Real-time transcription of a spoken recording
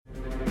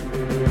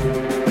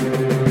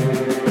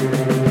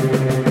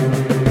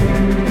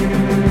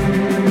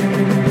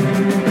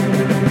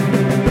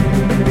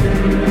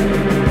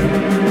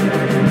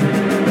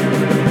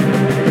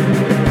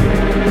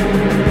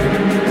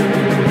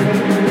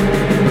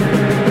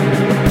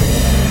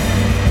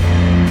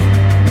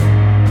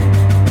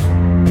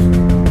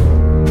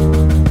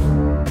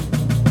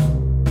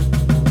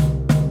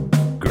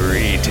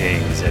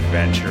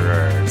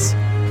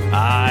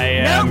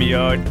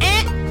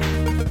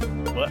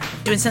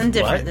doing something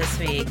different this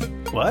week.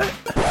 What?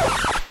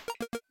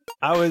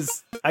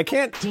 I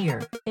can't.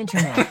 Dear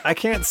Internet. I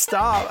can't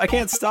stop.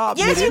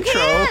 Yes, you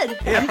mid-intro. can.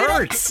 It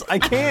hurts. I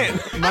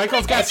can't.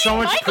 Michael's got so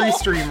much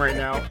pre-stream right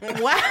now.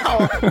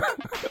 Wow.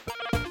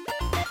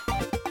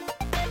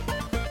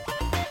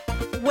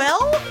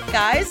 Well,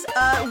 guys,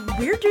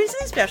 we're doing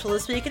something special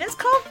this week, and it's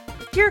called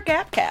Dear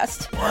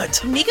Gapcast.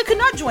 What? Mika could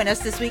not join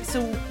us this week,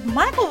 so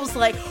Michael was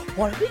like,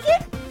 why don't we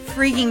get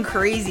freaking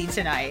crazy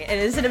tonight?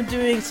 And instead of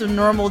doing some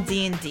normal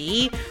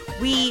D&D,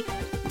 we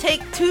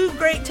take two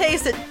great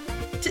tastes that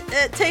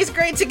taste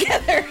great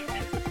together.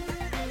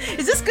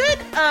 Is this good?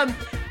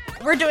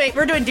 We're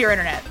doing Dear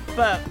Internet,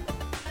 but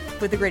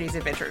with the Greatest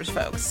Adventures,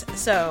 folks.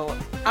 So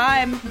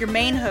I'm your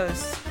main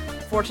host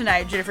for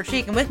tonight, Jennifer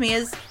Cheek, and with me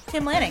is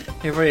Tim Lanning.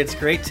 Hey everybody, it's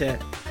great to...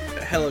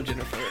 Hello,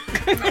 Jennifer.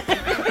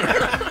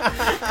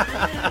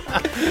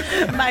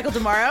 Michael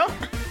Demaro.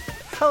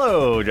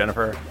 Hello,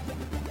 Jennifer.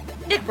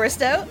 Nick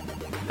Bristow.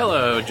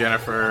 Hello,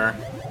 Jennifer.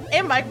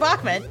 And Mike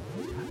Bachman.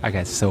 I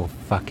got so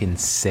fucking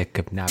sick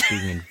of not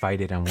being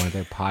invited on one of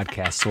their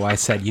podcasts, so I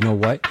said, you know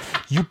what?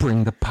 You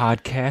bring the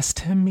podcast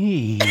to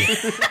me.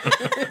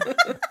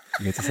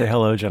 You get to say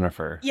hello,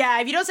 Jennifer.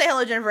 Yeah, if you don't say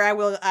hello, Jennifer, I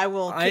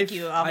will kick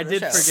you off the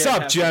show.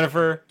 Sup,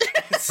 Jennifer?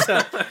 So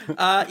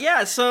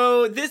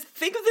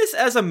think of this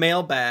as a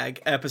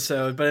mailbag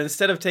episode, but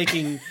instead of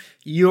taking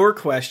your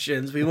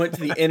questions, we went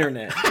to the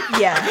internet.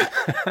 Yeah.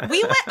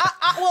 We went,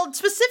 well,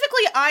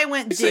 specifically, I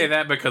went... You say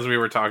that because we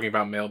were talking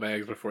about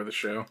mailbags before the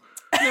show.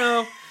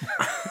 No.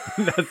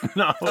 That's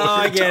not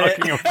what we're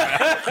talking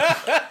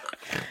about.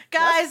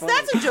 Guys,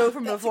 that's a joke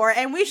from before,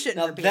 and we shouldn't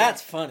Now repeat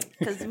that's funny.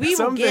 because we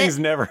Some will get things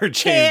never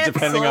change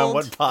depending on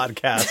what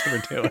canceled. podcast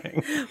we're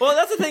doing. Well,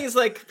 that's the thing is,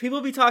 like,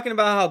 people be talking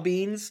about how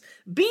beans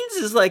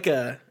is like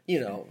a,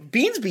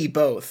 beans be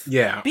both.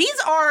 Yeah. Beans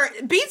are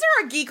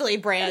a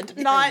geekly brand,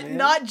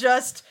 not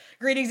just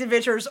Greetings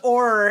Adventures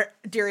or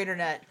Dear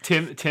Internet.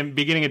 Tim,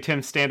 beginning of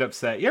Tim's stand-up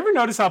set. You ever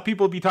notice how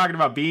people be talking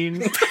about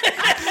beans?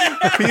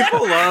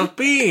 People love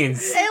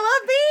beans. They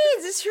love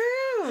beans. It's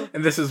true.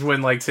 And this is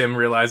when, Tim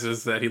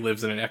realizes that he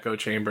lives in an echo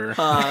chamber.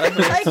 Like,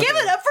 give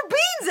it up for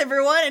beans,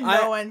 everyone.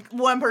 And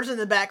one person in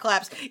the back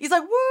claps. He's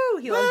like, woo,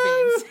 he loves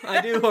beans. I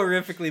do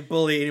horrifically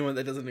bully anyone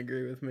that doesn't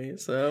agree with me,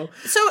 so...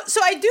 So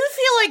I do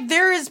feel like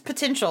there is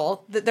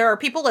potential that there are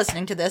people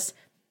listening to this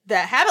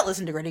that haven't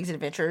listened to Greetings and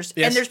Adventures,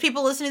 Yes. and there's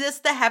people listening to this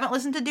that haven't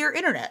listened to Dear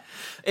Internet.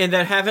 And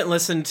that haven't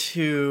listened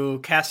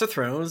to Cast of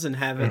Thrones and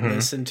haven't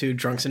listened to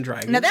Drunks and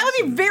Dragons. Now, that would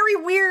be very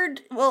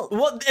weird. Well,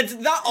 it's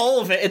not all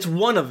of it. It's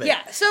one of it.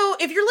 Yeah, so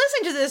if you're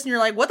listening to this and you're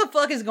like, what the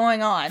fuck is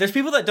going on? There's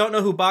people that don't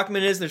know who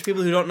Bachman is. There's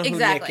people who don't know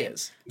Exactly. who Nick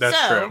is.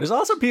 That's true. There's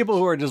also people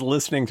who are just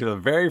listening to the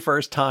very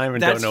first time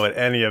and don't know what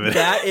any of it is.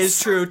 That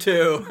is true,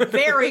 too.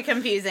 Very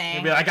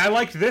confusing. Be like, I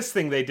liked this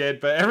thing they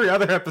did, but every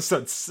other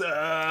episode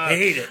sucked.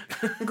 Hate it.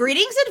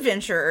 Greetings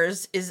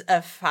Adventures is a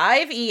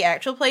 5e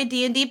actual play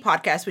D&D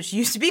podcast, which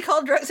used to be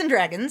called Drunks and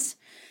Dragons,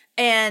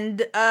 and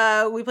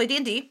we play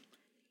D&D.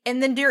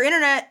 And then Dear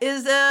Internet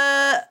is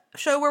a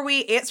show where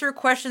we answer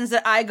questions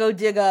that I go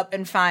dig up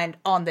and find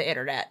on the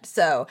internet.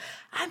 So,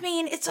 I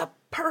mean, it's a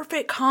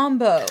perfect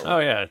combo. Oh,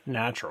 yeah,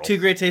 natural. Two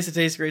great tastes, a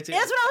taste, great taste.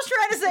 That's what I was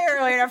trying to say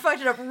earlier, and I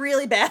fucked it up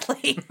really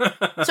badly.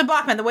 So,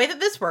 Bachman, the way that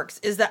this works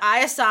is that I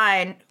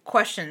assign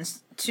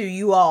questions to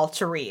you all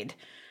to read.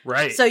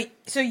 Right. So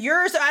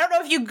yours, I don't know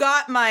if you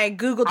got my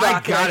Google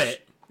Doc. I got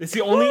it. It's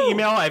the only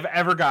email I've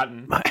ever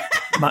gotten.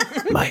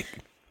 Mike,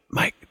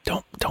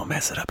 don't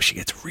mess it up. She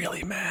gets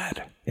really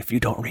mad. If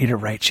you don't read it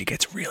right, she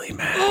gets really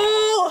mad.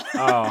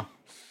 Oh.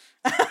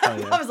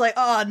 I was like,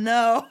 oh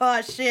no,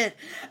 oh shit.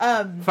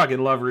 Fucking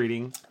love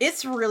reading.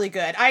 It's really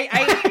good.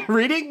 I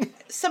Reading?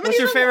 some of What's these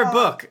your are favorite long.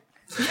 book?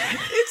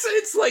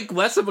 It's like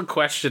less of a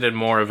question and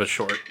more of a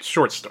short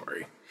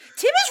story.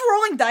 Tim is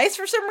rolling dice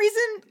for some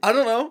reason. I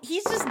don't know.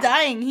 He's just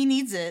dying. He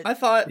needs it. I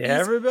thought... Yeah,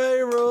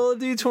 everybody roll a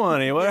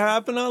d20. What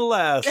happened on the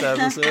last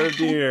episode of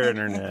Dear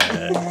Internet?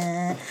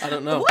 I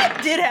don't know.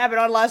 What did happen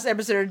on last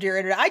episode of Dear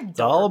Internet? I don't It's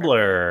all a remember.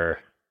 blur.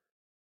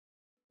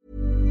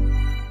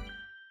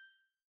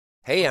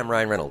 Hey, I'm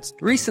Ryan Reynolds.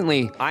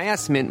 Recently, I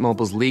asked Mint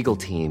Mobile's legal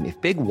team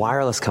if big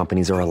wireless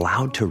companies are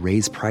allowed to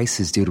raise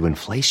prices due to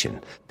inflation.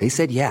 They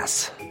said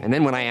yes. And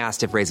then when I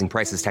asked if raising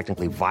prices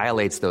technically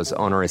violates those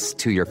onerous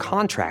 2-year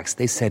contracts,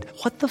 they said,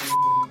 "What the f***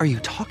 are you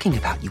talking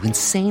about, you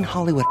insane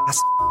Hollywood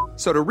ass?"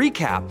 So to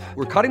recap,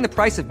 we're cutting the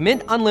price of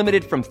Mint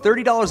Unlimited from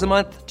 $30 a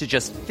month to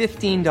just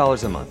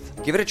 $15 a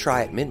month. Give it a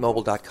try at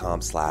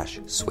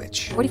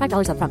mintmobile.com/switch.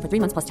 $45 up front for 3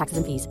 months plus taxes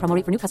and fees. Promo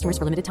rate for new customers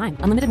for limited time.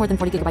 Unlimited more than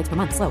 40 gigabytes per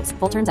month. Slows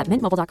full terms at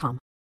mintmobile.com.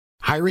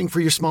 Hiring for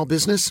your small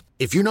business?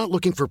 If you're not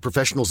looking for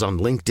professionals on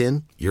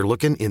LinkedIn, you're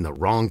looking in the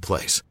wrong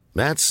place.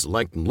 That's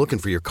like looking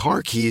for your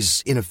car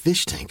keys in a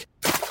fish tank.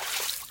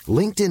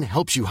 LinkedIn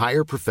helps you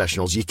hire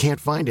professionals you can't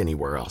find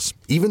anywhere else,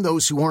 even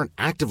those who aren't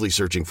actively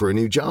searching for a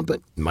new job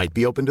but might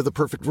be open to the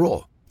perfect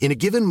role. In a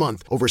given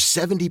month, over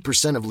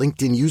 70% of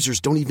LinkedIn users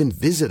don't even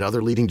visit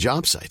other leading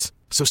job sites.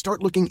 So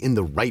start looking in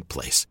the right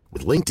place.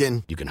 With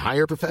LinkedIn, you can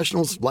hire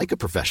professionals like a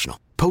professional.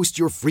 Post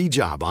your free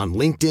job on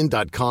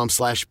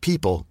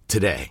linkedin.com/people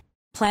today.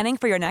 Planning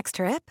for your next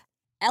trip?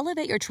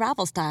 Elevate your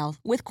travel style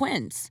with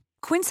Quince.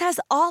 Quince has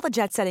all the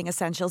jet-setting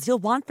essentials you'll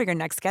want for your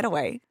next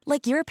getaway,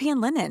 like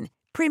European linen,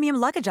 premium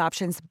luggage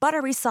options,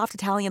 buttery soft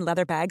Italian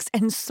leather bags,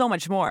 and so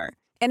much more.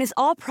 And is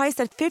all priced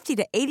at 50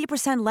 to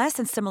 80% less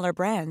than similar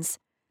brands.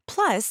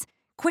 Plus,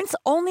 Quince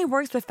only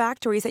works with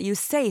factories that use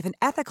safe and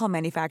ethical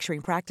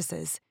manufacturing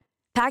practices.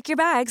 Pack your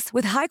bags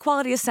with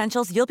high-quality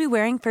essentials you'll be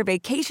wearing for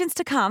vacations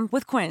to come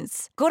with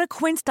Quince. Go to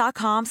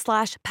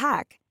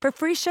quince.com/pack for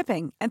free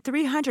shipping and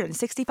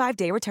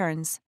 365-day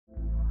returns.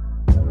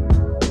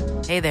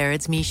 Hey there,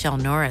 it's Michelle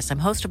Norris. I'm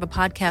host of a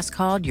podcast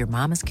called Your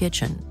Mama's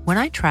Kitchen. When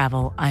I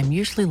travel, I'm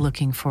usually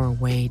looking for a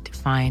way to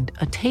find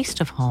a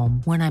taste of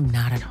home when I'm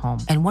not at home.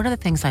 And one of the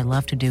things I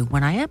love to do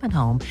when I am at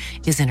home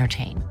is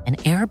entertain. And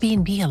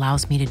Airbnb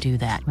allows me to do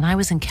that. When I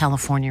was in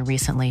California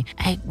recently,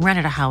 I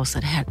rented a house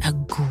that had a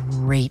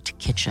great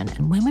kitchen.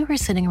 And when we were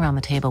sitting around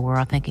the table, we were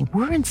all thinking,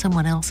 we're in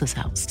someone else's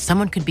house.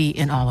 Someone could be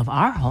in all of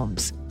our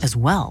homes as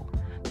well.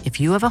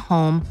 If you have a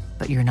home,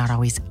 but you're not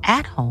always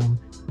at home,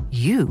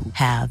 you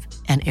have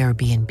an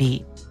Airbnb.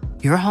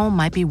 Your home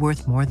might be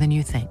worth more than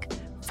you think.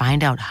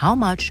 Find out how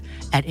much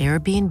at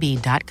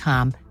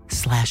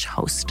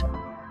airbnb.com/host.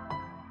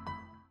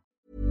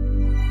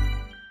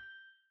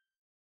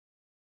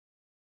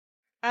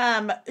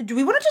 Do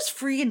we want to just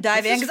freaking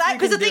dive in?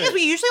 Because the thing is,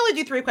 we usually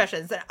only do 3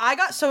 questions, and I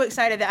got so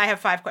excited that I have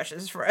 5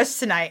 questions for us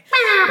tonight.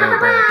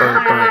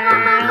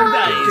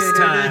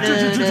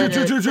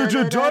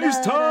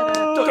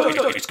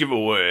 Dice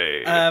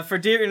giveaway. For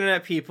dear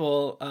internet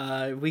people,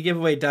 we give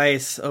away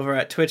dice over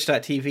at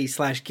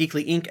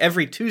twitch.tv/Geekly Inc.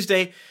 every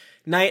Tuesday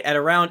night at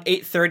around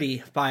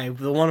 8:30 by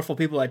the wonderful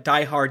people at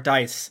Die Hard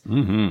Dice.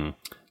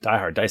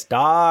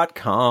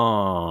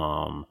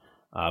 DieHardDice.com.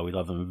 We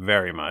love them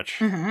very much.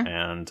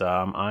 And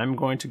I'm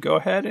going to go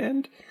ahead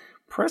and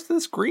press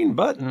this green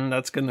button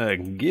that's going to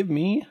give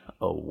me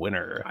a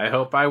winner. I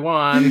hope I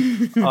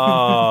won.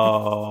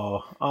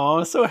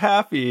 I'm so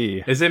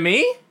happy. Is it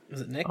me?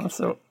 Was it Nick? I'm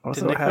so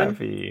Nick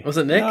happy. Win? Was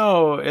it Nick?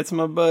 No, it's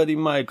my buddy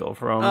Michael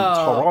from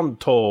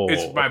Toronto.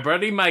 It's my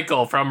buddy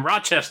Michael from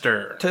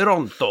Rochester.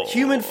 Toronto.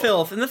 Human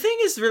filth. And the thing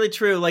is really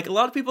true. Like, a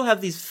lot of people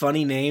have these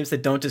funny names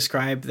that don't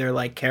describe their,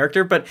 like,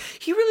 character, but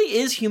he really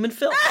is human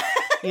filth.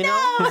 You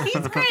know? No,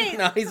 he's great.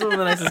 No, he's one of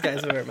the nicest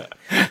guys I've ever met.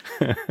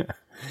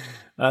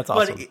 That's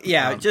awesome. But,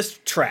 yeah,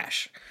 just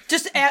trash.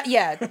 Just,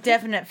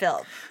 definite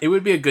filth. It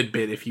would be a good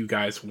bit if you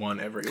guys won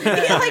every week.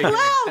 Yeah, like, wow,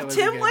 That would be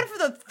Tim good. won for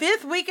the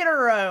 5th week in a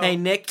row. Hey,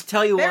 Nick,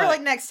 tell you Better what.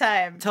 like next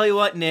time. Tell you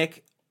what,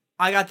 Nick.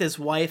 I got this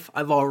wife.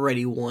 I've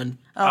already won.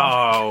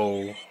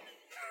 Oh.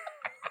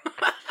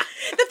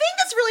 The thing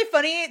that's really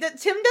funny that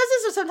Tim does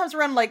this is sometimes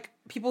around like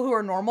people who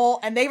are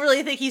normal, and they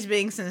really think he's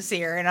being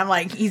sincere, and I'm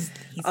like, he's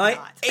I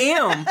not.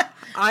 am.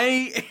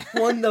 I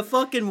won the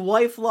fucking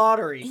wife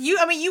lottery. You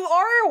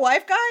are a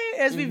wife guy,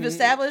 as we've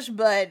established,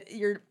 but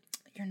you're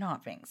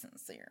not being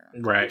sincere.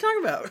 Right. What are you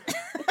talking about?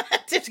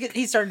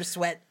 He's starting to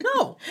sweat.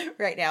 No.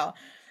 Right now.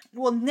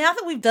 Well, now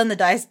that we've done the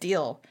dice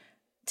deal,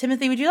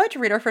 Timothy, would you like to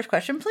read our first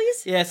question,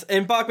 please? Yes,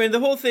 and Bachman, the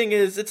whole thing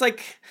is, it's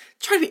like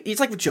it's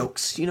like with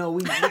jokes, you know.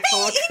 We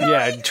talk.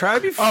 Yeah, try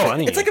to be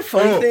funny. It's like a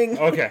funny thing.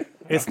 Okay.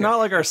 It's not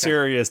like our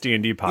serious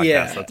D&D podcast.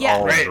 Yeah. That's Yeah.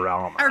 all Right.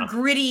 drama. Our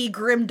gritty,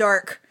 grim,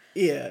 dark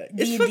Yeah,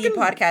 D&D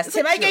podcast. it's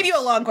Tim, like I gave you a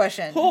jokes. long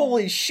question.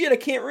 Holy shit! I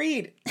can't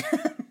read.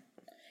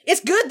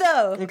 It's good,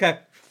 though. Okay.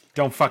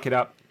 Don't fuck it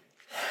up.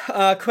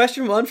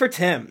 Question 1 for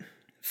Tim.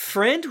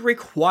 Friend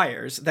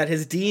requires that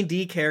his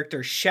D&D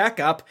character shack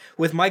up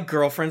with my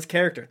girlfriend's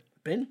character.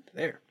 Been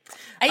there.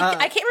 I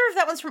can't remember if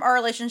that one's from our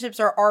relationships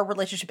or our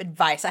relationship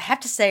advice. I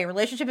have to say,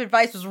 relationship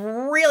advice was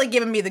really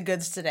giving me the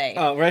goods today.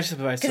 Oh, relationship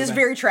advice. Because it's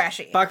very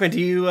trashy. Bachman, do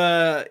you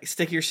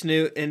stick your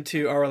snoot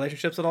into our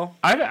relationships at all?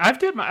 I've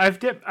dipped my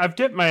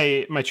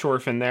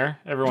chorf in there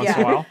every once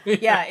in a while.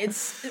 Yeah,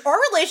 it's our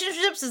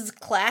relationships is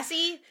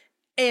classy,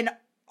 and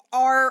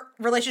our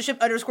relationship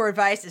 _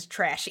 advice is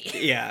trashy.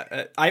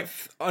 Yeah,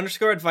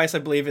 underscore advice, I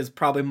believe, is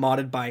probably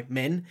modded by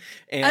men.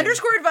 And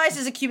Underscore advice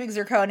is a cubic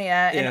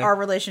zirconia, and Yeah. our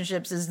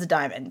relationships is the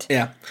diamond.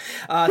 Yeah.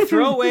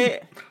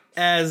 Throwaway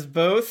as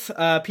both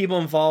people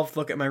involved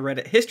look at my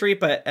Reddit history,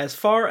 but as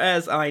far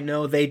as I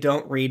know, they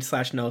don't read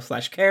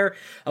 /know/care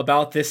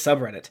about this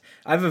subreddit.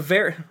 I have a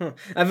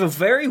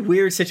very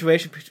weird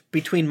situation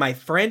between my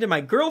friend and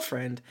my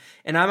girlfriend,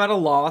 and I'm at a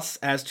loss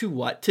as to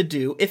what to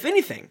do, if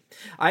anything.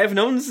 I have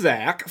known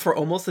Zach for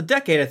almost a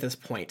decade at this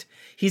point.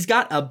 He's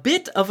got a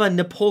bit of a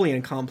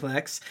Napoleon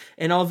complex,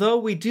 and although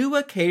we do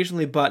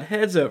occasionally butt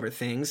heads over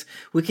things,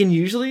 we can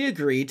usually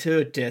agree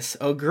to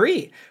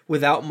disagree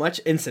without much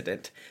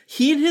incident.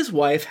 He and his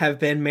wife have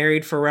been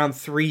married for around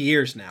 3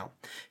 years now.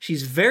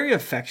 She's very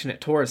affectionate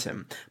towards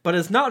him, but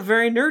is not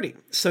very nerdy,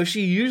 so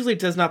she usually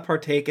does not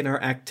partake in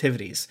our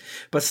activities,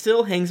 but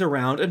still hangs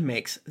around and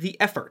makes the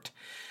effort.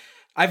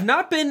 I've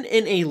not been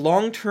in a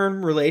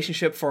long-term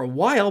relationship for a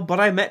while, but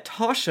I met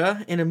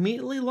Tasha and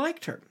immediately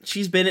liked her.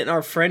 She's been in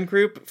our friend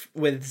group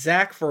with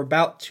Zach for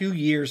about 2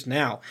 years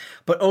now,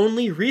 but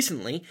only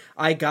recently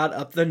I got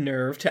up the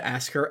nerve to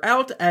ask her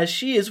out, as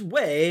she is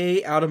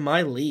way out of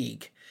my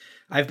league.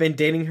 I've been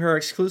dating her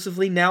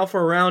exclusively now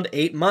for around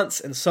 8 months,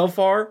 and so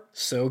far,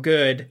 so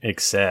good.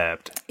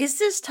 Except. Is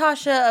this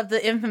Tasha of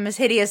the infamous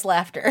hideous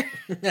laughter?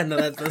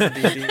 No, that's a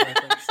D&D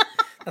reference.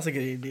 That's a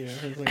good D&D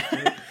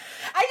reference.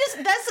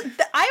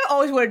 I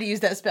always wanted to use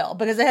that spell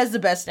because it has the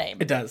best name.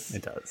 It does.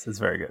 It does. It's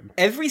very good.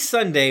 Every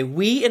Sunday,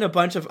 we and a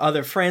bunch of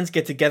other friends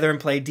get together and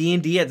play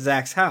D&D at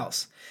Zach's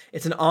house.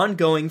 It's an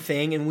ongoing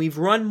thing, and we've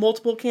run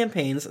multiple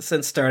campaigns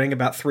since starting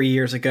about 3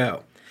 years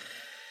ago.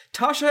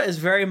 Tasha is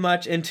very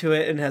much into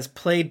it and has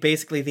played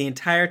basically the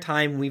entire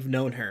time we've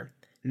known her.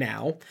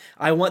 Now,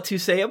 I want to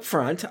say up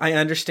front, I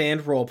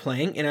understand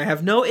role-playing, and I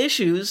have no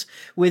issues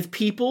with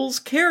people's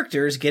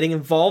characters getting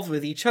involved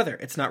with each other.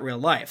 It's not real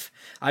life.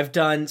 I've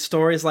done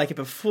stories like it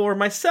before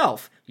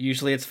myself.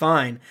 Usually it's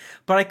fine.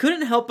 But I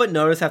couldn't help but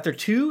notice after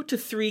 2 to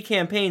 3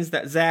 campaigns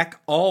that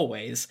Zach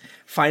always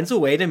finds a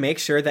way to make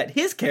sure that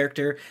his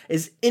character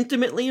is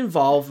intimately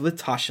involved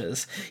with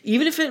Tasha's,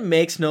 even if it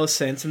makes no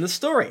sense in the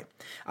story.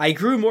 I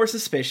grew more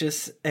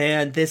suspicious,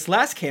 and this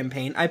last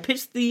campaign, I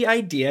pitched the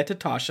idea to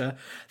Tasha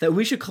that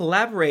we should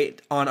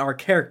collaborate on our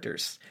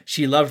characters.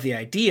 She loved the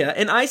idea,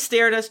 and I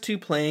stared us to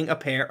playing a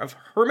pair of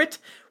hermit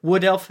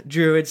wood elf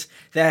druids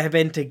that have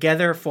been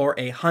together for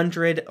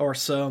 100 or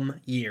some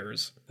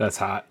years. That's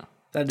hot.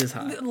 That is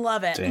hot.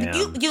 Love it.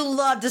 Damn. You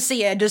love to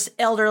see it, just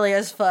elderly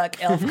as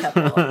fuck elf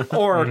couple.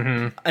 Or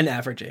an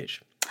average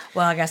age.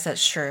 Well, I guess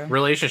that's true.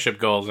 Relationship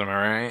goals, am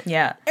I right?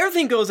 Yeah.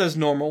 Everything goes as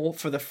normal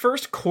for the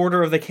first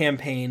quarter of the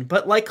campaign,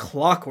 but like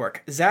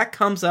clockwork, Zach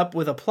comes up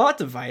with a plot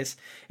device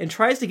and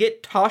tries to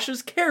get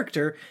Tasha's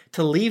character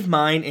to leave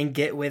mine and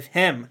get with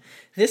him.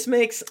 This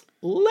makes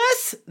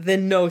less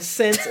than no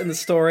sense in the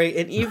story,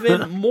 and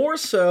even more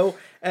so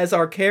as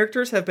our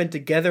characters have been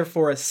together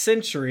for a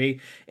century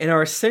and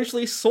are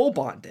essentially soul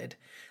bonded.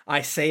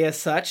 I say as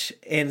such,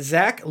 and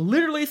Zach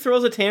literally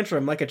throws a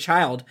tantrum like a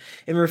child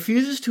and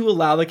refuses to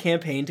allow the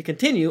campaign to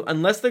continue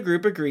unless the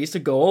group agrees to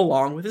go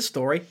along with his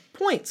story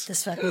points.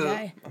 This fucking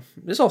guy.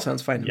 This all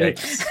sounds fine to me.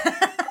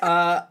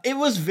 It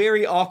was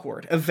very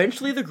awkward.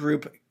 Eventually the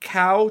group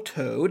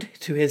kowtowed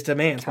to his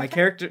demands. My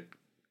character...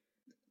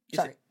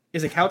 Sorry.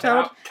 Is it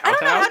kowtowed? I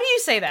don't know. How do you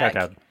say that?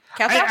 Kowtowed.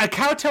 Kowtow? A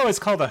cowtow is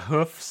called a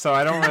hoof, so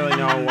I don't really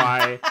know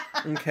why.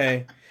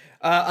 Okay.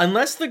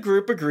 Unless the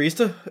group agrees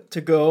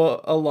to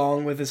go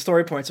along with his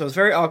story point. So it was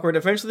very awkward.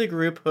 Eventually the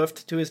group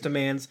hoofed to his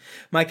demands.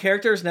 My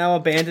character is now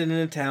abandoned in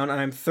a town, and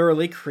I'm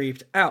thoroughly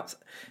creeped out.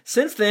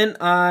 Since then,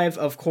 I've,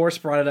 of course,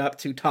 brought it up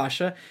to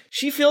Tasha.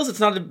 She feels it's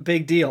not a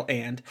big deal,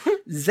 and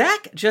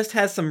Zach just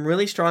has some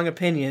really strong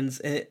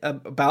opinions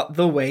about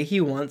the way he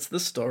wants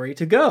the story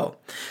to go.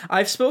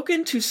 I've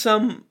spoken to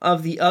some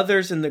of the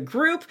others in the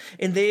group,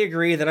 and they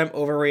agree that I'm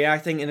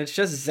overreacting, and it's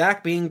just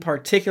Zach being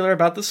particular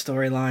about the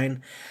storyline.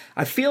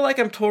 I feel like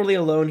I'm totally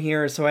alone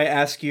here, so I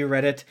ask you,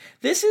 Reddit,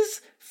 this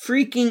is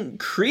freaking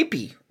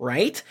creepy,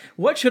 right?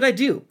 What should I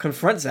do?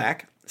 Confront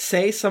Zach?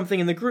 Say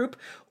something in the group,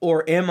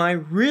 or am I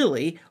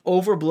really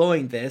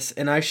overblowing this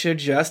and I should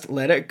just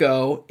let it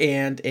go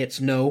and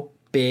it's no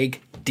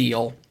big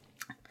deal?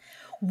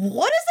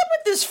 What is up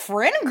with this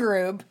friend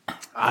group?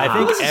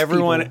 I think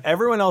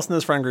everyone else in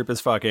this friend group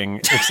is fucking,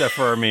 except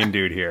for our main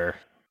dude here.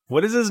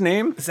 What is his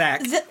name?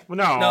 Zach.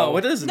 No,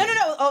 what is it? No.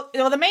 Oh,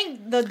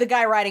 the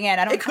guy writing in.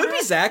 It could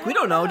be Zach. We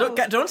don't know.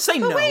 Don't say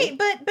no. Wait,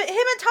 but him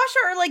and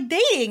Tasha are like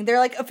dating. They're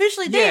like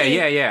officially dating.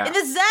 Yeah. And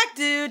the Zach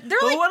dude, they're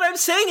But like. what I'm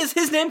saying is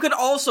his name could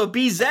also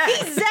be Zach.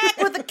 He's Zach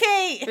with a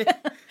K.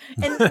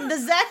 And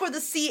the Zach with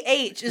a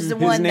CH is the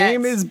one. His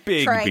name that's is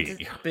Big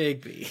B.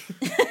 Big B.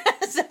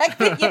 Zach,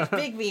 yes,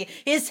 Big B.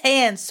 His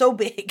hand's so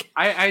big.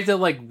 I had to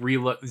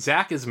relook.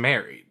 Zach is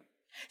married.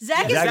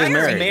 Zach is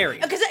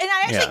married. Because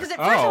at first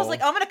I was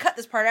like, oh, I'm going to cut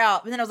this part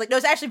out. And then I was like, no,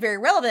 it's actually very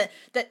relevant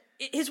that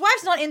his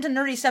wife's not into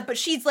nerdy stuff, but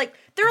she's like,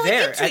 they're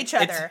like into each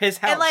other. It's his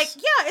house. And like,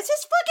 yeah, it's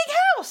his fucking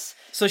house.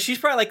 So she's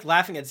probably like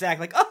laughing at Zach,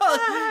 like,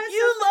 oh,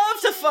 you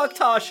love to fuck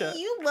Tasha.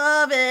 You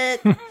love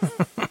it.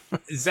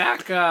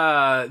 Zach,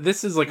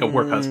 this is like a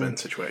work husband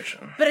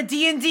situation. But a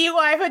D&D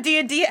wife, Now,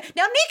 Nika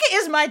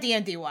is my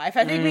D&D wife.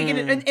 I think we can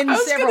in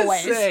several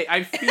ways.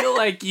 I feel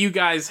like you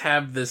guys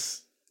have this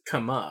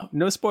come up.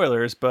 No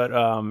spoilers, but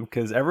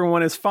because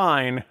everyone is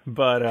fine.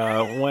 But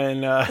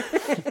when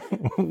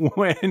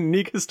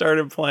Nika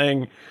started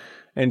playing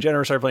and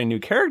Jennifer started playing new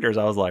characters,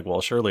 I was like, well,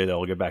 surely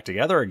they'll get back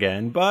together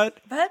again. But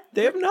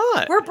they have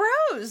not. We're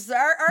bros.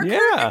 Our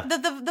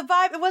the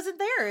vibe, it wasn't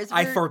there.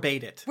 I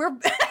forbade it.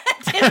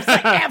 Tim's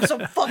like,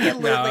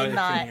 absolutely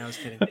not. I was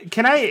kidding.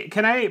 Can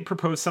I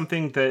propose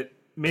something that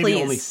maybe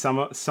only some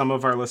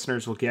of our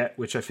listeners will get,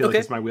 which I feel like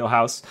is my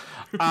wheelhouse?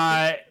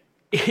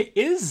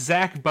 Is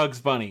Zach Bugs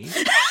Bunny?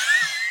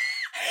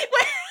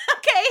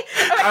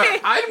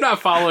 I'm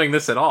not following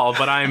this at all,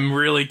 but I'm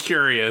really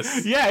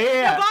curious.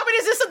 Yeah. Bobby,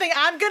 is this something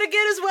I'm gonna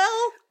get as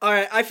well? All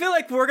right, I feel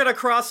like we're gonna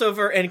cross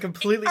over in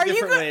completely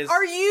different ways.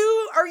 Are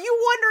you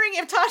wondering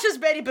if Tasha's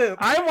Betty Boop?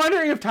 I'm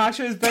wondering if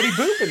Tasha is Betty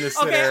Boop in this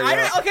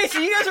scenario. Okay, so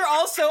you guys are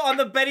also on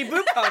the Betty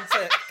Boop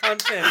content.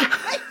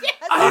 Yes.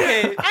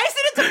 Okay. I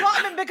said to to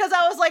Bachman because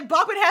I was like,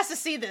 Bachman has to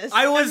see this.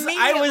 I was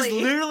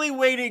immediately. literally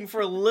waiting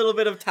for a little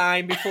bit of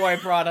time before I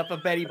brought up a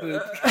Betty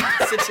Boop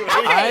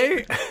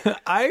situation.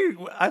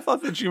 I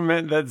thought that you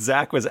meant that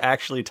Zach was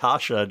actually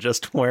Tasha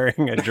just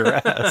wearing a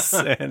dress,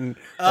 and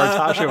or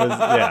Tasha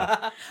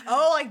was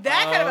Oh, like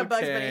that kind of a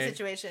Bugs Bunny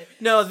situation.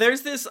 No,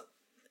 there's this.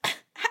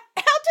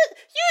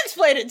 You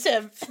explain it,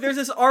 Tim. There's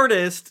this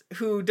artist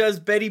who does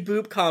Betty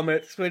Boop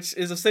comics, which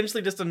is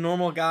essentially just a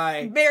normal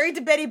guy married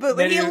to Betty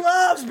Boop, and he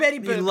loves Betty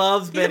Boop. He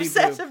loves Betty Boop. He's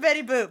obsessed with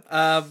Betty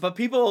Boop. But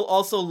people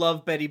also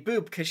love Betty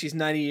Boop because she's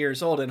 90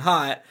 years old and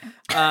hot.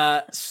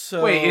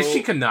 So wait, is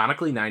she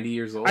canonically 90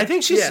 years old? I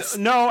think she's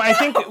no. I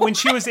think when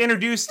she was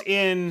introduced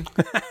in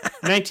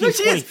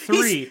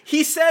 1923,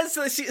 he says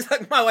that she's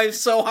like, my wife's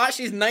so hot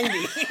she's 90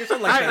 or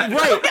something like that.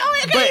 Right? Okay,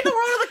 in the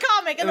world of the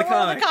comic. In the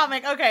world of the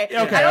comic. Okay.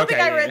 I don't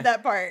think I read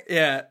that part.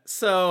 Yeah.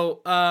 So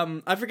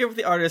I forget what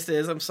the artist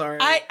is. I'm sorry.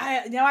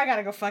 Now I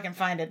gotta go fucking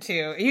find it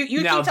too.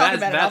 You now keep talking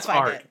about it. I'll find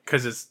art it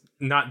because it's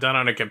not done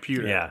on a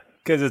computer. Yeah,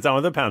 because it's done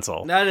with a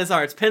pencil. That is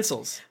art. It's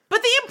pencils.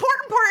 But the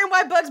important part in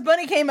why Bugs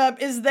Bunny came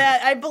up is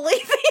that I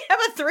believe they have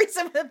a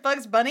threesome with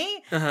Bugs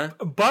Bunny.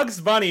 Bugs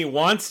Bunny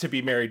wants to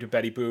be married to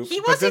Betty Boop,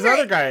 but this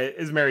other guy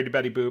is married to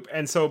Betty Boop,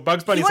 and so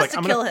Bugs Bunny's like,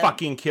 I'm gonna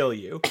fucking kill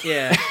you.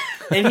 Yeah.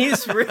 And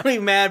he's really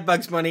mad,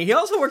 Bugs Bunny. He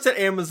also works at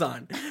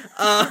Amazon.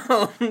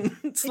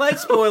 Slight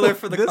spoiler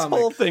for the this comic.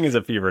 whole thing is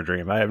a fever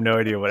dream. I have no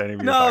idea what any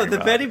of you are No, talking the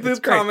about. Betty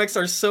Boop comics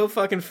are so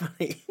fucking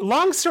funny.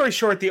 Long story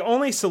short, the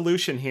only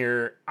solution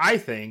here, I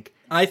think,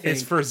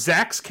 is for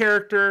Zach's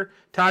character,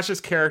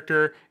 Tasha's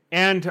character,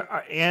 and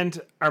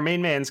our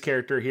main man's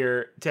character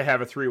here to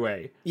have a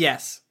three-way.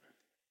 Yes.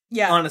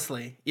 Yeah.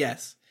 Honestly,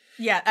 yes.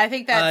 Yeah, I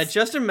think that's...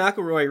 Justin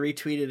McElroy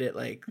retweeted it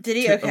Did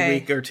he? a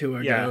week or two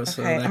ago. Yeah.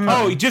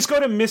 So you just go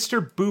to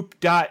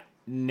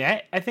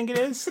MrBoop.net, I think it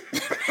is. Oh, yeah,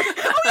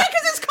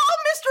 because it's called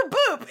Mr.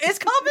 Boop. It's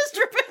called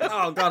Mr. Boop.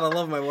 Oh, God, I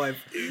love my wife.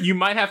 You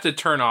might have to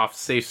turn off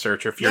Safe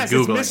Search if you're Yes,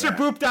 Googling it's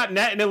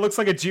MrBoop.net, and it looks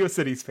like a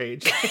GeoCities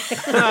page.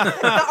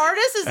 The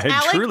artist is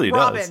Alec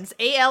Robbins.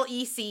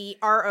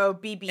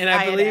 ALECROBBINS. And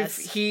I believe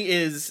he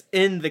is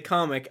in the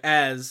comic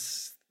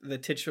as the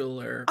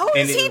titular. Oh,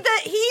 is he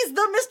he's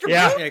the Mr.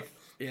 Boop?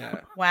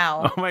 Yeah.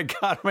 Wow. Oh my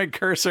god, my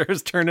cursor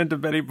has turned into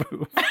Betty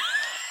Boop.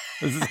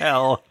 This is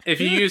hell. If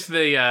you use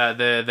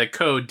the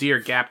code Dear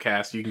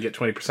Gapcast, you can get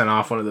 20%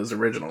 off one of those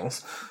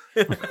originals.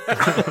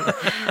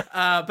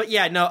 But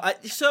yeah, no. I've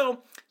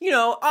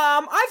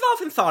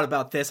often thought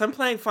about this. I'm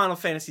playing Final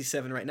Fantasy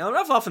VII right now, and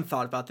I've often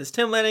thought about this.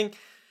 Tim Lanning,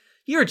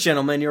 you're a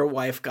gentleman, you're a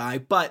wife guy,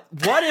 but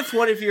what if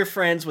one of your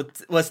friends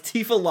was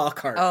Tifa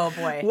Lockhart? Oh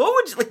boy. What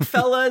would you,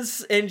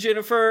 fellas and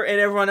Jennifer and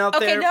everyone out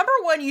there? Okay, number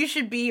one, you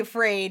should be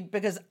afraid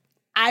because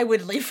I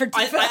would leave for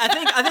Tifa.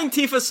 I think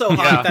Tifa's so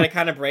hot that it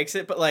kind of breaks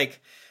it, but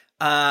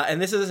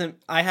and this isn't,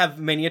 I have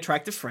many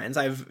attractive friends.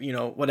 I've,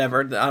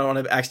 whatever. I don't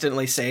want to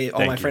accidentally say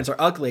all my friends are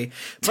ugly.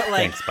 But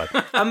Thanks, bud.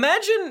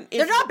 Imagine if...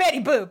 They're not Betty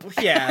Boop.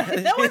 Yeah.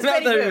 No one's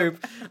Betty Boop.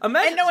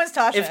 Imagine and no one's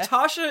Tasha. If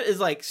Tasha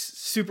is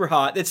super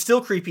hot, it's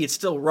still creepy, it's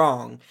still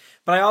wrong.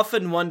 But I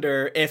often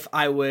wonder if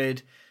I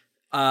would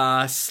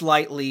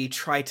slightly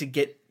try to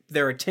get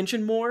their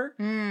attention more.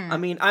 I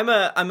mean,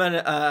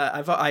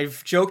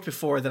 I've joked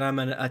before that I'm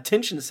an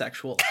attention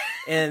sexual,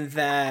 and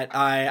that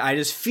I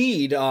just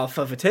feed off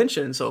of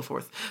attention and so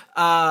forth.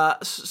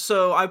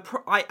 So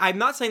I'm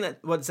not saying that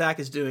what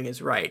Zach is doing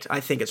is right. I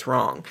think it's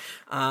wrong.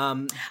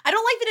 I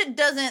don't like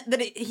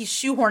that he's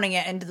shoehorning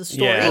it into the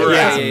story.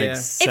 Yeah.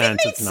 If it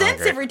made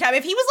sense every time,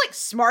 if he was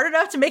smart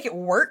enough to make it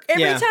work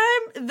every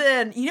time,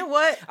 then you know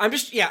what?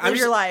 Live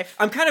your life.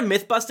 I'm kind of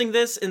myth busting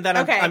this in that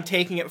I'm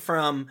taking it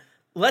from,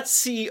 let's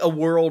see a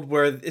world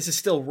where this is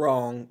still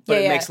wrong, but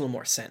it makes a little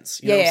more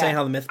sense. You know what I'm saying?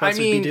 How the Mythbusters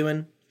be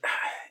doing?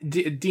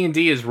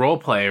 D&D is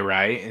roleplay,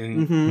 right?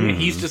 And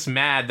he's just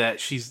mad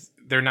that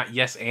they're not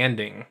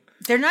yes-anding.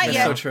 They're not That's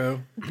yet. so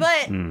true. But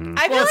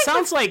I feel it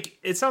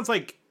sounds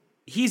like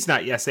he's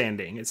not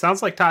yes-anding. It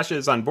sounds like Tasha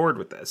is on board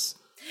with this.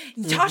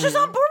 Tasha's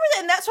on board with it,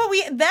 and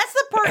that's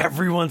the part.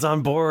 Everyone's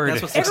on board.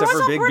 Everyone's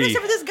on board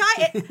except for this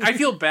guy. I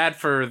feel bad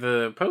for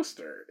the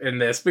poster in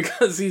this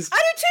because I do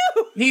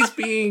too. He's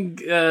being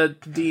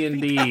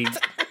D&D.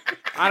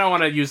 I don't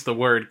want to use the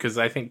word because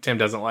I think Tim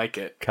doesn't like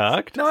it.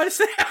 Cucked? No, I just...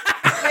 Wait,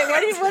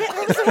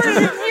 what was the word? I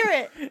didn't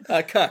hear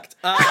it. Cucked.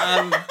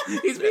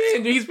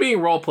 He's being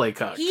roleplay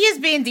cucked. He is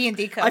being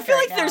D&D cucked. I feel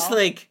like now. there's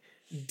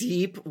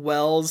deep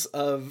wells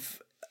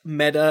of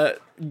meta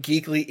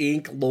Geekly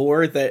Inc.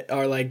 lore that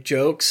are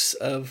jokes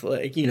of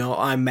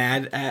I'm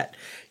mad at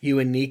you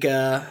and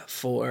Nika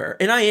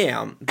and I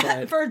am,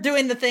 but for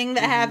doing the thing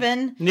that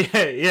happened.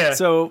 Yeah.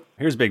 So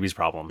here's Bigby's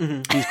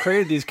problem. He's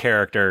created these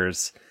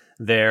characters.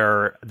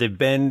 They've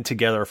been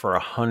together for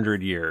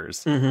 100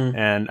 years,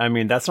 and I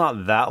mean that's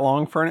not that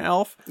long for an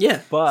elf.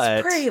 Yeah, but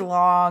it's pretty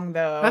long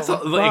though. That's in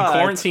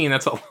quarantine.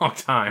 That's a long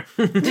time.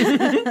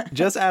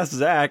 Just ask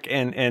Zach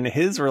and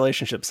his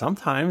relationship.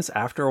 Sometimes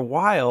after a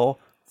while,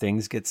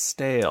 things get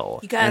stale.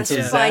 You gotta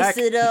spice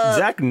it up.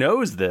 Zach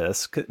knows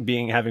this,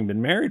 having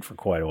been married for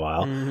quite a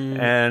while,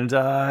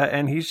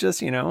 and he's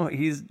just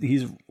he's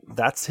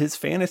that's his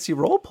fantasy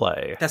role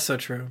play. That's so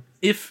true.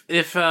 If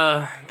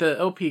the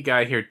OP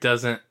guy here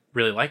doesn't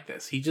really like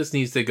this, he just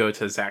needs to go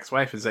to Zach's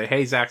wife and say,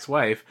 "Hey, Zach's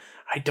wife,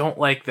 I don't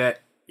like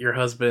that your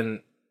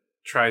husband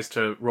tries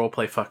to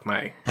roleplay fuck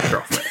my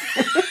girlfriend."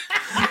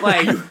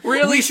 Like,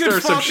 really we should stir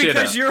some fuck shit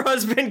because up. your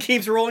husband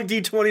keeps rolling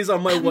d20s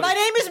on my wife. My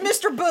name is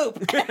Mr. Boop.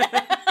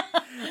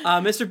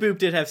 Mr. Boop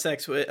did have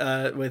sex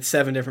with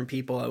 7 different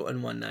people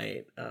in one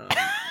night.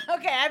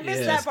 Okay, I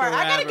missed Yeah. that part.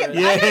 I gotta get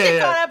Yeah.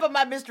 caught up on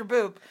my Mr.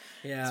 Boop.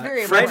 Yeah, It's very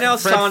right important. now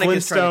Fred Sonic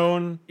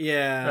Flintstone. is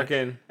trying.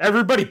 Fucking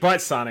everybody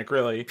but Sonic,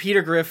 really.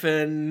 Peter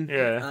Griffin.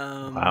 Yeah.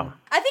 Wow.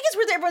 I think it's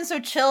weird that everyone's so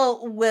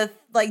chill with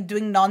like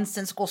doing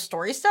nonsensical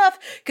story stuff,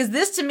 because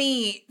this to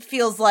me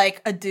feels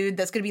like a dude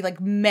that's gonna be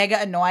like mega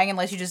annoying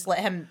unless you just let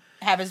him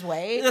have his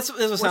way. That's what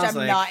which sounds I'm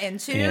like. not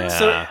into. Yeah.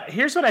 So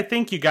here's what I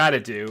think you got to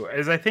do: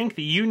 is I think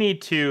that you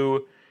need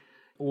to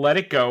let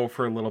it go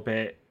for a little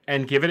bit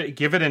and give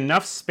it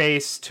enough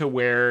space to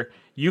where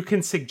you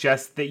can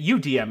suggest that you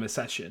DM a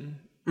session,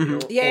 Yeah, or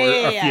yeah,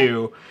 a yeah.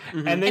 few,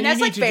 and then And you that's,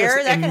 need like, to fair,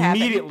 just that could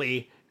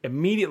happen.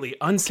 immediately,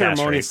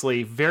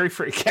 unceremoniously, very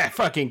free,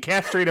 fucking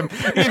castrate him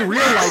in real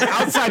life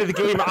outside of the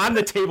game on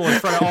the table in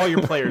front of all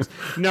your players.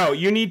 No,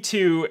 you need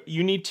to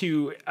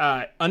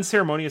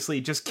unceremoniously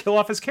just kill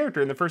off his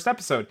character in the first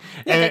episode,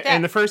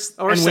 and the first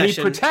Or and when he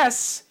session.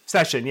 protests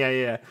session,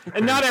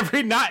 and not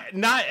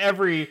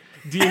every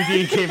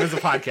D&D game is a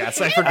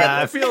podcast. I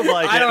forget. It feels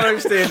like I don't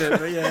understand it,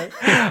 but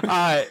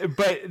yeah.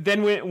 But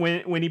then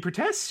when he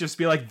protests, just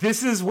be like,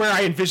 "This is where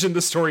I envisioned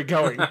the story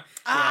going."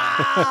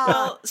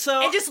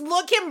 So And just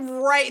look him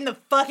right in the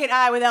fucking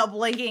eye without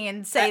blinking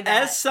and say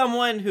that. as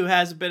someone who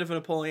has a bit of a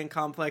Napoleon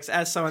complex,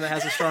 as someone that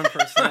has a strong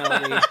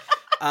personality,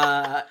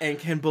 and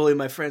can bully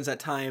my friends at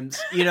times,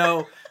 you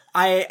know,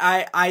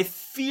 I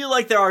feel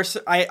like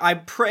I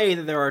pray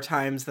that there are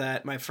times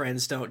that my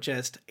friends don't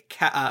just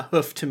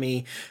hoof to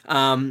me,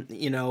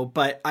 you know,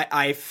 but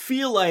I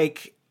feel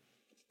like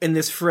in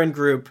this friend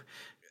group,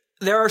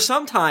 there are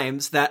some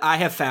times that I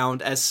have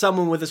found as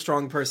someone with a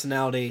strong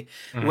personality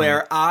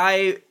where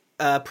I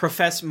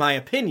profess my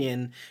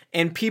opinion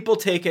and people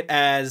take it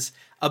as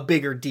a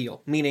bigger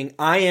deal, meaning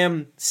I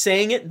am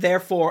saying it,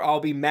 therefore I'll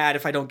be mad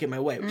if I don't get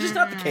my way, which is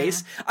not the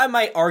case. I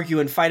might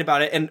argue and fight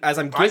about it, and as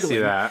I'm giggling, I see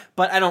that.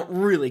 but I don't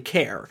really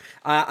care.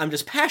 I'm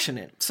just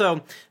passionate.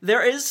 So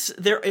there is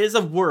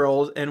a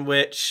world in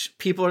which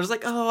people are just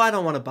like, oh, I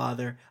don't want to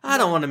bother. I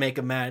don't want to make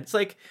them mad. It's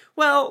like,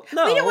 well,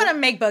 no. We don't want to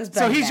make Bugs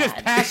Bunny So he's mad.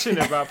 just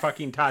passionate about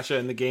fucking Tasha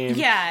in the game.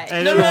 Yeah.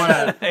 and No, doesn't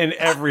no, wanna- in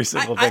every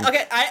single thing.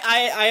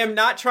 I am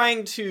not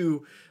trying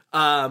to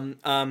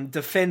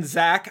defend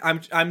Zach.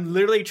 I'm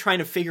literally trying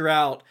to figure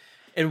out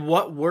in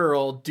what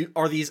world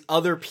are these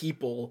other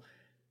people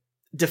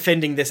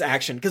defending this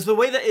action, because the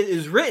way that it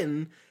is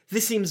written,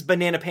 this seems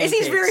banana It pancakes.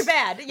 seems very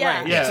bad. Yeah.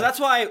 Right. Yeah. So that's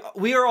why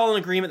we are all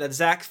in agreement that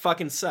Zach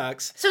fucking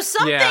sucks. So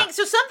something Yeah. is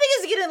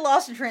getting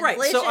lost in translation.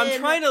 Right. So I'm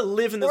trying to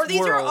live in this Or these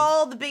world. are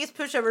all the biggest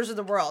pushovers of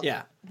the world.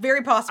 Yeah.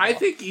 Very possible. I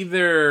think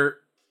either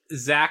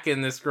Zach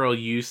and this girl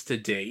used to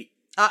date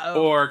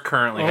Uh-oh. or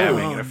currently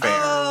having an affair.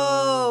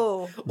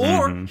 Oh.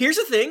 Or here's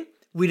the thing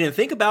we didn't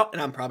think about,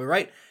 and I'm probably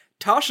right.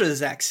 Tasha is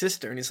Zach's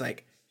sister, and he's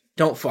like,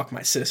 "Don't fuck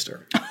my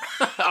sister."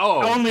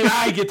 Only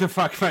I get to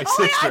fuck my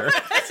sister.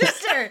 My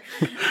sister.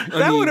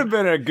 That would have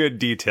been a good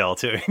detail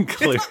to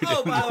include.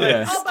 Oh, by the way,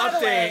 Yes. Oh, by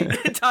the way.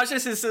 update.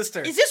 Tasha's his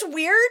sister. Is this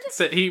weird?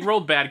 So he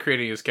rolled bad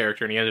creating his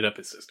character and he ended up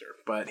his sister,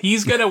 but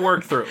he's gonna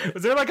work through it.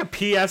 Was there like a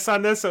PS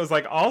on this? It was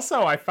like,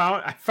 also, I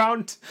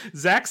found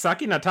Zach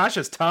sucking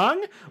Natasha's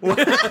tongue. Wow.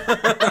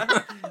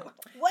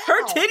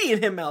 Her titty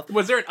in his mouth.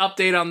 Was there an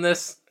update on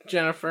this,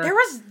 Jennifer? There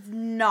was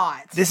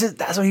not.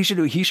 That's what he should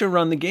do. He should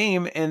run the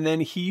game, and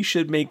then he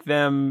should make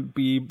them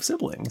be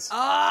siblings.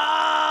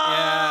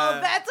 Oh,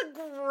 that's a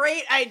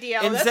great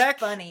idea. And That's Zach,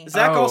 funny.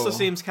 Zach Oh. also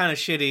seems kind of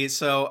shitty.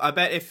 So I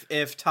bet if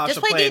Tasha Just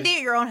play played, D&D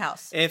at your own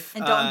house. if,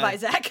 and don't uh,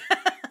 invite Zach.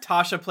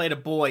 Tasha played a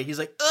boy, he's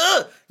like,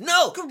 ugh,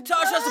 no, Tasha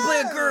has to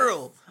play a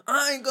girl.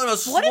 I ain't gonna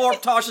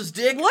slurp Tasha's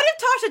dick. What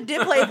if Tasha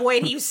did play a boy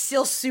and he was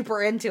still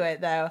super into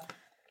it, though?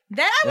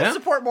 That I would Yeah.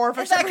 support more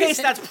for In some that case,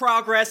 reason. that's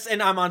progress,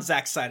 and I'm on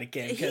Zach's side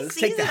again. 'Cause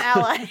He's an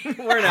ally.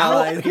 We're an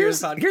ally.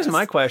 Here's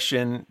my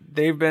question.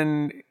 They've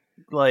been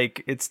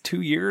like, it's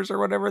 2 years or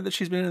whatever that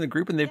she's been in the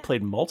group, and they've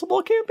played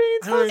multiple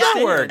campaigns. How does that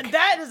understand. work?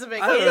 That doesn't make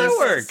How does any that sense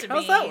work? to How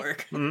does me. that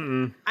work?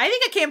 I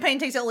think a campaign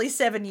takes at least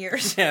 7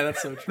 years. Yeah,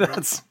 that's so true.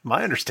 That's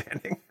my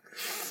understanding.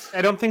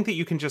 I don't think that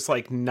you can just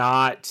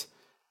not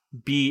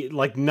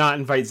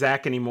invite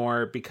Zach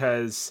anymore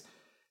because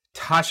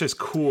Tasha's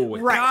cool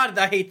with it. God,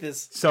 I hate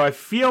this. So I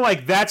feel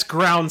like that's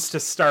grounds to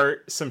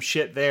start some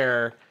shit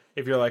there.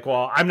 If you're like,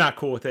 well, I'm not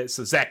cool with it,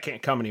 so Zach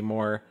can't come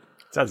anymore.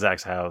 It's at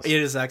Zach's house. It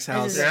is Zach's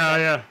house.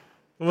 Yeah.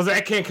 Well,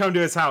 Zach can't come to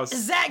his house.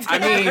 Zach, I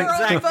mean,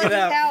 Zach, fucking get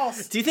out.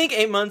 house. Do you think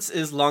 8 months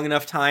is long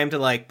enough time to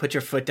like put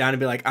your foot down and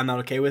be like, I'm not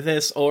okay with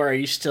this? Or are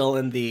you still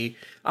in the,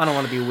 I don't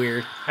want to be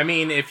weird? I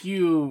mean,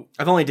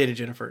 I've only dated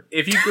Jennifer.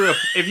 If you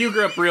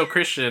grew up real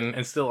Christian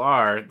and still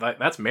are,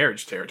 that's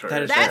marriage territory.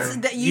 That is That's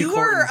fair. that you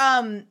were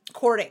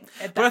courting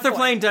at that But if they're point.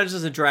 playing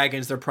Dungeons and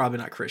Dragons, they're probably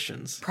not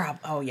Christians.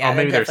 Oh yeah,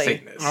 maybe they're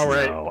definitely- Satanists. All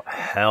right. No,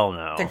 hell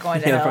no. They're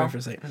going to Yeah, hell. probably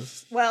for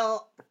Satanists.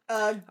 Well,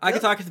 I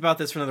could talk about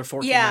this for another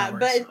 14 yeah,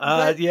 hours.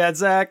 but Yeah,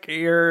 Zach,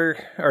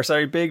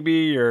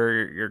 Bigby,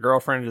 your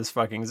girlfriend is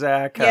fucking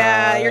Zach.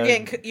 yeah,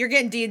 you're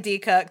getting D&D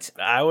cucked.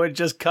 I would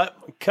just cut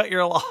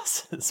your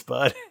losses,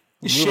 bud.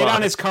 Shit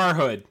on his car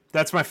hood.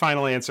 That's my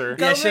final answer.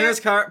 Yeah, Go shit in there. his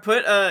car.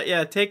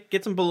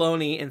 Get some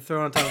bologna and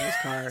throw it on top of his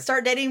car.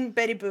 Start dating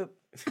Betty Boop.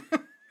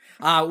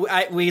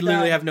 We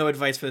literally have no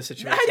advice for the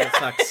situation. It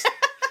sucks.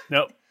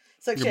 Nope.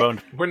 So You're shit.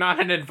 boned. We're not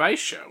an advice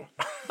show.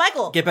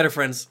 Michael, Get better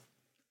friends.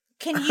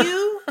 can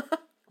you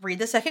read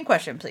the second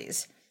question,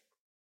 please?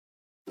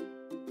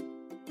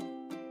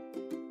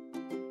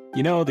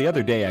 You know, the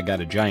other day I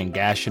got a giant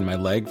gash in my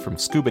leg from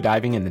scuba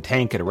diving in the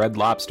tank at a Red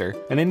Lobster,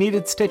 and I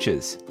needed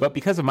stitches. But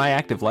because of my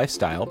active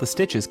lifestyle, the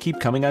stitches keep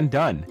coming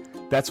undone.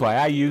 That's why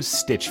I use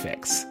Stitch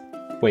Fix.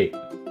 Wait,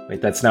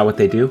 that's not what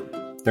they do?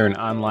 They're an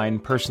online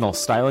personal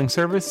styling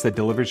service that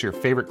delivers your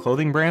favorite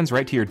clothing brands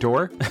right to your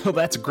door? Well,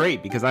 that's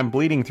great because I'm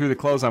bleeding through the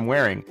clothes I'm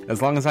wearing.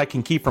 As long as I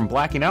can keep from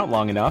blacking out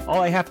long enough, all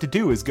I have to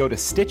do is go to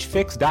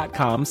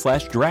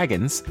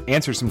stitchfix.com/dragons,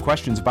 answer some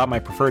questions about my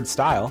preferred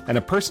style, and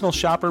a personal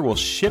shopper will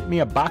ship me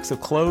a box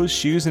of clothes,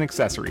 shoes, and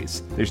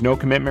accessories. There's no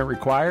commitment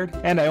required,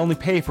 and I only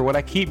pay for what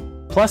I keep.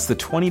 Plus, the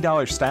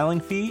 $20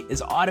 styling fee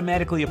is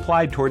automatically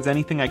applied towards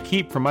anything I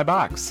keep from my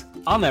box.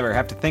 I'll never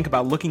have to think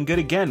about looking good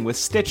again with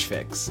Stitch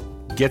Fix.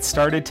 Get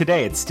started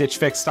today at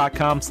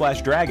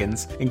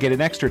stitchfix.com/dragons and get an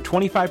extra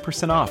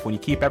 25% off when you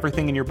keep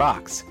everything in your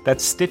box.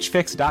 That's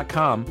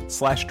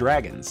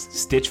stitchfix.com/dragons.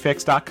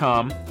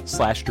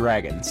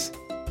 stitchfix.com/dragons.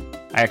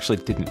 I actually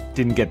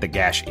didn't get the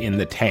gash in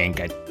the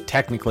tank. I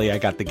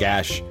got the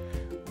gash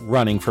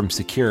running from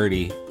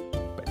security,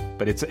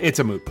 but it's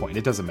a moot point.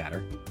 It doesn't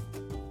matter.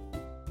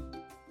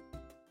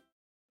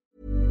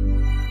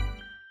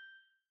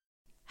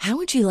 How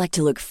would you like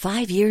to look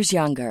 5 years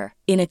younger?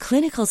 In a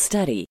clinical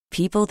study,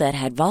 people that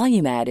had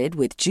volume added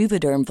with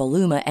Juvederm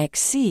Voluma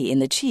XC in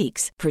the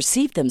cheeks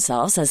perceived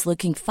themselves as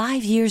looking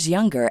 5 years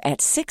younger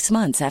at 6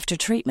 months after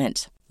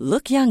treatment.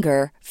 Look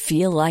younger,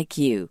 feel like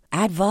you.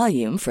 Add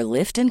volume for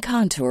lift and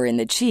contour in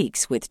the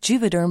cheeks with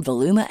Juvederm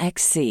Voluma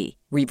XC.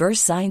 Reverse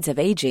signs of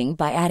aging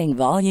by adding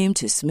volume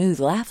to smooth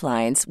laugh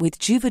lines with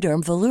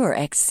Juvederm Volure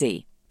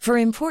XC. For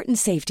important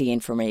safety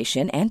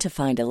information and to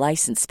find a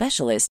licensed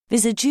specialist,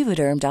 visit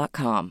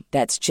Juvederm.com.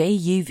 That's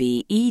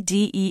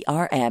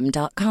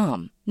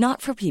JUVEDERM.com.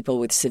 Not for people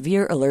with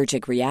severe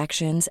allergic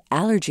reactions,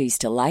 allergies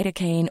to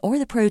lidocaine, or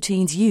the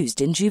proteins used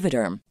in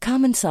Juvederm.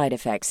 Common side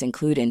effects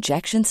include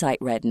injection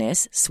site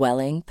redness,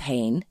 swelling,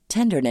 pain,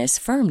 tenderness,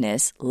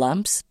 firmness,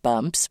 lumps,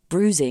 bumps,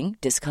 bruising,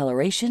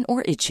 discoloration,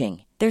 or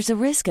itching. There's a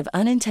risk of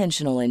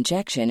unintentional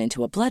injection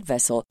into a blood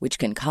vessel, which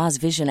can cause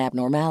vision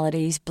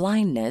abnormalities,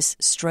 blindness,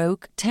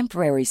 stroke,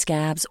 temporary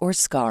scabs, or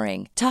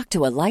scarring. Talk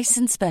to a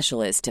licensed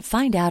specialist to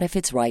find out if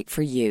it's right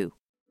for you.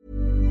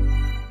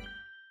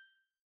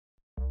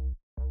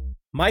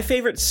 My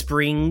favorite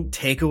spring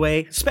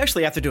takeaway,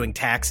 especially after doing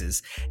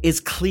taxes, is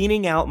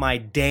cleaning out my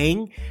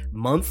dang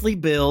monthly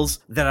bills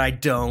that I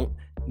don't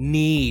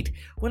need.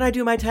 When I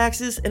do my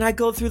taxes and I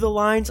go through the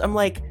lines, I'm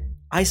like,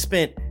 I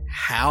spent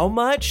how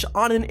much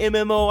on an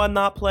MMO I'm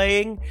not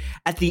playing?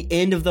 At the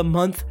end of the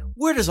month,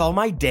 where does all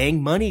my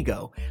dang money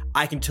go?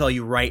 I can tell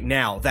you right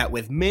now that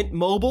with Mint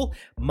Mobile,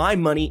 my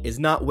money is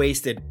not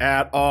wasted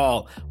at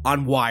all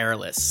on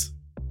wireless.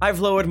 I've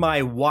lowered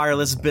my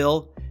wireless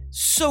bill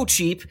so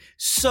cheap,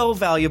 so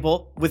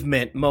valuable with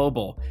Mint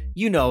Mobile.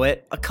 You know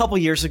it. A couple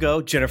years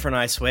ago, Jennifer and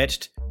I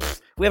switched.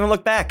 We haven't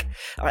looked back.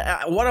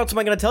 What else am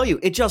I going to tell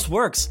you? It just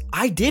works.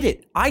 I did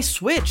it. I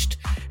switched.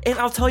 And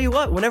I'll tell you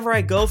what, whenever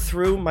I go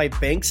through my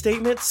bank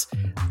statements,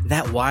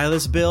 that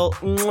wireless bill,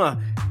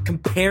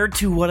 compared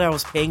to what I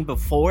was paying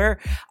before,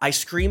 I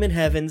scream in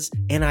heavens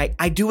and I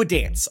do a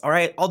dance, all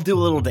right? I'll do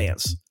a little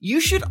dance. You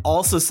should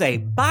also say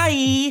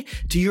bye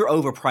to your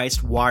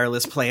overpriced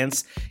wireless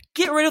plans.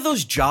 Get rid of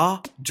those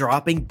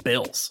jaw-dropping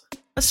bills,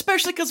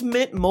 especially because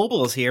Mint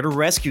Mobile is here to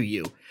rescue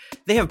you.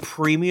 They have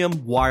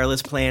premium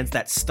wireless plans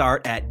that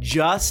start at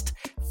just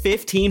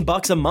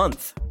 $15 a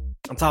month.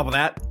 On top of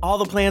that, all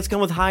the plans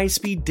come with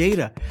high-speed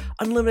data,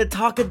 unlimited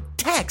talk and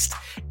text,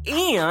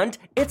 and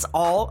it's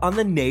all on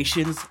the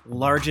nation's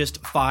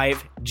largest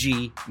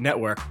 5G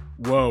network.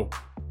 Whoa.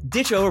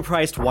 Ditch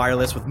overpriced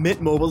wireless with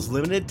Mint Mobile's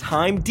limited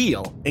time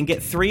deal and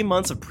get 3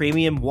 months of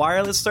premium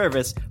wireless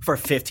service for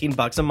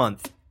 $15 a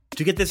month.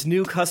 To get this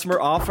new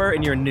customer offer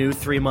and your new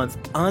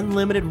 3-month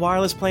unlimited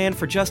wireless plan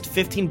for just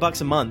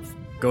 $15 a month,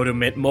 go to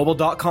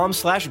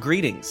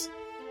mintmobile.com/greetings.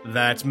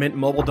 That's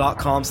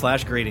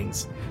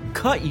mintmobile.com/greetings.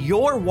 Cut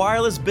your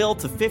wireless bill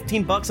to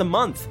 $15 a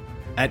month.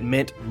 at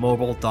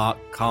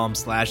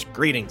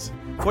mintmobile.com/greetings.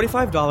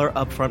 $45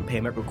 upfront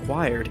payment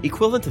required,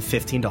 equivalent to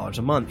 $15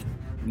 a month.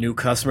 New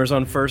customers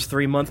on first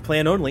 3-month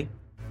plan only.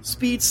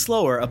 Speed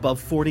slower above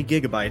 40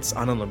 gigabytes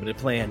on unlimited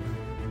plan.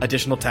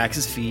 Additional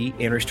taxes, fee,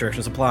 and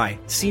restrictions apply.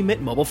 See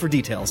Mint Mobile for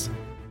details.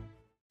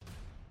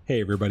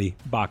 Hey everybody,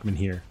 Bachman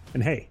here.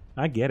 And hey,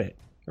 I get it.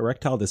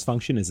 Erectile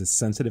dysfunction is a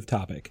sensitive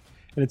topic,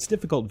 and it's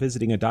difficult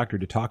visiting a doctor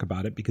to talk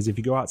about it because if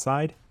you go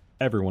outside,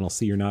 everyone will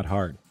see you're not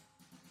hard.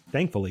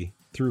 Thankfully,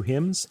 through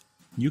HIMS,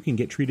 you can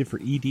get treated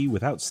for ED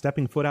without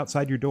stepping foot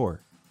outside your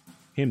door.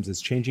 HIMS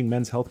is changing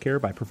men's healthcare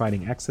by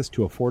providing access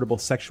to affordable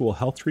sexual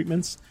health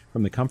treatments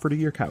from the comfort of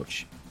your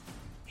couch.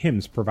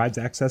 HIMS provides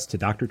access to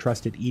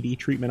doctor-trusted ED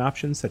treatment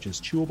options such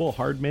as chewable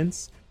hard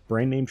mints,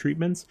 brand-name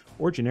treatments,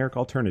 or generic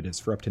alternatives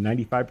for up to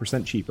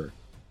 95% cheaper.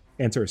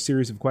 Answer a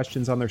series of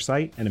questions on their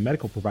site, and a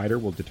medical provider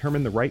will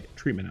determine the right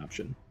treatment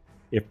option.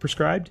 If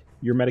prescribed,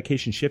 your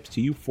medication ships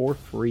to you for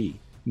free.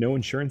 No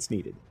insurance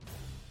needed.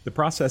 The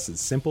process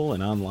is simple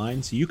and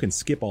online, so you can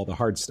skip all the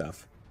hard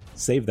stuff.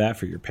 Save that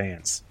for your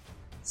pants.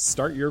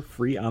 Start your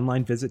free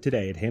online visit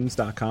today at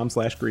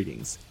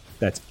hims.com/greetings.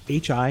 That's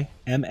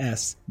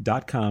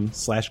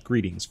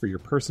HIMS.com/greetings for your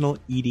personal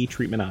ED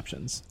treatment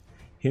options.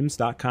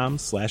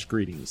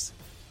 hims.com/greetings.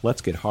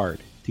 Let's get hard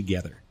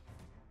together.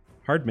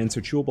 Hard mints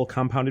are chewable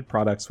compounded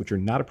products which are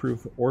not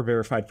approved or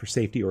verified for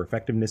safety or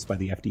effectiveness by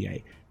the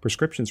FDA.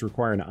 Prescriptions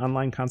require an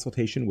online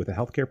consultation with a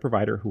healthcare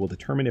provider who will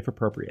determine if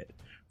appropriate.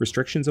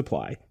 Restrictions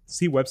apply.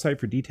 See website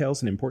for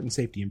details and important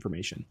safety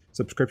information.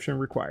 Subscription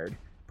required.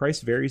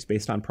 Price varies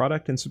based on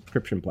product and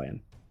subscription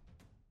plan.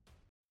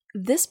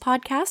 This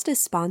podcast is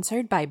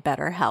sponsored by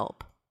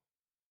BetterHelp.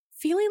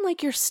 Feeling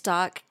like you're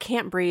stuck,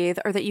 can't breathe,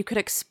 or that you could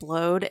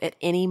explode at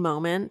any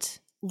moment?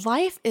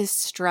 Life is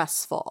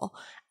stressful.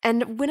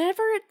 And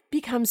whenever it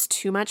becomes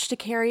too much to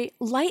carry,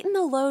 lighten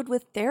the load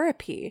with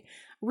therapy.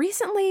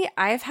 Recently,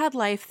 I've had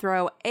life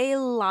throw a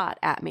lot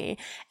at me,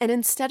 and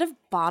instead of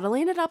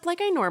bottling it up like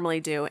I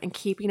normally do and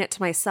keeping it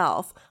to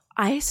myself,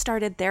 I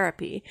started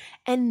therapy,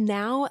 and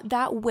now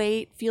that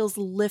weight feels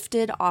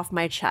lifted off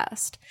my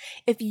chest.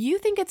 If you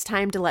think it's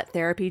time to let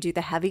therapy do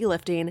the heavy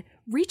lifting,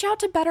 reach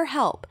out to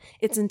BetterHelp.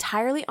 It's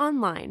entirely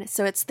online,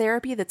 so it's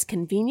therapy that's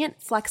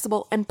convenient,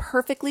 flexible, and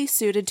perfectly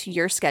suited to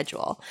your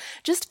schedule.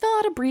 Just fill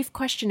out a brief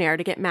questionnaire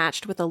to get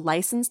matched with a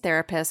licensed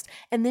therapist,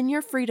 and then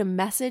you're free to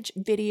message,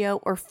 video,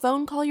 or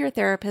phone call your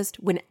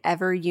therapist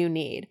whenever you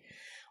need.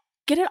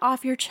 Get it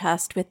off your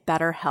chest with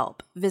BetterHelp.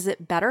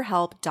 Visit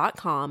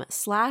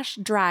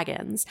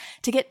betterhelp.com/dragons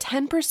to get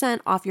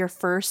 10% off your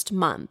first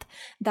month.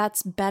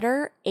 That's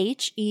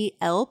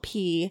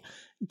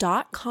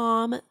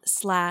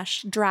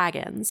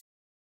betterhelp.com/dragons.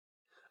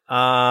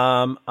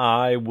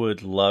 I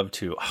would love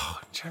to.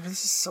 Oh, Trevor,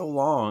 this is so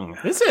long.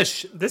 This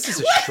is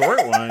a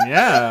short one.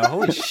 Yeah.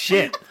 Holy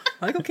shit.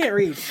 Michael can't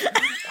read.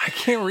 I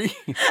can't read.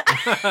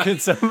 Can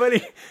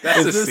somebody?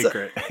 That's a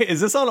secret.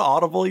 Is this on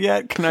Audible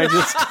yet? Can I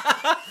just?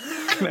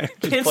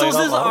 Pencils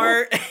is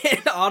art,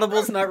 and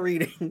Audible's not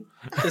reading.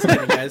 Just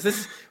kidding,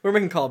 guys. We're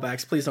making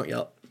callbacks. Please don't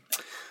yell.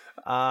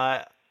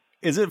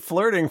 Is it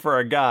flirting for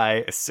a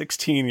guy, a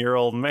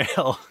 16-year-old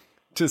male,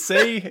 to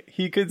say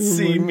he could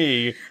see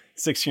me,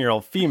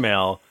 16-year-old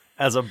female,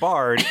 as a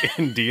bard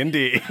in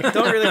D&D?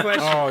 Don't really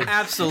question. Oh,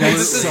 absolutely.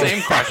 This is the same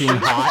fucking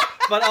hot.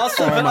 But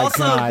also,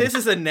 God. this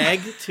is a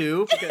neg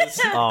too because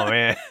Oh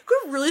man,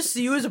 Could really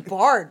see you as a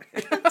bard.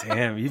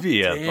 damn, you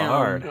be a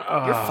bard. You're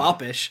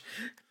foppish.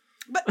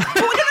 But no,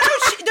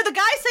 did the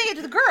guy say it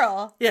to the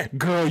girl? Yeah,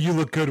 Girl, you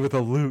look good with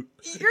a lute.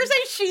 You're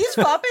saying she's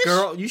foppish?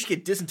 girl, you should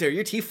get dysentery.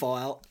 Your teeth fall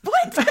out.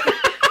 What?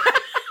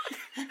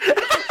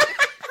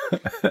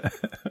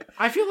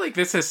 I feel like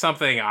this is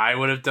something I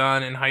would have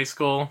done in high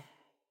school.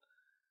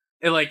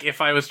 Like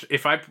if I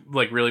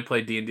like really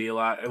played D&D a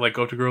lot, like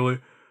go up to girl,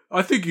 like,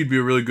 I think you'd be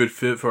a really good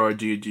fit for our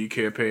D&D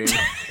campaign.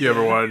 You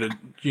ever wanted to,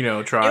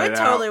 try it out? It would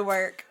totally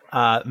work.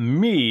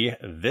 Me,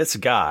 this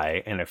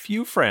guy, and a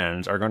few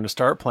friends are going to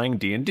start playing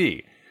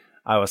D&D.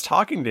 I was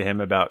talking to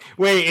him about...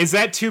 Wait, is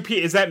that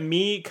is that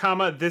me,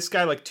 comma, this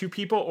guy, like two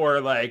people,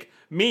 or like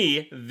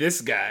me,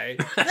 this guy?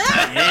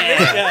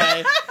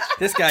 Yeah.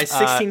 This guy's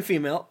 16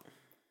 female.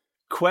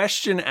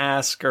 Question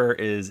asker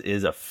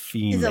is a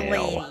female. He's a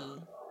lady.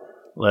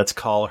 Let's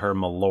call her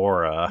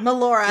Melora.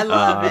 Melora, I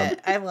love it.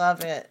 I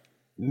love it.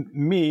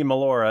 Me,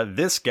 Melora,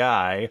 this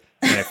guy,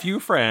 and a few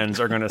friends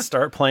are going to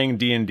start playing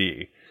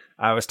D&D.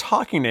 I was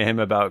talking to him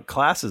about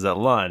classes at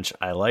lunch.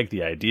 I like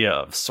the idea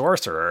of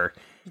sorcerer.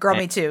 Girl,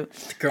 me too.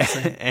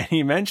 And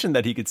he mentioned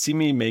that he could see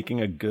me making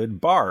a good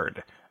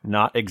bard.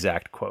 Not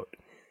exact quote.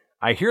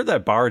 I hear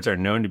that bards are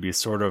known to be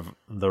sort of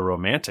the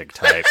romantic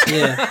type.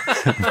 Yeah.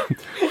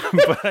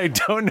 But I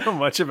don't know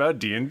much about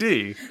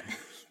D&D.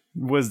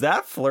 Was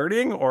that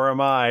flirting, or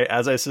am I,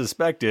 as I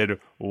suspected,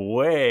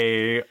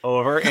 way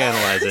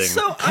overanalyzing?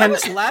 So I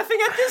was laughing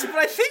at this, but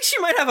I think she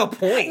might have a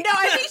point. No,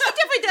 I think she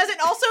definitely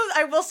doesn't. Also,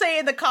 I will say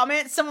in the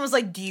comments, someone was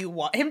like, do you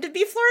want him to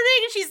be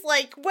flirting? And she's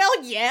like, well,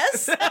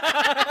 yes.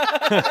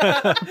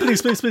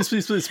 Please.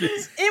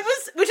 It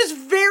was, which is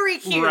very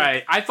cute.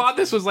 Right. I thought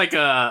this was like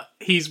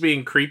he's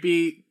being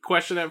creepy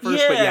question at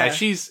first, but yeah,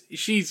 she's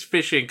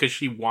fishing because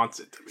she wants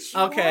it to be.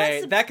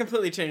 Okay, that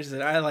completely changes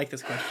it. I like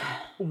this question.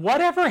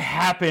 Whatever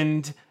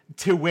happened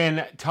to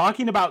when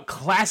talking about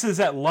classes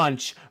at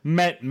lunch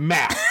meant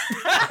math?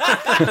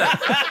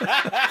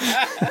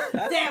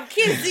 Damn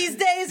kids these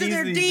days and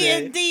their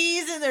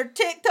D&Ds and their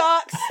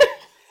TikToks.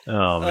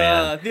 Oh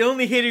man! The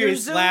only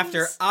hideous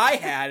laughter I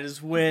had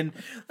is when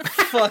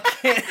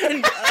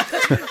fucking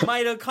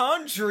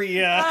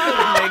mitochondria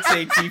makes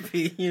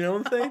ATP. You know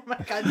what I'm saying? Oh my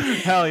god!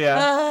 Hell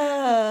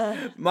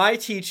yeah! My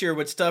teacher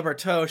would stub her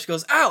toe. She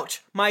goes,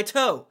 "Ouch, my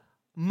toe."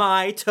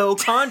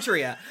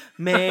 Mitochondria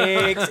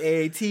makes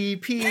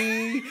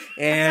ATP,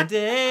 and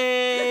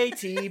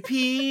ATP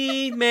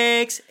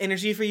makes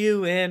energy for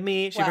you and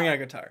me. She bring out a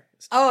guitar.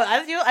 Oh,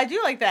 I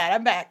do like that.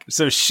 I'm back.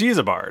 So she's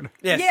a bard.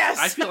 Yes.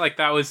 I feel like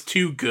that was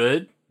too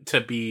good to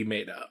be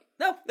made up.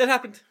 No, that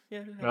happened.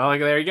 Yeah. Well,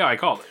 like, there you go. I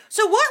called it.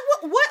 So what?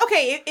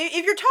 Okay,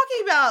 if you're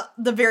talking about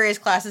the various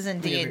classes in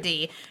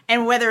D&D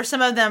and whether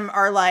some of them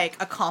are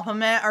like a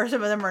compliment or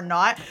some of them are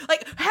not,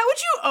 like, how would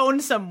you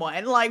own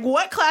someone? Like,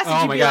 what class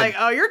would you be like?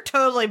 Oh, you're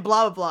totally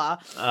blah blah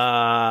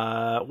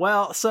blah.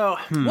 Well, so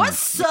what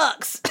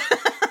sucks?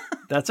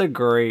 That's a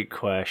great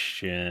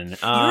question.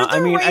 You're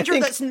the ranger I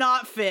think, that's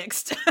not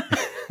fixed.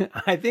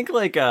 I think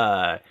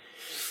the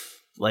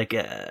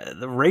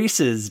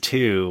races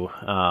too.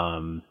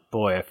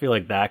 Boy, I feel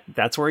like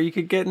that's where you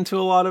could get into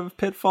a lot of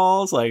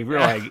pitfalls. Like, you're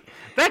like,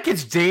 that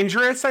gets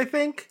dangerous, I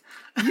think.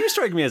 You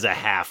strike me as a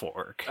half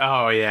orc.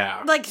 Oh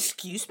yeah. Like,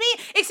 excuse me?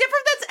 Except for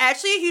that's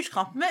actually a huge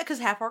compliment because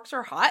half orcs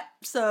are hot.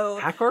 So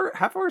half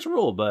orcs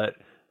rule, but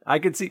I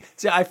could see.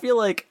 I feel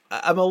like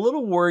I'm a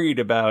little worried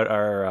about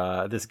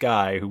our this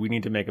guy who we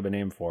need to make up a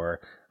name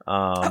for.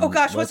 Oh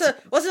gosh, what's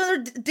another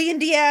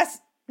D&D ass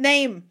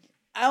name?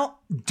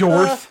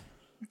 Dorth.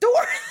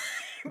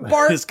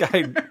 Bart. This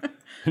guy,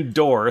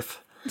 Dorth.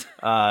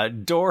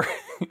 Dorth.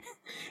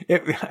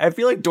 I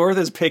feel like Dorth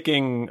is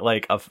picking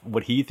like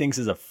what he thinks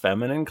is a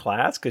feminine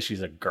class because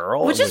she's a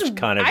girl, which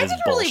kind of I is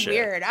think bullshit. Really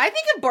weird. I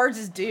think of bards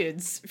as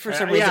dudes for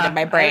some reason in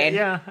my brain.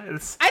 I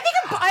also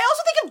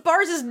think of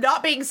bards as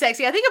not being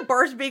sexy. I think of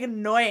bards being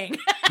annoying.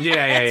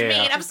 That's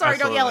mean. I'm sorry,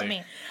 don't yell at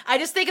me. I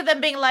just think of them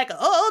being like,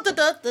 oh, da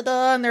da da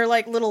da, and they're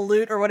like little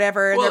lute or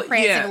whatever, and they're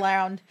prancing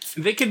around.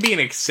 They could be an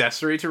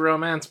accessory to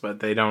romance, but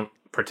they don't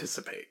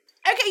participate.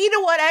 Okay, you know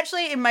what?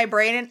 Actually, in my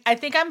brain, I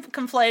think I'm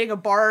conflating a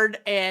bard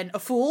and a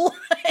fool.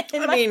 A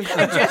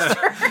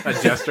jester. A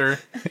jester.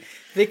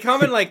 The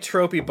common like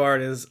tropey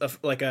bard is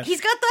like a.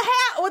 He's got the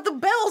hat with the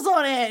bells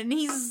on it, and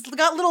he's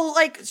got little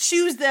like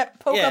shoes that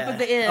poke up at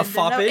the end. A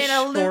foppish, and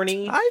a lute.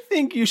 horny. I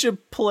think you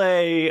should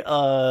play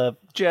a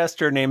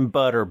jester named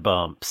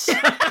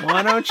Butterbumps.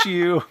 Why don't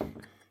you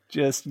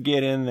just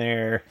get in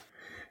there?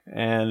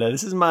 And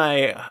this is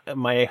my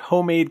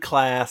homemade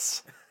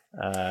class.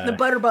 The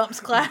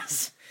Butterbumps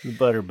class. The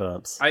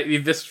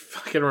Butterbumps. This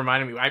fucking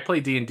reminded me. I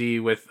played D&D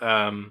with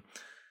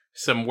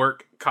some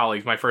work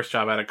colleagues. My first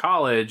job out of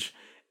college,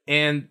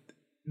 and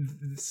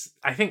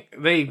I think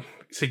they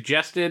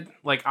suggested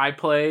like I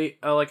play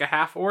like a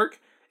half orc,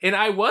 and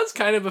I was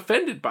kind of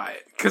offended by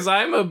it because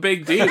I'm a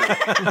big dude.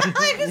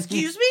 Like,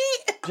 excuse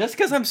me? Just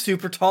because I'm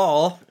super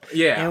tall,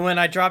 yeah, and when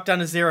I drop down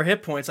to 0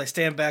 hit points, I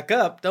stand back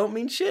up. Don't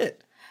mean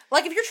shit.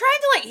 Like, if you're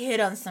trying to like hit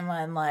on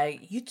someone,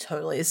 like you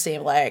totally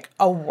seem like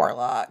a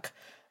warlock.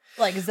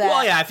 Like, is that?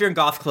 Well, yeah. If you're in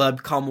goth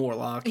club, call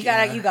warlock. You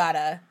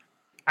gotta.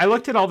 I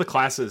looked at all the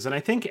classes, and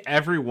I think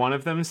every one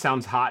of them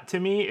sounds hot to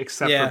me,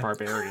 except for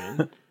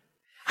barbarian.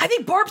 I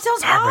think Barb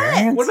sounds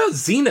hot. What about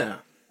Xena?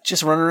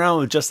 Just running around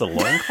with just a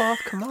loincloth?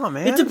 Come on,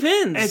 man. It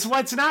depends.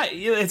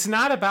 It's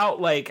not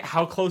about like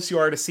how close you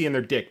are to seeing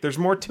their dick. There's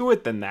more to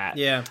it than that.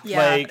 Yeah.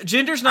 Like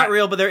gender's not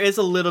real, but there is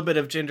a little bit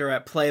of gender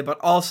at play, but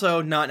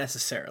also not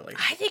necessarily.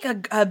 I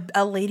think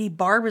a lady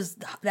Barb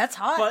that's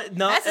hot. But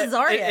not that's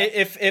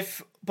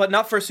Zarya. But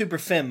not for super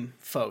femme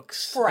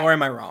folks. Right. Or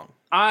am I wrong?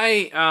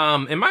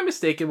 Am I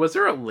mistaken? Was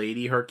there a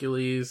Lady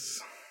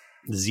Hercules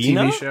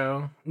Xena TV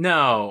show?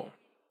 No,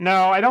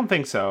 I don't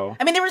think so.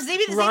 I mean, there was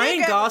maybe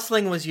Ryan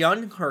Gosling was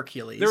young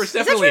Hercules. There was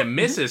definitely a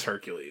Mrs.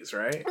 Hercules,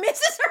 right?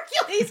 Mrs.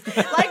 Hercules,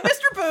 like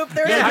Mr. Poop.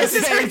 There was a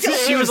Mrs.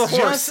 Hercules. She was a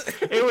horse.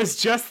 It was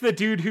just the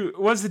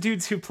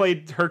dudes who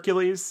played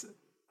Hercules.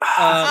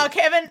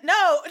 Kevin. No,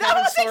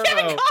 I was saying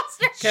Kevin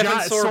Costner. Kevin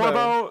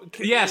Sorbo.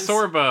 Yeah,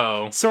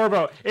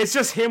 Sorbo. It's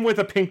just him with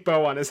a pink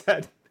bow on his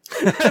head.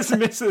 As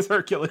Mrs.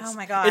 Hercules. Oh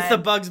my god. It's the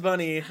Bugs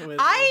Bunny.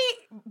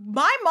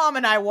 My mom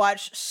and I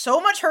watched so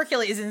much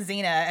Hercules and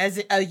Xena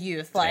as a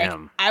youth. Like,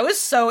 Damn. I was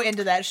so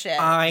into that shit.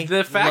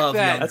 The fact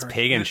that that's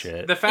pagan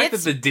shit. The fact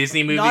that the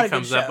Disney movie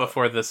comes up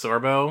before the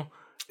Sorbo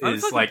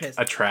is like pissed.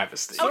 a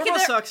travesty. Sorbo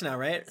sucks now,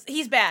 right?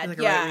 He's bad. Like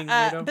a right-wing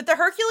yeah. weirdo? But the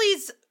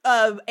Hercules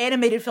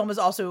animated film is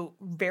also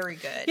very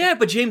good. Yeah,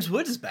 but James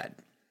Woods is bad.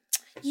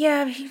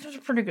 Yeah, he does a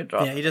pretty good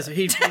job. Yeah, he does.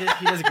 He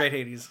does a great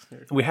Hades.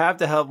 We have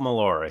to help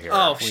Melora here.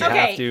 Oh, we shit. have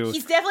Okay, to,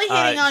 he's definitely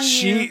hitting on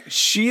you.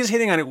 She's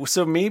hitting on it.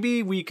 So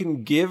maybe we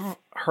can give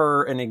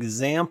her an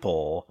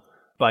example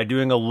by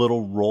doing a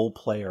little role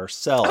play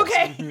ourselves.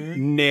 Okay.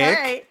 Nick,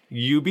 All right.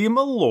 you be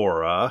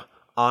Melora.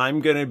 I'm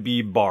gonna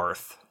be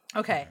Barth.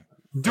 Okay.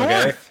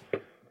 Dorth.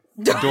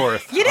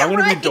 Dorth. Get it I'm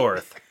gonna right. be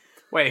Dorth.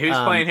 Wait, who's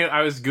playing who?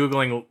 I was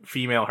Googling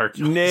female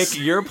Hercules. Nick,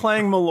 you're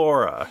playing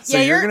Melora, so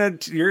Yeah,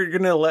 you're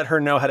gonna let her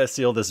know how to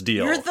seal this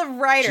deal. You're the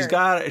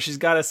writer. She's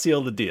got to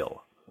seal the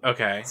deal.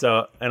 Okay.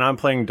 So, and I'm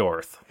playing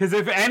Dorth. Because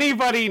if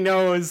anybody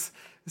knows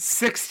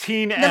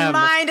 16M the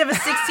mind of a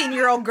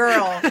 16-year-old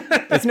girl.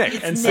 It's Nick.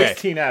 and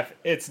 16F,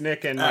 it's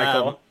Nick and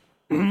Michael.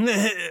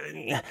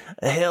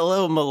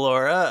 Hello,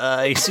 Melora.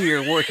 I see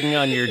you're working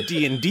on your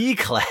D&D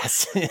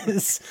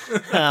classes.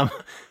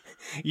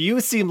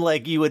 You seem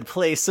like you would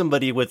play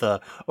somebody with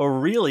a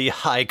really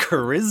high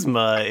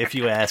charisma, if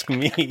you ask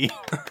me.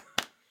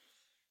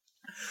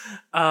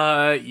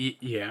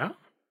 Yeah.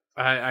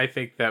 I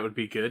think that would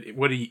be good.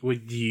 What do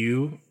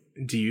you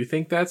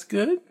think that's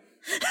good?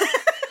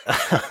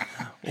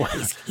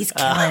 He's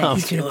killing it.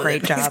 He's doing a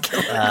great job.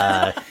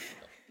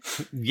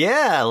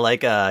 Yeah,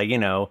 like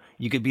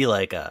you could be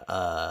like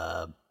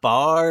a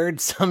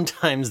bard.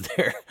 Sometimes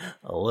they're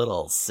a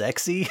little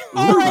sexy.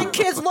 All right,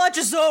 kids, lunch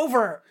is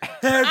over.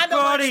 I'm the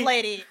lunch Everybody.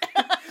 lady.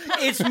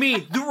 It's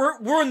me.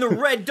 We're in the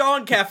Red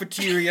Dawn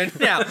cafeteria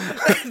now.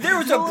 There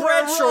was a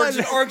bread shortage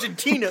in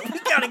Argentina. We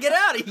gotta get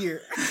out of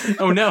here.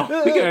 Oh no,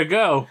 we gotta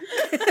go.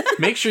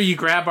 Make sure you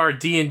grab our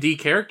D&D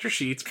character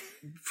sheets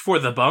for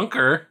the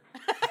bunker.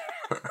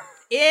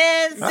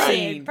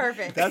 Insane.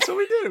 Perfect. That's what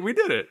we did. We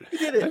did it.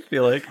 I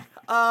feel like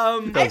I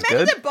that was imagine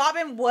good. that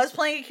Bobbin was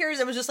playing Curious.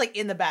 It was just like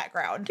in the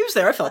background. He was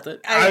there. I felt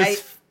it. I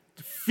was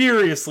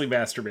furiously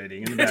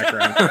masturbating in the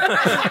background.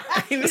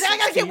 I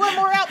gotta get one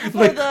more out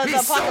before the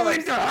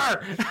apocalypse.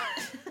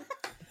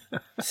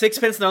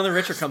 Sixpence None the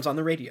Richer comes on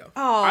the radio.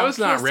 Oh, I was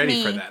not kiss ready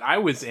me. for that. I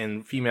was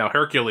in female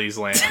Hercules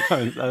land.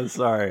 I'm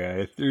sorry.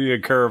 I threw you a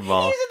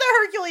curveball. He's in the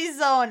Hercules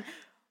zone. Do you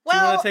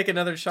Well, want to take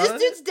another shot? this at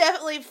dude's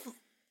definitely.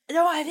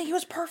 No, I think he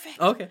was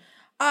perfect. Okay.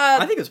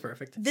 I think it was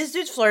perfect. This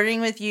dude's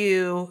flirting with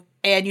you,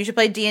 and you should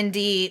play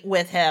D&D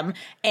with him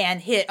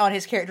and hit on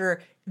his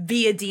character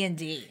via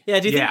D&D. Yeah.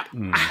 Do you Yeah.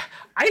 think?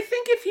 I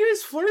think if he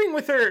was flirting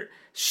with her,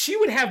 she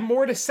would have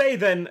more to say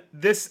than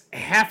this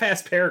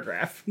half-assed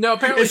paragraph. No,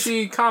 apparently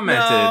she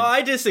commented. No,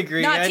 I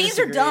disagree. Nah, I teens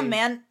disagree. are dumb,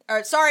 man.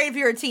 Sorry if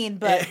you're a teen,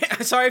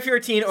 but Sorry if you're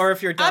a teen or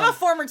if you're dumb. I'm a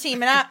former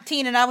teen,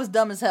 and I was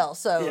dumb as hell.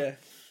 So Yeah.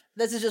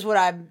 this is just what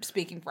I'm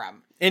speaking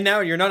from. And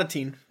now you're not a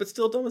teen, but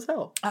still dumb as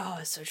hell. Oh,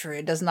 it's so true.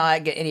 It does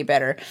not get any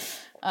better.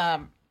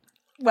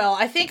 Well,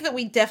 I think that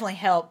we definitely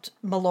helped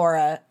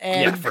Melora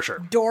and Yeah, for sure.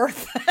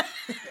 Dorth.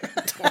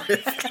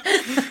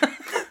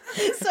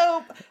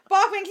 So,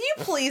 Bachman, can you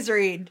please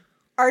read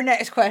our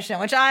next question,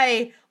 which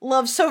I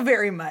love so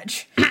very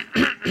much?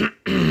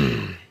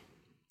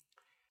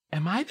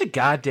 Am I the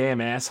goddamn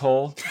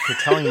asshole for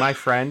telling my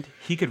friend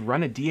he could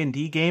run a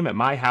D&D game at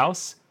my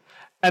house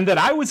and that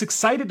I was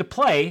excited to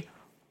play,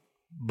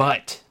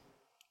 but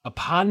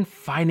upon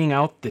finding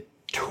out the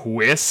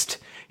twist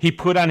he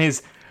put on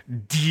his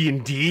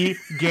D&D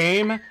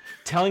game,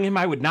 telling him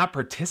I would not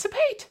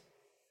participate?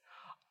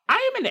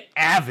 I am an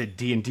avid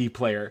D&D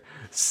player,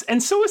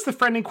 and so is the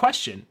friend in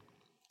question.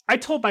 I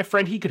told my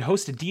friend he could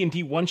host a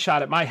D&D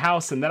one-shot at my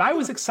house and that I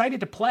was excited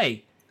to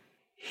play.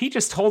 He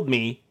just told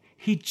me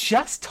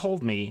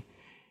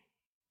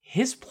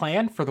his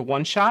plan for the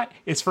one-shot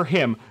is for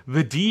him,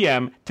 the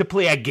DM, to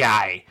play a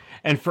guy,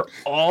 and for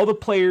all the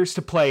players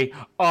to play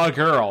a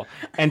girl,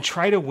 and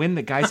try to win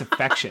the guy's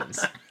affections.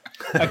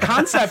 A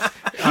concept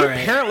he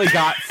apparently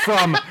got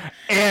from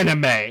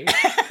anime.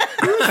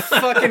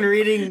 Fucking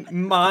reading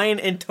mine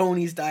and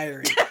Tony's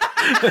diary.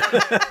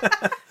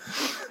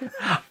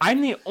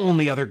 I'm the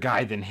only other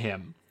guy than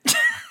him.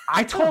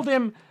 I told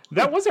him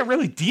that wasn't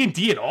really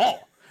D&D at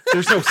all.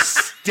 There's no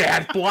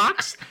stat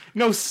blocks,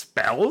 no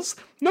spells,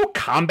 no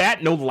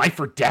combat, no life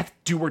or death,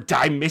 do or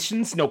die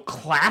missions, no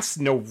class,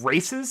 no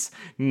races,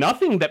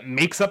 nothing that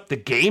makes up the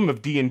game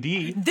of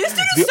D&D. This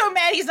dude is so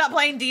mad he's not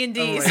playing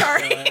D&D.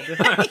 Sorry.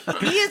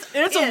 He is.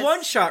 It's a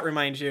one-shot,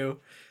 remind you.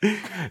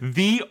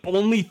 The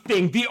only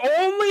thing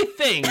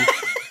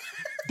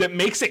that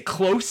makes it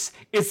close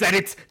is that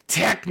it's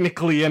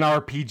technically an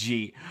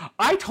RPG.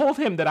 I told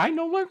him that I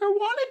no longer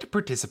wanted to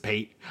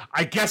participate.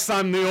 I guess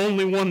I'm the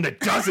only one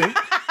that doesn't.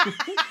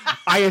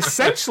 I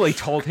essentially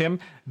told him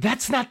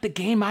that's not the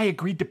game I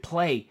agreed to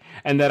play,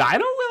 and that I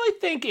don't really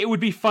think it would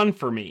be fun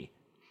for me.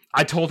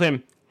 I told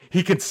him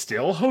he could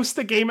still host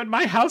the game at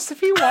my house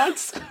if he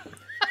wants.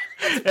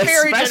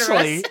 Very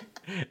generous.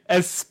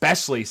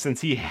 Especially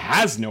since he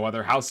has no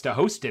other house to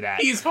host it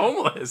at. He's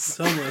homeless.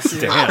 Oh,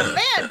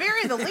 man,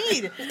 bury the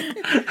lead.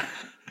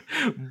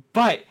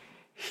 But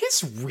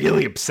he's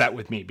really upset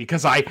with me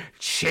because I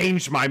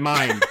changed my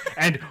mind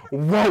and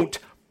won't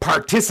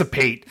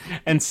participate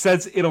and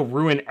says it'll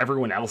ruin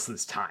everyone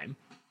else's time.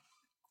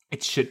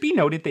 It should be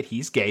noted that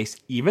he's gay,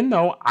 even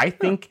though I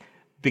think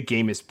the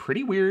game is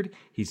pretty weird.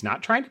 He's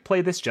not trying to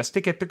play this just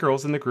to get the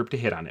girls in the group to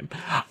hit on him.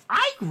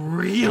 I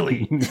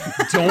really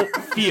don't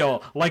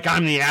feel like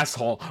I'm the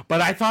asshole,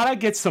 but I thought I'd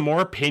get some more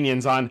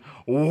opinions on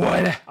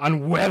whether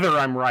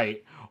I'm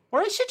right, or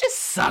I should just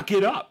suck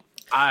it up.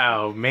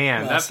 Oh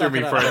man, that threw suck me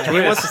it for up. a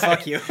He wants to twist.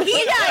 fuck you.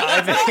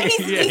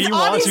 He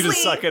wants you to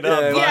suck it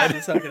up. Yeah, bud.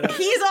 to suck it up.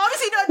 He's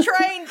obviously not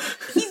trying.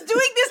 He's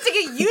doing this to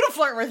get you to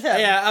flirt with him.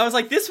 Yeah, I was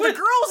like, this The would.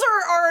 girls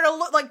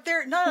are like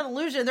they're not an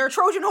illusion. They're a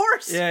Trojan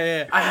horse.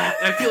 Yeah.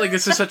 I feel like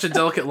this is such a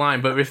delicate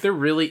line, but if there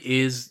really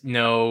is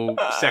no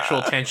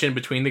sexual tension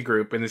between the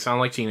group, and they sound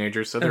like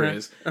teenagers, so there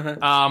is.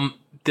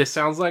 This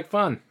sounds like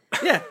fun.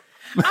 Yeah.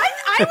 I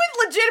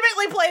would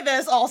legitimately play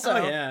this also.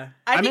 Oh, yeah.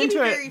 I'm think it'd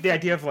into be very the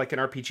idea of like an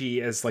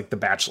RPG as like The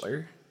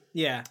Bachelor.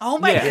 Yeah. Oh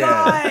my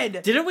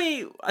god! Didn't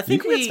we? I You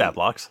think can get stat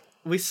blocks.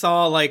 we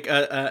saw like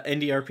a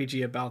indie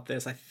RPG about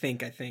this. I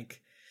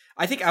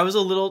think I was a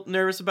little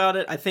nervous about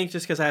it. I think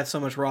just because I have so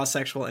much raw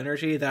sexual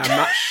energy that I'm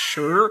not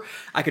sure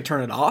I could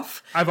turn it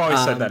off. I've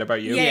always said that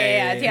about you.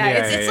 Yeah.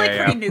 It's like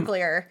pretty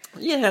nuclear.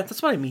 Yeah,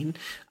 that's what I mean.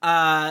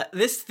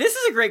 This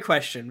is a great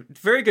question.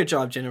 Very good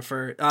job,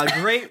 Jennifer.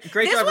 Great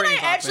This job. one I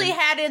Rainy actually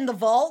Bachman. had in the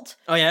vault.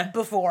 Oh yeah.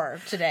 Before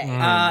today.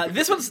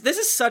 This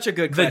is such a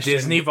good The question.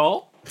 Disney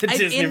Vault?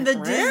 In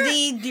the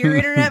Disney Dear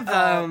Internet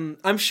vault.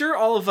 I'm sure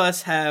all of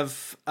us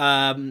have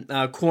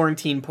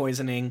quarantine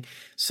poisoning,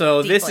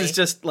 so this is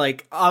just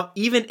like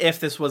even if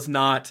this was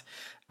not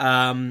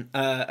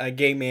a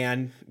gay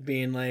man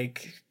being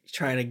like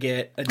trying to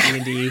get a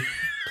D&D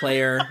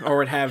player or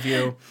what have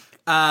you.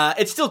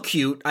 It's still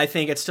cute. I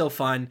think it's still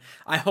fun.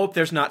 I hope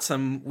there's not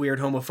some weird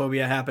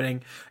homophobia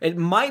happening. It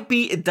might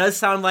be. It does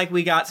sound like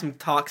we got some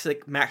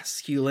toxic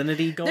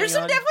masculinity going on. There's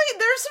some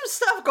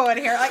stuff going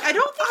here. Like I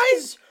don't think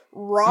he's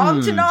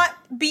wrong to not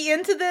be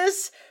into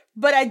this,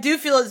 but I do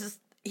feel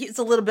it's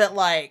a little bit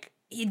like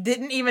he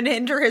didn't even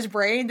enter his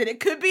brain that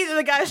it could be that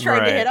the guy's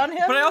trying to hit on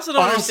him. But I also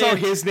don't understand.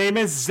 His name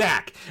is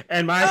Zach,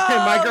 and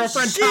my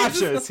girlfriend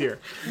Jesus. Tasha is here.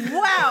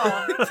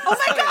 Wow. Oh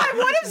my god,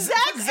 what if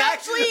Zach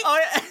actually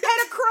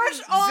had a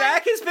crush on...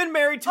 Zach has been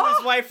married to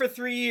his wife for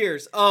 3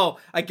 years. Oh,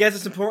 I guess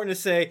it's important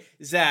to say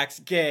Zach's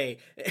gay.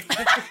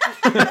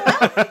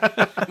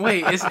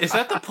 Wait, is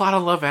that the plot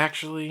of Love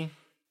Actually?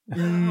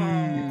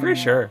 Pretty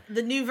sure.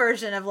 The new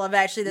version of Love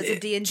Actually that's a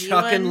D&D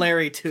Chuck one. and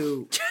Larry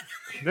too.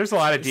 There's a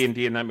lot of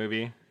D&D in that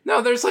movie.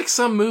 No, there's like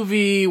some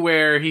movie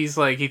where he's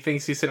like he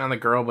thinks he's sitting on the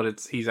girl, but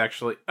he's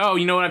actually. Oh,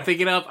 you know what I'm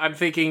thinking of? I'm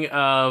thinking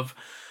of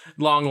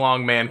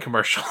Long Man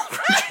commercial.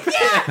 Y'all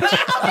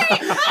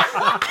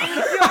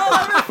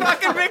ever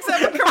fucking mix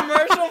up a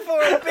commercial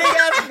for a big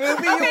ass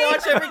movie you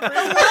watch every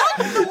Christmas?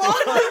 The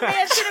Long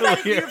Man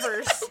Cinematic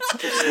Universe.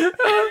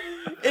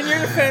 In your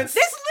defense,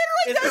 This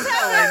literally does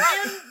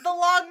happen in the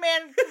Long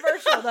Man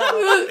commercial,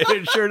 though.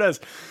 It sure does.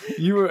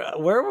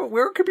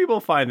 Where can people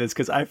find this?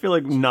 Because I feel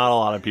like not a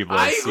lot of people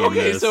have seen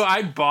this. So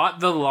I bought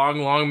the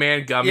Long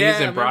Man gummies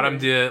Yeah, and brought them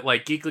to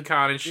like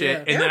GeeklyCon and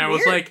shit, and then I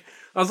was like,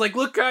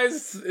 look,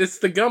 guys, it's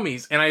the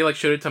gummies, and I like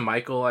showed it to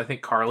Michael, I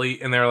think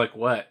Carly, and they're like,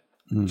 what?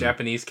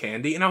 Japanese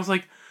candy? And I was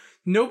like,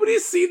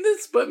 nobody's seen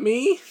this but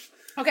me.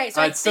 Okay,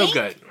 so It's so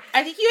good.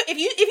 I think if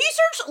you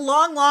search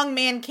Long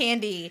Man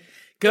Candy,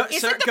 go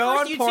it's like the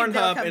on first YouTube that'll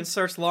Pornhub come- and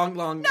search long.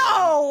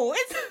 No,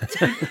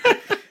 it's. I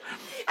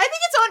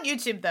think it's on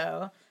YouTube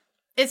though.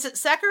 It's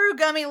Sakura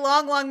Gummy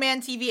Long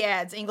Man TV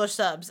ads, English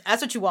subs.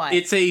 That's what you want.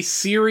 It's a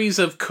series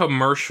of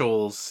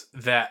commercials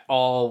that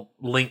all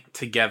link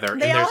together,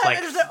 They and all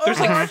there's have- like there's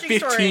an like overarching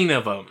 15 story.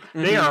 of them.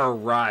 They are a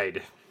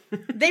ride.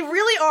 They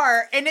really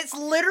are, and it's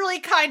literally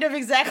kind of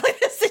exactly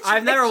the situation.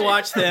 I've never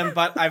watched them,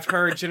 but I've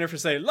heard Jennifer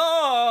say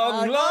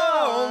long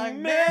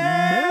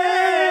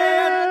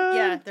man.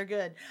 Yeah, they're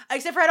good.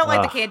 Except for I don't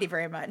like the candy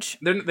very much.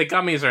 The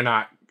gummies are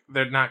not.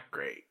 They're not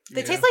great.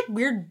 They taste like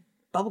weird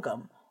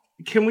bubblegum.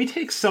 Can we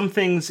take some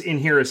things in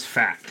here as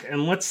fact,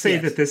 and let's say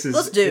that this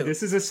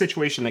is a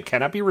situation that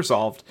cannot be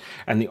resolved,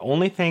 and the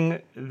only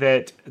thing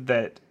that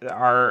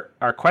our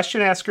question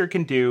asker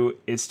can do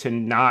is to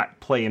not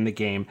play in the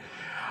game.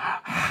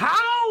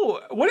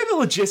 What are the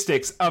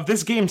logistics of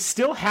this game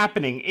still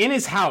happening in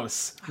his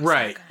house?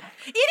 Right.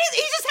 It is.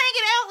 He's just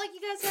hanging out like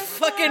you guys have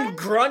Fucking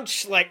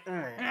grunch like.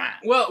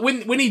 Well,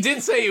 when he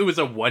did say it was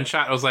a one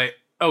shot, I was like,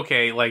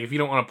 okay, like if you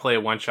don't want to play a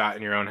one shot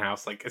in your own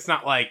house, like it's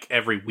not like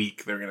every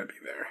week they're gonna be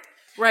there.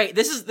 Right.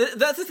 That's the thing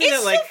It's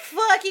that like. so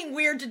fucking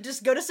weird to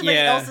just go to somebody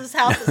else's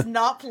house that's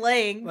not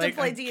playing Like, to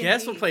play I D&D.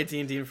 guess we'll play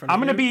D&D in front of I'm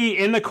gonna you. be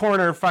in the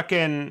corner,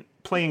 fucking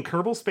playing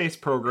Kerbal Space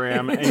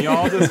Program, and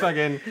y'all just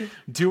fucking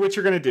do what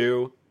you're gonna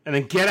do, and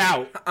then get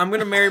out. I'm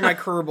gonna marry my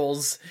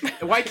Kerbals.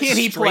 Why can't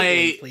he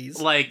play please?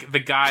 like the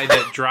guy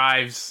that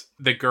drives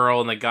the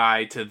girl and the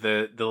guy to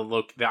the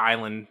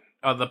island,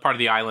 the part of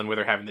the island where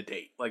they're having the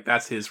date? Like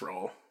that's his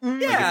role. Yeah,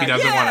 like, if he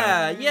doesn't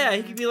want yeah,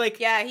 he could be like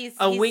he's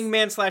a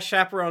wingman /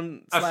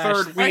 chaperone a /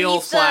 third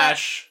wheel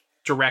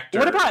 / director.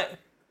 What about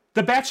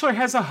The Bachelor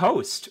has a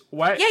host?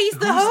 What? Yeah, he's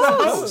the Who's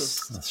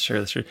host. That's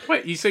true.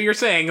 Wait, so you're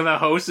saying the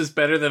host is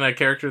better than a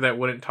character that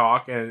wouldn't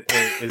talk and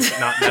is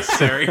not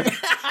necessary?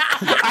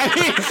 I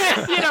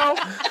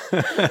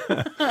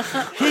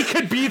mean, he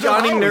could be the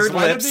Johnny host.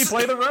 Why Nerdlips. did he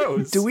play the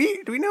rose? Do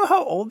we know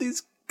how old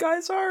these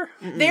guys are?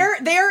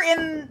 They're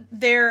in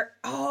their.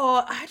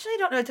 Oh, I actually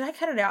don't know. Did I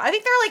cut it out? I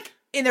think they're like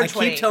in their 20s.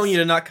 I keep telling you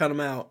to not cut them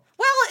out.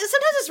 Well,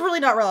 sometimes it's really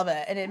not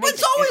relevant, and it makes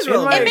It's always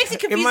relevant. It makes it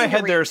confusing. In my to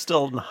head, read. they're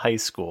still in high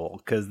school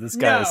because this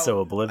guy is so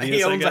oblivious.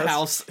 He owns I guess. a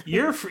house.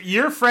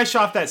 You're fresh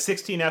off that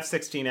 16F,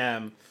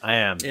 16M. I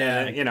am. Yeah.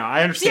 And, I See,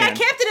 I understand.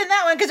 kept it in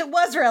that one because it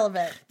was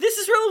relevant. This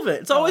is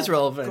relevant. It's always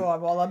relevant.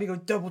 God, well, let me go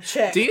double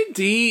check.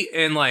 D&D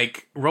and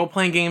like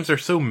role-playing games are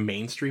so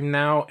mainstream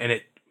now, and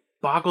it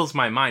boggles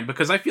my mind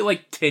because I feel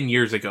like 10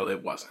 years ago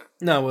it wasn't.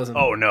 No, it wasn't.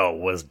 Oh no,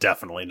 it was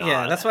definitely not.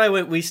 Yeah, that's why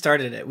we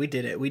started it. We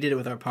did it. We did it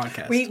with our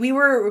podcast. We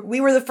were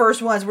the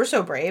first ones. We're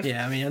so brave.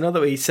 Yeah, I mean, I know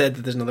that we said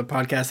that there's another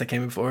podcast that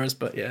came before us,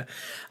 but yeah.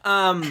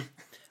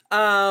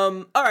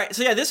 All right,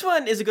 so yeah, this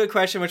one is a good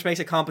question, which makes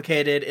it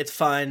complicated. It's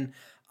fun.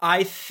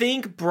 I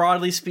think,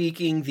 broadly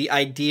speaking, the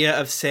idea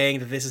of saying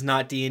that this is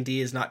not D&D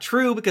is not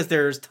true because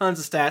there's tons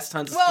of stats,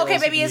 tons of Well, skills okay, you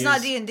maybe can it's use.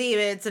 not D&D,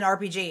 but it's an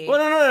RPG. Well,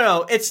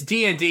 no. It's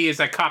D&D is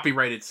a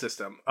copyrighted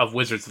system of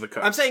Wizards of the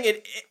Coast. I'm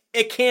saying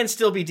it can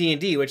still be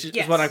D&D, which is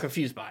Yes. what I'm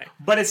confused by.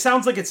 But it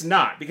sounds like it's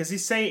not because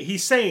he's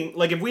saying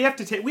like if we have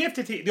to take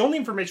the only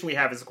information we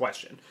have is a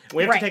question.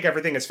 We have Right. to take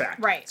everything as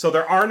fact. Right. So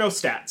there are no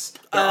stats.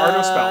 There are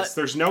no spells.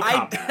 There's no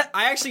combat.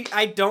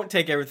 I don't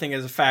take everything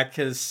as a fact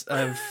because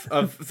of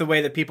the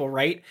way that people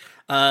write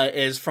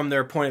is from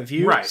their point of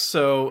view. Right.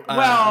 So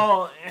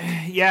Well,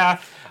 yeah,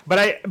 but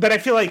I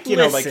feel like you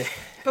know listen. like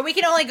But we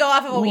can only go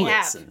off of what we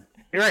have.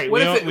 you're right.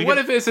 What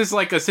if this is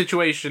like a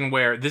situation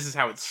where this is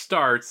how it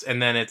starts,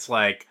 and then it's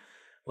like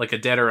a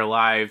Dead or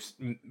Alive,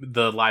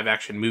 the live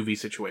action movie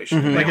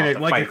situation,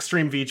 Mm-hmm. like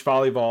Extreme Beach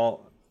Volleyball?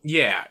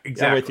 Yeah,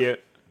 exactly. I'm with you.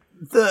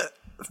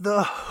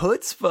 The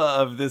chutzpah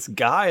of this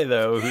guy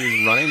though,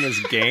 who's running this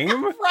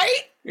game.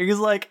 Right? He's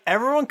like,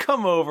 everyone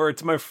come over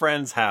to my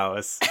friend's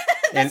house.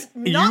 That's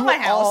and not you my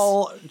house.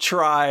 all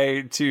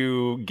try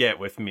to get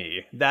with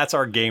me. That's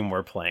our game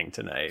we're playing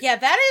tonight. Yeah,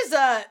 that is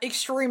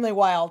extremely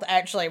wild,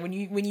 actually, when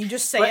you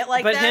just say it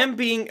like but that. him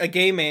being a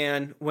gay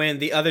man when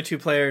the other two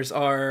players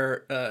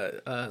are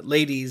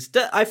ladies,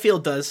 I feel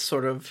does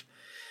sort of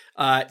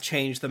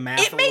change the math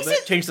It a makes little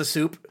bit, it- change the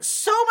soup.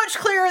 So much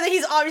clearer that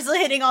he's obviously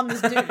hitting on this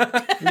dude.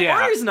 Yeah,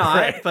 Or he's not,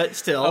 right. but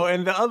still. Oh,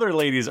 and the other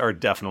ladies are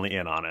definitely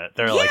in on it.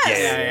 They're like,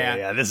 Yes.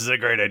 yeah, this is a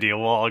great idea.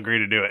 We'll all agree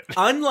to do it.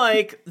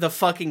 Unlike the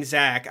fucking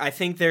Zach, I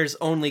think there's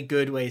only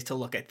good ways to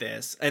look at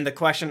this. And the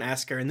question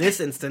asker in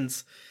this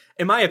instance,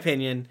 in my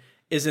opinion,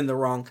 is in the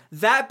wrong.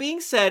 That being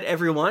said,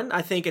 everyone,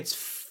 I think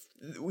it's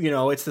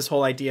this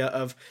whole idea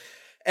of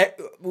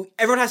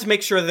everyone has to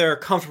make sure they're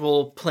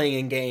comfortable playing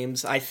in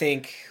games. I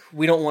think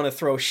we don't want to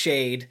throw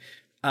shade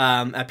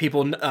at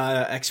people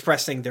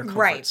expressing their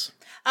comforts.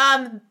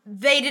 Right.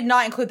 They did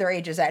not include their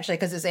ages, actually,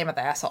 because it's aim at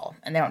the asshole,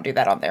 and they don't do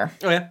that on there.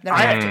 Oh, yeah? They don't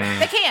have to.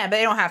 They can, but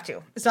they don't have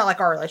to. It's not like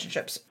our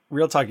relationships.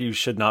 Real talk, you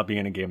should not be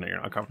in a game that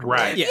you're not comfortable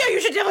right. Yeah, you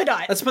should definitely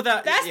not. Let's put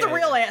that. That's the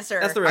real answer.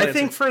 That's the real I answer.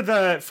 think for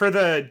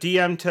the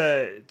DM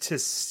to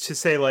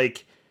say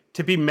like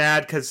to be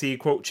mad because he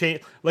quote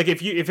change like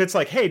if it's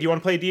like, hey, do you want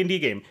to play a D&D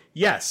game?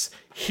 Yes.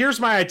 Here's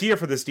my idea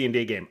for this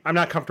D&D game. I'm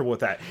not comfortable with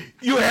that.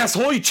 You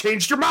asshole! You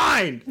changed your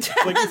mind.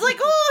 Like, It's like,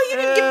 oh, you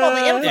didn't give him all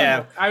the info.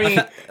 Yeah. I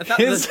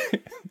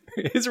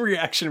mean, his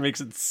reaction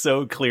makes it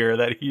so clear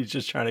that he's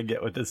just trying to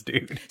get with this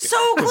dude. So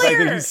The fact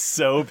clear. that he's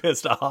so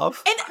pissed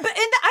off. And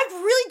I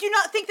really do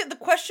not think that the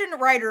question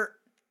writer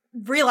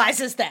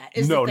realizes that.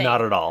 Is No, the thing.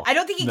 not at all. I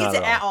don't think he Not gets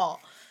it at at all.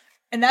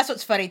 And that's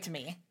what's funny to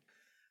me.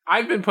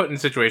 I've been put in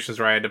situations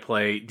where I had to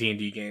play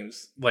D&D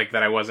games like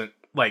that I wasn't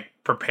like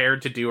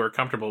prepared to do or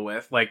comfortable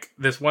with. Like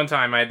this one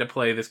time I had to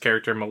play this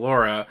character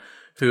Melora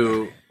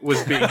who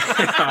was being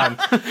hit on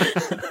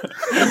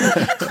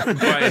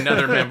by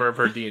another member of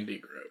her D&D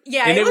group.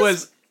 Yeah, and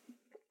it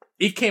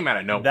it came out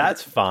of nowhere.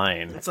 That's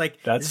fine. It's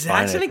like That's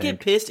Zach's fine, I gonna get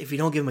think. pissed if you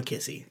don't give him a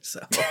kissy.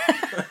 So,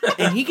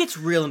 and he gets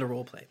real into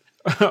roleplay.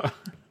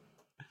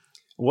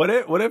 What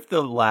if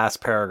the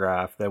last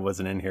paragraph that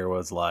wasn't in here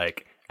was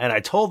like, and I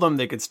told them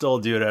they could still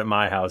do it at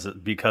my house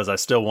because I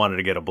still wanted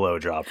to get a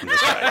blowjob from this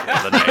guy the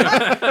other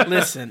night.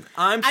 Listen,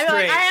 I'm I'm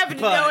straight. like, I have but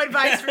no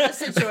advice for this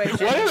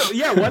situation.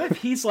 what if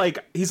he's like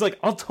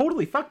I'll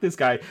totally fuck this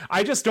guy.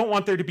 I just don't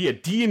want there to be a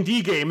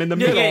D&D game in the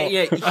middle.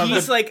 Yeah.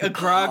 He's like a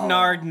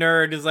grognard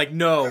nerd. Is like,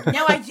 no.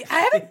 Now I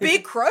have a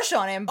big crush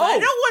on him, but I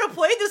don't want to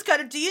play this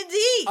kind of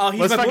D&D. Oh, he's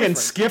Let's my fucking boyfriend.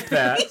 skip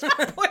that. He's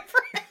my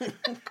boyfriend.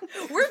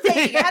 We're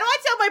dating. How do I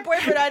tell my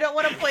boyfriend I don't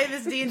want to play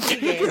this D&D He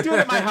game? can do it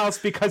at my house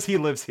because he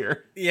lives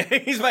here. Yeah,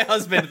 he's my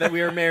husband. That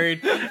we are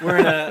married. We're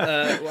in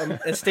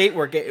a state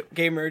where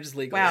gay marriage is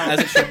legal, Wow. as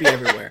it should be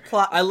everywhere.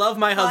 I love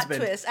my Plot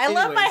husband. twist. I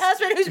love my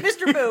husband who's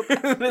Mr.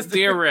 Boop.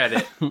 Dear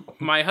Reddit,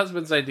 my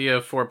husband's idea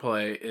of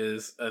foreplay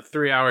is a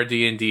 3-hour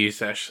D&D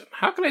session.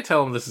 How can I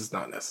tell him this is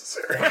not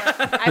necessary?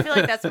 I feel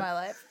like that's my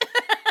life.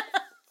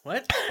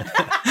 What?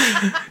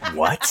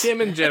 What?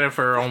 Tim and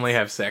Jennifer only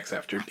have sex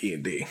after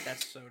D&D.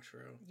 That's so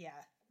true. Yeah.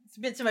 It's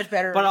been so much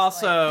better. But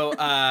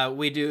also,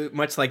 we do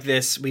much like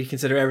this. We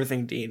consider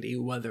everything D&D,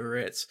 whether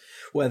it's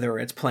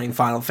playing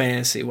Final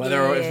Fantasy,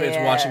 whether if it's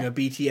watching a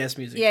BTS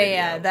music video.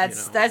 Yeah,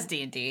 that's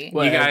D&D.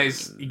 You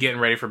guys, you getting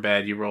ready for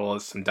bed, you roll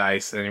some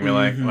dice, and you're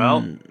like,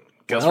 well,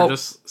 Guess we're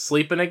just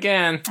sleeping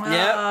again.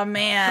 Oh,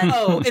 man.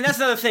 Oh, and that's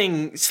another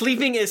thing.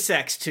 Sleeping is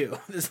sex, too.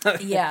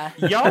 Yeah.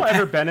 Y'all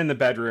ever been in the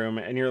bedroom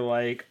and you're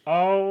like,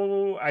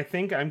 oh, I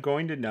think I'm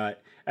going to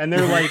nut. And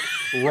they're like,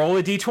 roll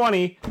a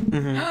d20.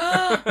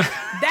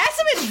 That's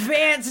some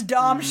advanced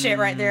Dom shit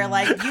right there.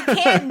 Like, you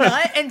can't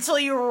nut until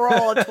you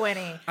roll a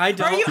 20. I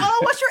don't. Are you,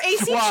 what's your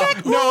AC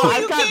check? No, Ooh,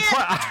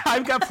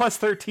 I've got plus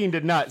 13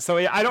 to nut, so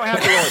I don't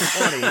have to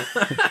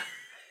roll a 20.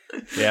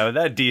 Yeah, but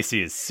that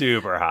DC is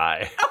super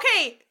high.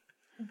 Okay.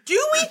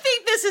 Do we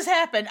think this has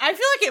happened? I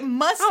feel like it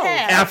must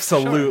have.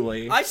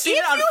 Absolutely. I've seen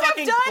If it on you have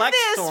fucking done Plex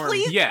this, Storm.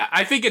 please. Yeah,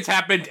 I think it's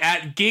happened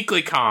at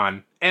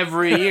GeeklyCon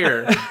every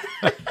year.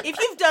 If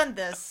you've done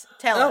this,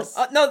 tell us.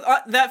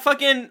 That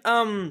fucking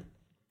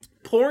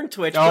porn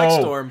Twitch, Oh. Plex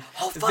Storm.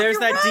 fuck, There's you're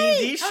that right.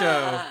 D&D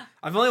show.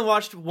 I've only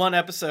watched one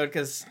episode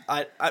because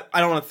I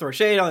don't want to throw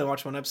shade. I only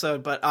watched one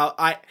episode, but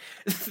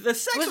the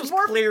sex was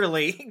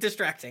clearly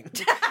distracting,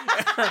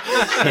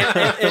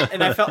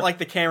 and I felt like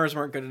the cameras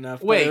weren't good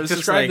enough. Wait, but it was just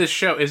describe like, this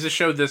show. Is this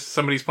show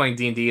somebody's playing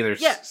D&D and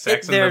there's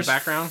sex in the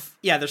background?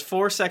 Yeah, there's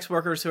 4 sex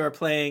workers who are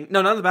playing.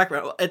 No, not in the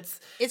background. It's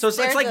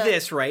like the-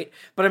 this, right?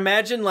 But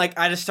imagine like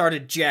I just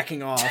started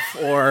jacking off,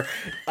 or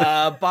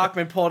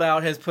Bachman pulled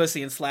out his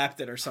pussy and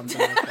slapped it, or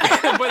something like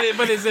that.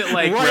 but is it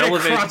like Right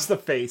relevant? across the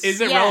face. Is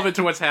it relevant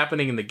to what's happening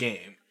in the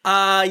game?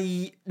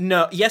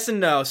 No, yes and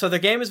no. So the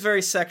game is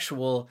very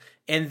sexual,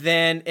 and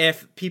then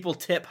if people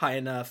tip high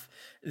enough,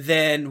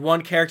 then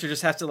one character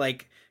just has to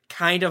like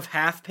kind of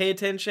half pay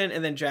attention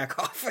and then jack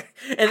off.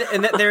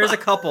 and there is a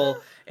couple,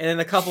 and then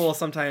the couple will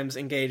sometimes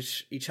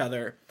engage each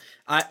other.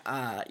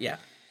 Yeah.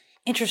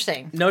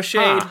 Interesting. No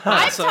shade.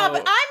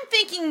 I'm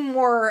thinking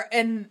more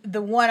in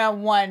the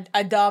one-on-one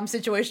a Dom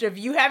situation of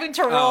you having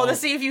to roll to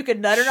see if you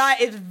can nut or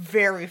not. It's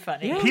very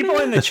funny. People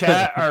in the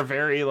chat are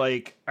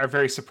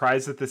very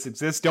surprised that this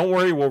exists. Don't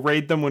worry, we'll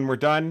raid them when we're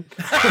done.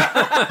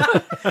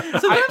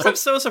 Sometimes I'm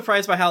so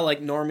surprised by how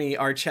like normie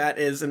our chat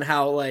is and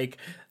how like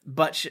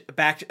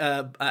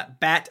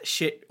bat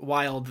shit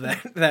wild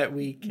that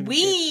we can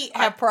We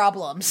have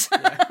problems.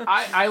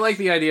 I like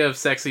the idea of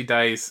sexy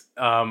dice,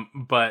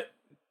 but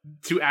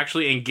to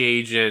actually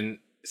engage in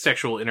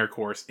sexual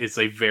intercourse is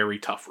a very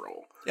tough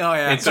role. Oh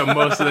yeah. And so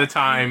most of the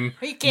time,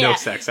 You can't. no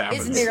sex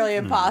happens. It's nearly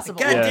impossible.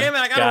 God damn it,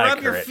 I gotta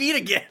rub your crit. feet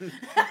again.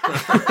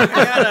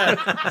 I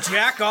gotta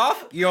jack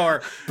off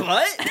your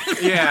butt.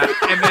 Yeah,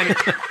 and then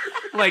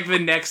like the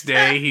next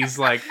day, he's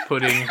like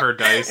putting her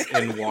dice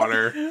in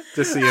water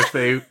to see if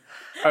they.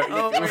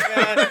 Oh my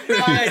god.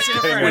 I see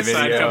the When first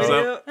side video. comes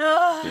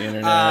up. The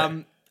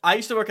internet. I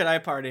used to work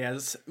at iParty,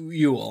 as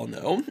you all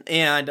know,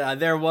 and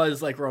there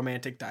was like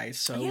romantic dice,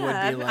 so it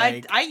would be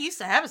like I used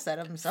to have a set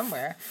of them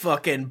somewhere.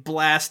 fucking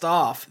blast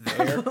off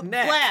their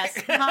neck.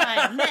 Blast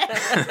my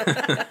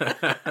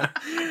neck.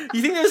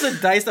 You think there's a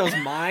dice that was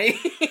mine?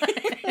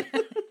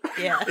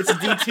 Yeah. It's a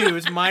D2.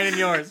 It's mine and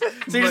yours.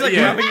 So you're just like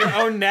yeah. rubbing your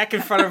own neck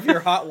in front of your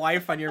hot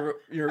wife on your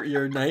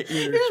night.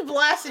 You're just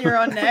blasting your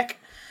own neck.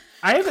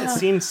 I haven't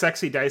seen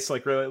sexy dice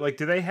like really like.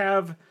 Do they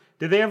have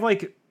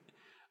like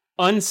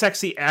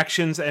unsexy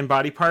actions and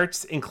body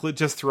parts include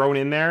just thrown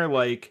in there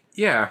like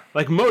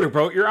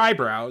motorboat your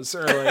eyebrows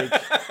or like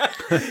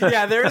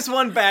Yeah, there's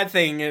one bad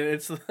thing, and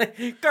it's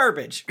like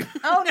garbage.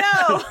 Oh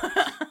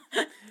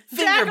no.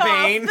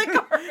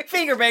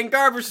 Finger bang,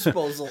 garbage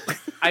disposal.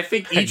 I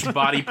think each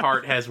body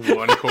part has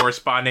one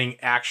corresponding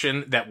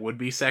action that would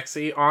be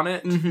sexy on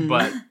it,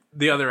 but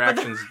the other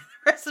actions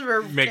Rest of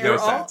her make no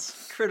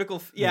sense.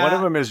 Critical. Yeah. One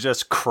of them is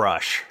just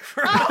crush.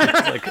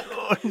 Like,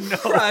 oh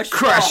no.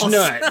 Crush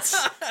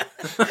nuts.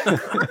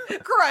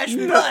 Crush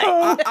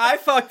butt. I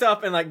fucked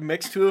up and like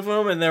mixed 2 of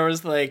them, and there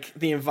was like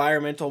the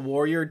environmental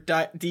warrior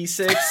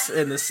D6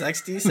 and the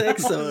sex D6.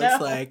 So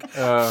it's like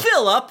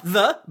fill up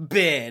the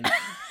bin.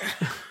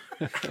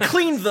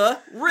 Clean the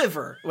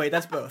river. Wait,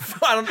 that's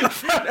both. I don't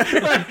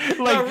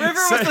know. No, river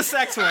was the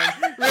sex one.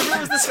 River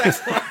was the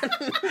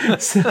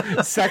sex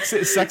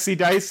one. sexy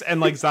dice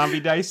and like zombie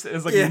dice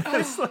is like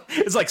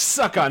it's like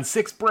suck on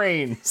 6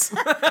 brains.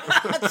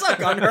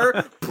 Suck on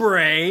her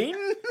brain.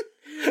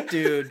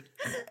 Dude,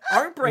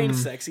 aren't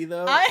brains sexy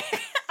though? I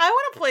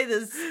want to play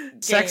this game.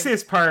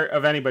 Sexiest part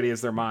of anybody is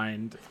their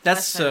mind.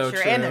 That's so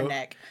true. And their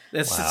neck.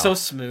 That's so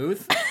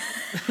smooth.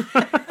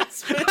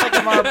 Smooth like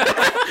a marble.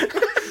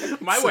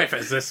 My wife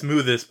has the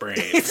smoothest brain.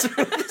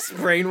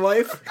 Brain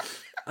wife.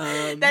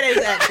 That is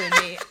actually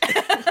me.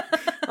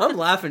 I'm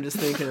laughing just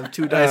thinking of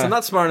 2 dice. I'm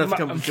not smart enough to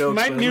come up with jokes.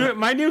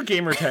 My new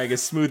gamer tag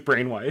is smooth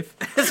brain wife.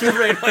 Smooth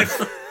brain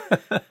wife.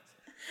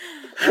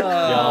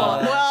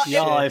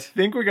 Y'all, I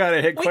think we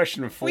gotta hit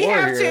question 4 We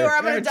have to, here. or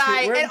I'm gonna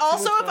die. And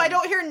also, if I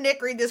don't hear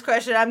Nick read this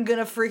question, I'm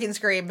gonna freaking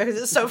scream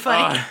because it's so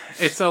funny.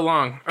 It's so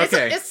long.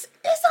 Okay. It's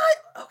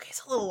not okay.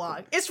 It's a little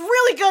long. It's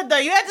really good though.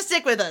 You have to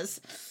stick with us.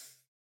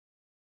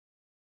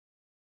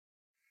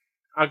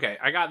 Okay,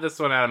 I got this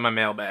one out of my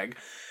mailbag.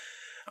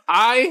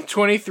 I,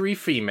 23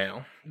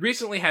 female,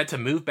 recently had to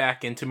move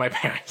back into my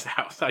parents'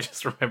 house. I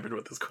just remembered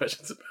what this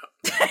question's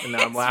about. And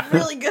now I'm laughing.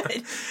 Really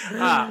good.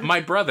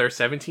 My brother,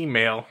 17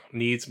 male,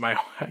 needs my...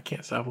 I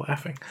can't stop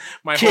laughing.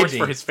 My horse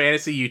for his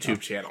fantasy YouTube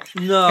channel.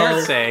 No.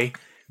 Parents say,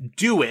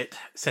 do it,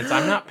 since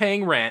I'm not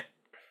paying rent.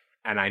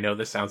 And I know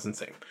this sounds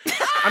insane.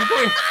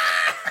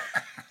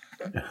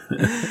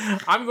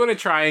 I'm going to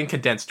try and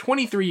condense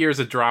 23 years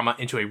of drama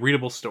into a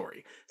readable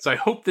story. So I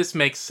hope this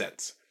makes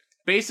sense.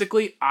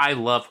 Basically, I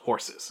love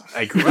horses.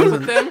 I grew up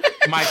with them.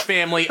 My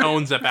family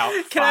owns about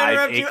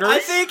 5 acres. I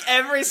think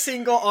every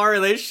single our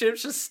relationship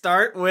should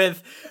start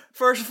with,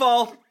 first of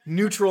all,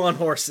 neutral on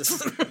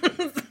horses.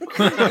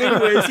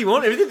 Anyways, he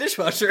won't everything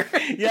dishwasher.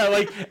 Yeah,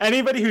 like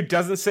anybody who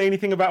doesn't say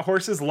anything about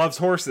horses loves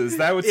horses.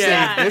 That would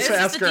save this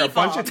asker a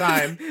bunch of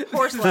time.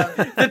 Horse love.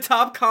 The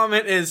top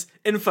comment is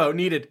info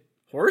needed.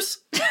 Horse?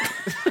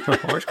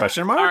 Horse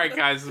question mark? All right,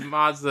 guys,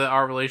 mods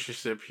our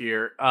relationship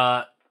here.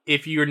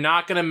 If you're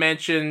not going to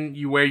mention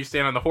where you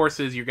stand on the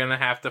horses, you're going to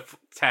have to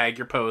tag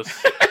your post.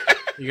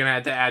 You're going to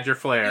have to add your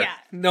flair. Yeah.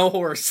 No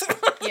horse.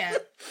 Yeah.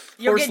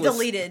 You'll get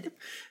deleted.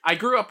 I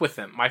grew up with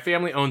them. My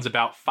family owns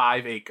about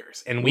 5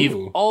 acres, and we've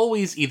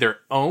always either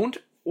owned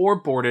or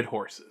boarded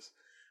horses.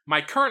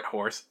 My current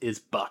horse is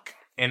Buck,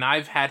 and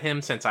I've had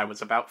him since I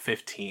was about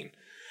 15.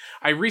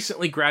 I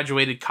recently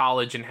graduated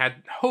college and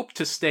had hoped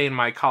to stay in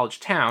my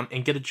college town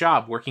and get a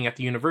job working at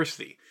the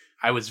university.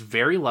 I was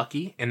very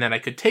lucky in that I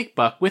could take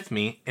Buck with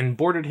me and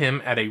boarded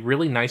him at a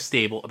really nice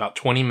stable about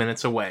 20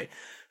 minutes away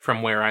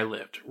from where I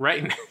lived.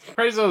 Right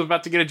as I was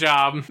about to get a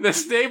job, the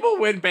stable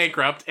went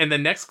bankrupt and the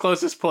next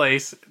closest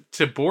place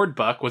to board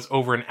Buck was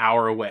over an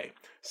hour away.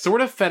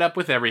 Sort of fed up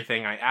with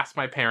everything, I asked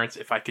my parents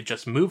if I could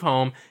just move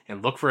home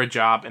and look for a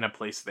job in a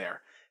place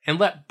there, and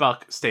let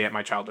Buck stay at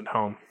my childhood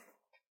home.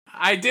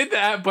 I did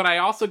that, but I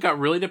also got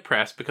really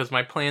depressed because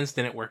my plans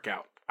didn't work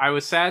out. I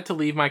was sad to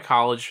leave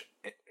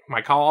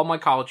all my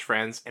college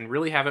friends and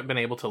really haven't been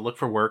able to look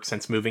for work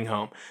since moving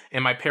home,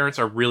 and my parents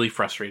are really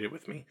frustrated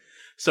with me.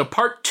 So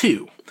part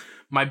 2.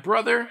 My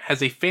brother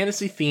has a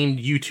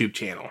fantasy-themed YouTube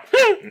channel.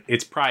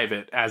 It's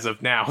private as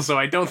of now, so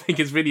I don't think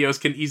his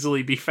videos can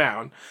easily be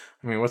found.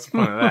 I mean, what's the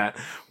point of that?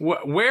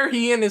 Where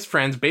he and his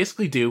friends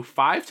basically do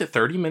 5 to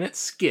 30-minute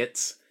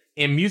skits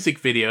and music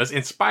videos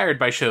inspired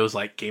by shows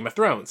like Game of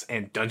Thrones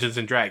and Dungeons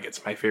 &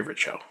 Dragons, my favorite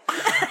show.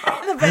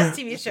 The best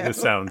TV show. This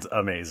sounds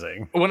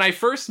amazing. When I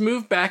first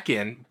moved back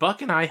in,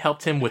 Buck and I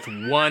helped him with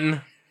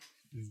one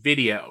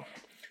video.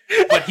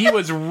 But he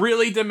was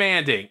really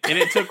demanding, and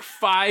it took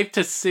 5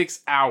 to 6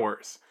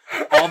 hours.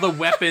 All the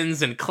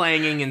weapons and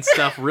clanging and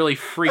stuff really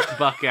freaked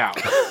Buck out.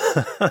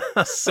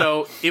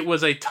 So it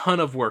was a ton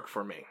of work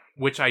for me,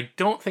 which I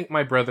don't think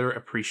my brother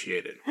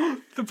appreciated.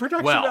 The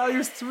production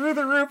value's through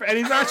the roof, and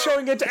he's not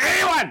showing it to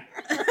anyone!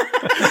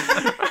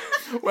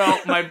 Well,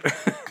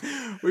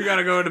 we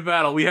gotta go into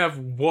battle. We have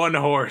one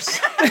horse.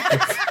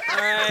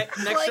 Alright,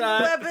 next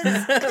shot.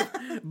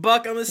 Weapons.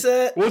 Buck on the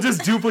set. We'll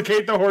just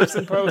duplicate the horse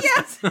in post.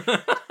 Yes.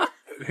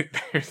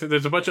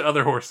 There's a bunch of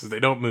other horses. They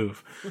don't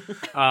move.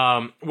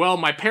 Well,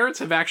 my parents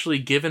have actually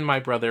given my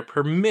brother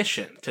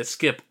permission to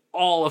skip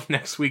all of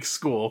next week's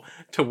school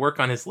to work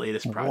on his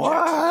latest project.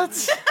 What?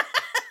 This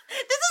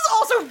is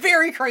also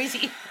very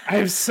crazy. I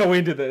am so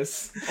into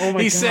this. Oh my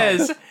god. He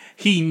says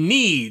he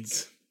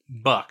needs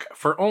Buck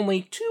for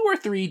only 2 or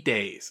 3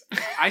 days.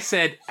 I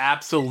said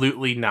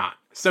absolutely not.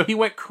 So he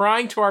went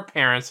crying to our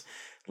parents,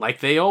 like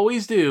they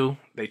always do.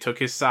 They took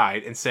his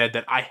side and said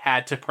that I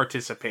had to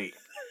participate.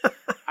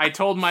 I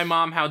told my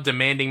mom how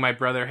demanding my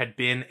brother had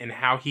been and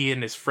how he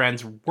and his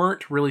friends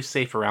weren't really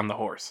safe around the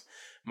horse.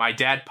 My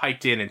dad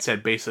piped in and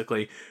said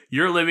basically,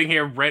 "You're living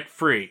here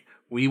rent-free.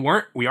 We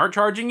aren't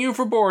charging you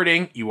for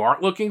boarding. You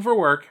aren't looking for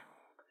work."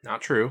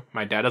 Not true.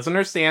 My dad doesn't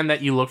understand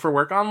that you look for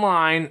work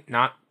online,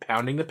 not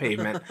pounding the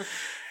pavement.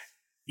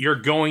 You're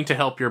going to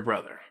help your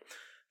brother.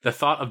 The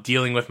thought of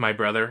dealing with my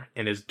brother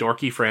and his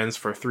dorky friends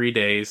for 3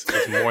 days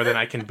is more than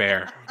I can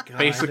bear.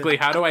 Basically,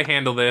 how do I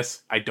handle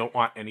this? I don't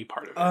want any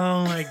part of it.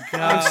 Oh my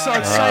god. I'm so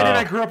excited.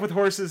 I grew up with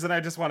horses, and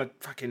I just want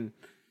to fucking...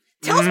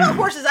 Tell us about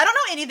horses. I don't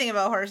know anything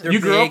about horses. You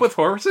grew up with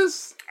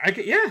horses?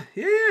 Yeah.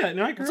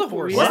 No, I grew up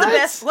with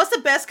horses. What's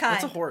the best kind?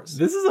 What's a horse?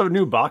 This is a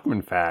new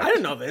Bachman fact. I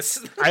didn't know this.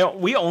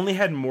 We only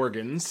had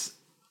Morgans,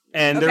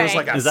 and there was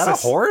like Is that a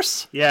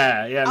horse?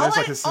 Yeah. And all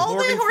there's like all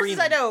the horses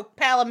I know,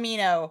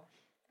 Palomino,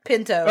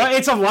 Pinto.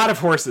 It's a lot of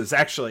horses,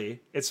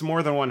 actually. It's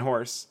more than one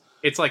horse.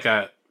 It's like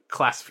a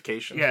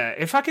classification. Yeah,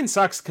 it fucking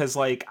sucks because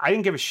like I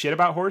didn't give a shit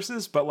about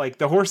horses, but like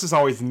the horses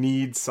always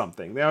need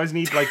something. They always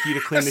need like you to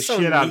clean the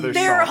shit out of their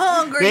They're salt.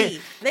 hungry.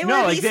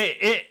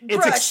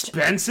 It's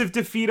expensive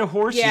to feed a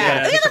horse.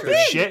 Yeah, you gotta pick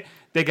their shit.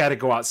 They got to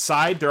go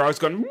outside. They're always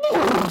going.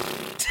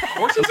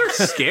 Horses are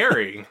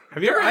scary.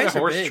 Have you ever had a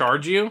horse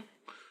charge you?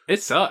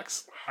 It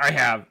sucks. I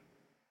have.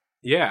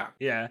 Yeah.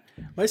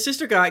 My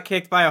sister got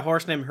kicked by a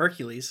horse named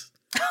Hercules.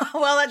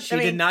 Well, she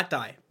did not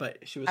die, but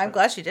she was. I'm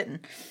glad she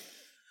didn't.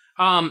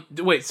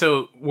 Wait.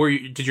 So,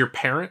 did your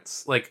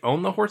parents like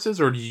own the horses,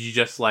 or did you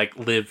just like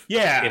live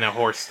in a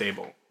horse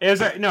stable?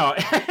 No.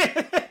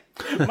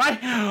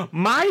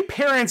 My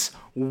parents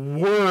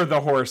were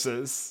the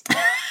horses.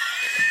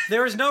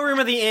 There was no room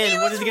at the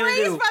inn. What is he going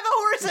to do? By the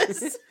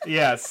horses.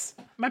 Yes.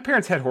 My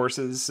parents had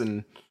horses,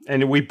 and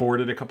we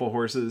boarded a couple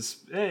horses.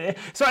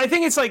 So I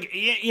think it's like,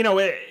 you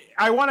know,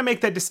 I want to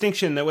make that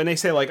distinction that when they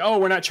say like, oh,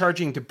 we're not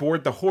charging to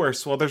board the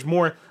horse. Well, there's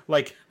more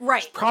like,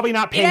 probably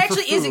not paying for food.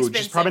 It actually is expensive.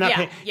 Just probably not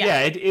paying.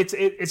 Yeah,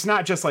 it's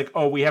not just like,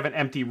 oh, we have an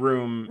empty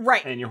room,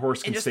 and your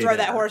horse can just stay throw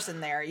there. that horse in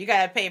there. You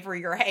got to pay for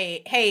your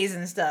hays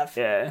and stuff.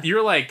 Yeah.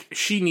 You're like,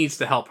 she needs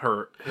to help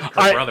her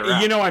brother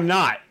out. You know, I'm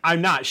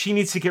not. She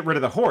needs to get rid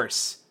of the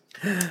horse.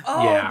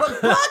 Oh, yeah. But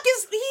Buck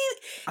is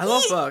I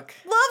love Buck.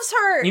 Loves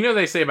her. You know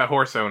they say about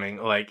horse owning,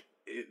 like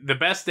the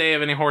best day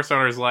of any horse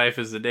owner's life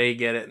is the day you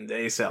get it and the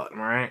day you sell it.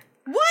 Am I right?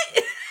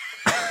 What?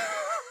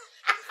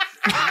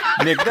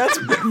 Nick,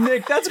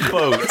 that's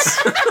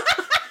boats.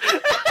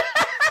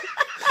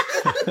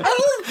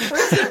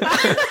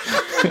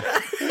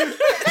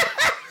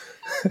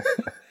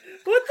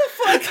 What the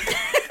fuck?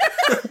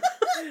 I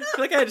feel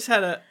like I just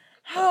had a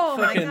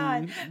my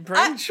god!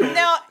 Brain short.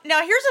 Now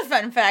here's a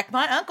fun fact.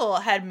 My uncle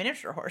had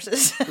miniature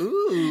horses.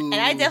 Ooh.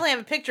 And I definitely have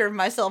a picture of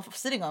myself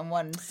sitting on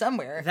one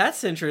somewhere.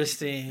 That's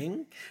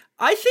interesting.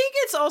 I think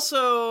it's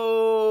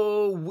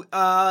also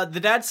the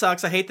dad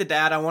sucks. I hate the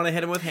dad. I want to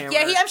hit him with hammer.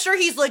 Yeah, I'm sure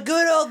he's like,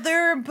 good out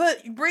there and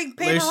bring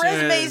paper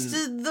resumes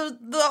to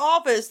the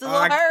office. They'll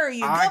hire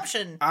you.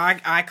 Gumption.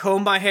 I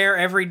comb my hair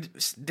every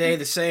day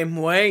the same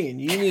way, and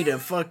you need to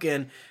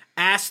fucking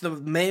ask the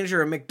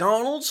manager of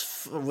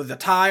McDonald's with a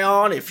tie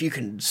on if you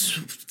can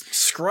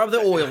scrub the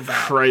oil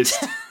valve.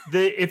 Christ.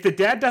 If the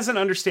dad doesn't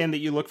understand that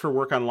you look for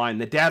work online,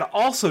 the dad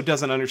also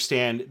doesn't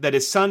understand that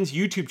his son's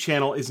YouTube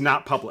channel is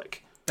not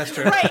public. That's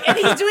true. Right, and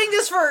he's doing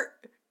this for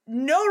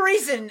no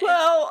reason.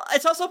 Well,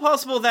 it's also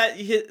possible that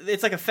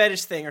it's like a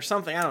fetish thing or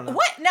something. I don't know.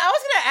 What? Now, I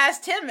was going to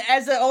ask Tim,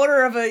 as the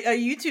owner of a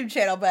YouTube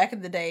channel back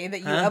in the day that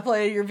you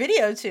uploaded your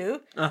video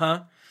to.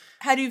 Uh-huh.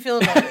 How do you feel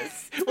about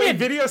this? Wait,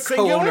 video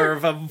singular? Co-owner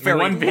of a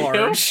very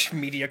large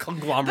media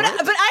conglomerate.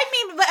 But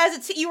I mean,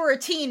 as you were a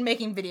teen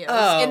making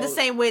videos in the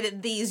same way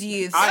that these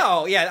youths.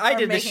 I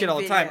did this shit all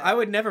the time. I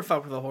would never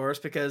fuck with a horse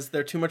because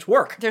they're too much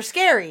work. They're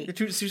scary. They're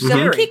too scary.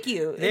 They'll kick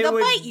you. They'll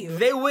bite you.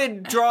 They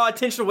would draw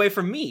attention away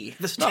from me,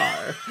 the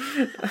star.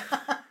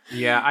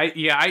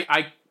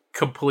 I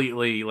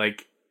completely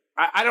like.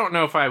 I don't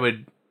know if I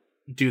would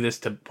do this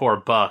to poor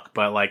Buck,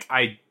 but like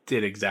I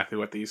did exactly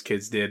what these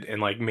kids did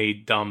and like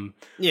made dumb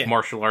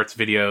martial arts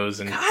videos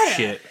and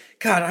shit.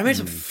 God, I made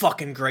some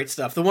fucking great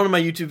stuff. The one on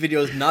my YouTube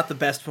video is not the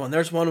best one.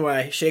 There's one where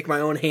I shake my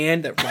own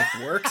hand that like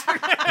works.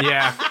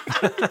 Yeah.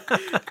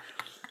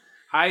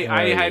 I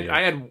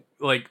had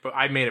like,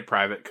 I made it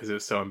private because it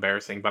was so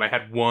embarrassing, but I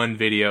had one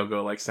video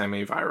go like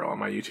semi-viral on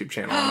my YouTube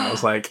channel, and I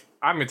was like,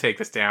 I'm gonna take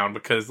this down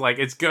because like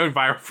it's going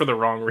viral for the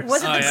wrong reason.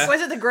 Was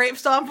it the grape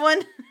stomp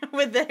one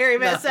with the Harry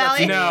Met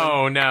Sally?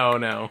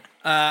 No.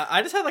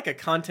 I just had like a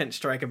content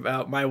strike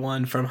about my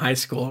one from high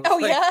school. Oh,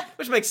 yeah?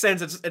 Which makes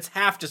sense. It's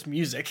half just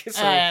music.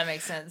 So, that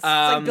makes sense. It's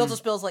like Bill to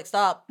Spill's like,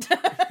 stop.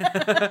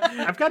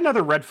 I've got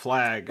another red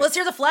flag. Let's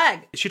hear the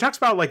flag. She talks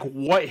about like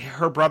what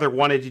her brother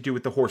wanted to do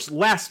with the horse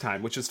last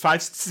time, which is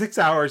 5-6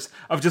 hours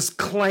of just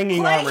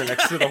clanging armor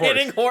next to the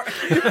horse.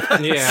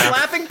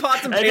 Slapping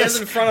pots and pans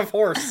in front of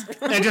horse.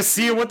 And just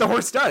seeing what the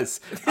horse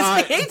does.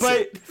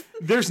 But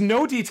there's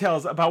no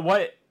details about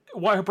what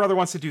her brother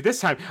wants to do this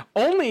time.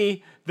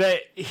 Only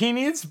that he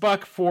needs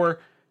Buck for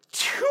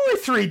 2 or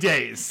 3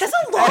 days. That's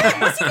a lot.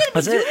 What's he going to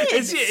be doing?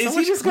 Is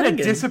he just going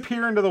to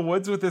disappear into the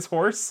woods with his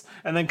horse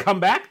and then come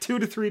back 2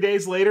 to 3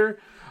 days later,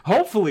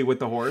 hopefully with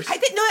the horse? I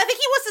think he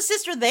wants the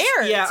sister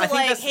there to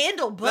like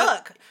handle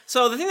Buck.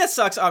 So the thing that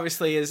sucks,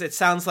 obviously, is it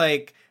sounds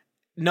like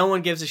no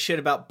one gives a shit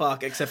about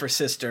Buck except for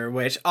sister,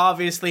 which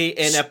obviously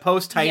in a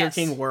post-Tiger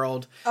King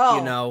world,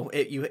 you know,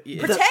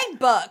 protect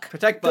Buck.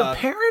 Protect Buck. The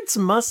parents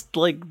must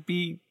like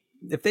be,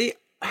 if they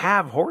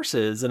have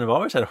horses and have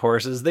always had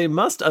horses, they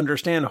must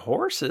understand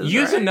horses.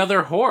 Use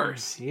another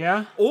horse.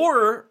 Yeah.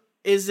 Or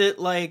is it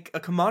like a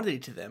commodity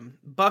to them?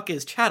 Buck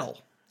is chattel.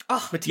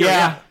 Oh, material.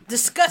 Yeah.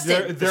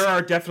 Disgusting. There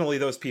are definitely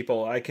those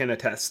people, I can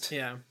attest.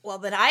 Yeah. Well,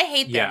 then I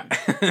hate them.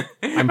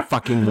 I'm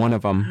fucking one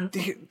of them.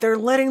 They're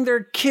letting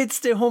their kids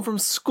stay home from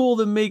school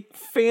to make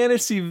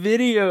fantasy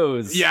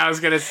videos. Yeah, I was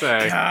going to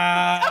say.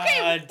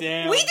 Okay,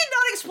 damn. We did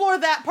not explore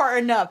that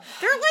part enough.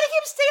 They're letting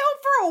him stay home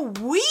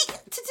for a week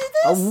to do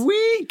this? A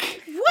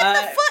week? What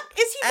the fuck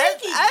is he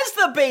making? As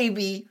the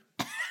baby,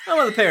 I'm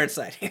on the parent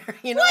side here,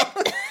 you know?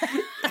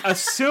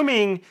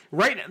 Assuming,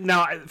 right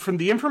now, from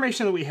the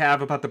information that we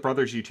have about the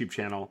brothers' YouTube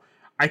channel,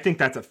 I think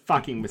that's a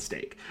fucking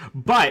mistake.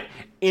 But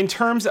in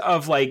terms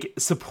of like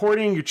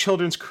supporting your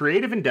children's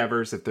creative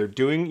endeavors, if they're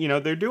doing,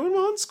 they're doing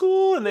well in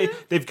school and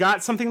they've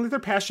got something that they're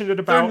passionate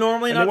about, they're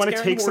normally and not they want to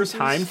scaring take horses. some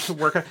time to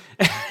work on.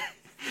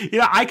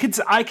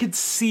 I could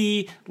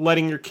see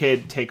letting your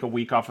kid take a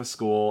week off of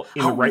school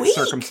in the right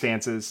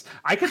circumstances.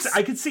 I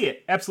could see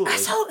it, absolutely.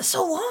 That's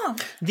so long.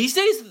 These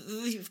days,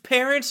 the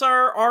parents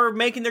are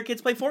making their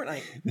kids play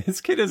Fortnite. This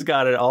kid has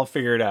got it all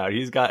figured out.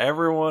 He's got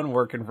everyone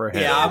working for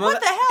him. Yeah, what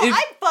the hell?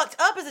 I fucked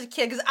up as a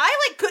kid because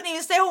I couldn't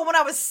even stay home when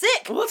I was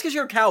sick. Well, that's because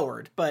you're a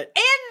coward, but...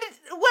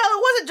 And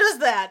it wasn't just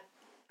that.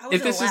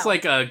 If this is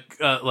like a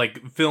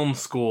like film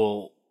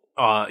school,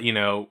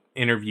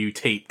 interview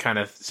tape kind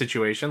of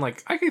situation,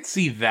 like I could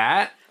see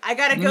that. I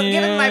gotta go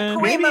give it my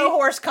primo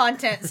horse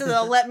content so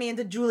they'll let me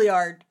into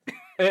Juilliard.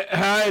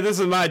 Hi, this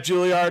is my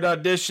Juilliard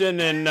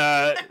audition, and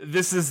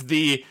this is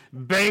the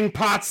Bang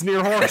Pots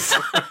Near Horse.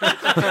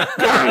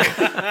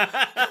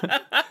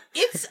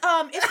 It's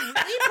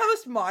really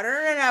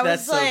postmodern, and I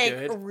was That's so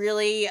like good.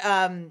 really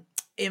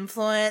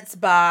influenced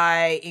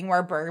by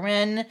Ingmar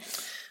Bergman.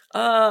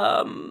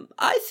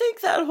 I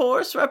think that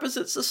horse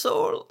represents the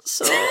soul.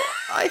 So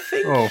I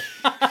think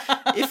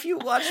if you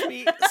watch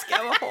me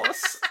scare a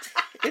horse,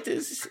 it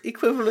is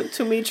equivalent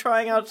to me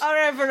trying out.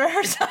 I've never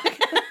heard something.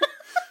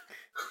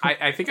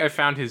 I think I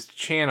found his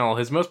channel.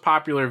 His most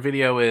popular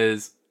video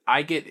is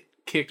I get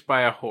kicked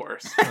by a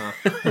horse.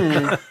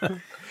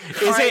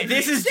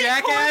 This is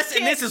Jackass,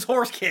 and this is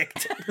Horse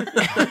Kicked.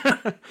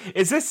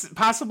 Is this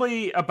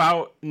possibly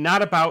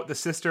not about the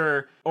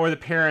sister or the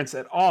parents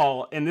at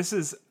all? And this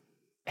is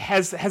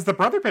has the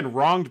brother been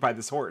wronged by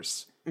this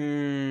horse?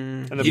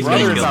 And the He's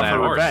brother gonna is kill out that for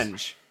horse.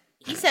 revenge.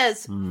 He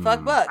says,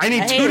 "Fuck Buck." I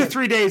need hate 2 to him.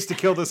 3 days to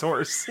kill this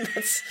horse.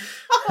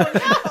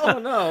 Oh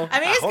no! I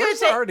mean, it's gonna Horses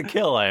take. are hard to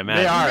kill, I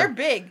imagine. They are. They're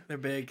big. They're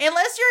big.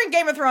 Unless you're in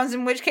Game of Thrones,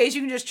 in which case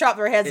you can just chop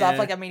their heads off Yeah.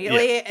 like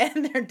immediately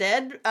and they're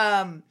dead.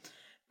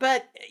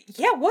 But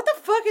yeah, what the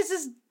fuck is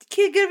this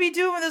kid gonna be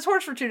doing with this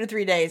horse for 2 to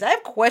 3 days? I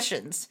have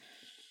questions.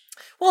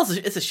 Well,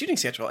 it's a shooting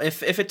schedule.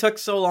 If it took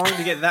so long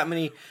to get that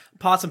many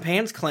pots and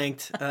pans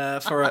clanked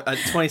for a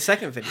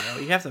 20-second video,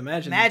 you have to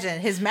imagine. Imagine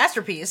his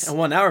masterpiece. A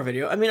 1 hour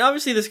video. I mean,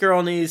 obviously, this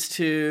girl needs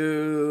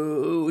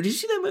to. Did you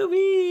see that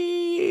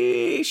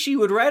movie? She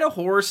would ride a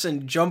horse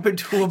and jump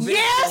into a big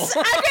Yes,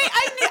 hole.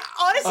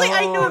 honestly,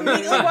 I knew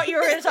immediately what you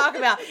were going to talk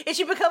about. And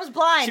she becomes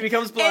blind. She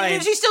becomes blind.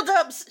 and she still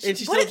jumps. And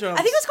she What still jumps.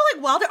 I think it's called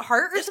like Wild at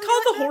Heart. Or It's something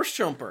called like the horse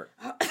jumper.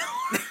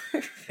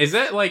 Is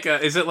it like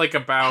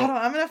about Hold on,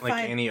 I'm gonna like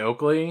find- Annie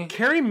Oakley?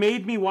 Carrie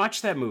made me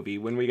watch that movie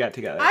when we got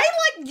together. I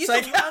used to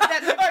love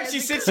that. All right, she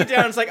sits you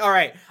down. It's like, all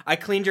right, I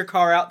cleaned your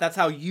car out. That's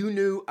how you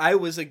knew I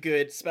was a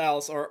good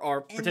spouse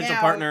or potential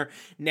now- partner.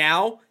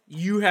 Now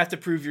you have to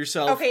prove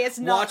yourself. Okay, it's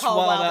not Watch called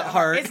Wild at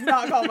Heart. It's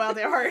not called Wild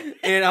at Heart.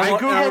 And I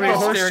want googled the everybody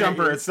horse staring at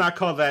jumper. you. It's not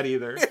called that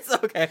either. It's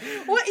okay.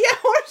 What? Yeah,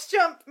 horse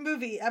jump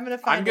movie. I'm gonna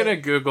find. I'm gonna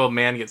it. Google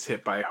 "man gets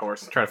hit by a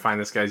horse" and try to find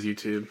this guy's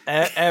YouTube.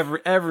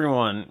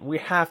 Everyone, we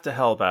have to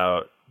help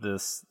out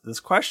this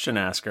question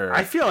asker.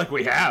 I feel like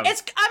we have.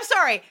 I'm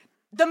sorry.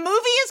 The movie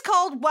is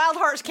called Wild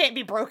Hearts Can't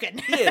Be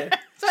Broken. Yeah.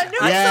 So I knew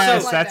it was Yes,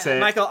 something like that's that. it.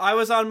 Michael, I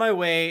was on my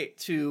way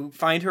to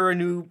find her a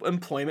new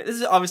employment. This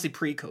is obviously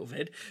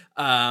pre-COVID.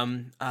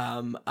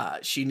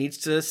 She needs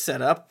to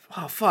set up.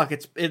 Oh fuck!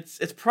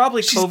 It's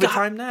probably COVID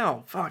time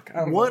now. Fuck.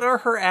 What are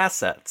her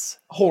assets?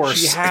 Horse.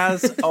 She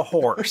has a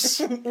horse.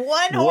 One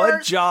What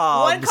horse,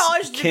 jobs one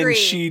college can degree.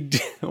 she do?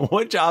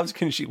 What jobs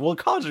can she? Well,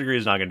 college degree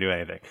is not going to do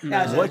anything.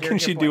 No, What you're can a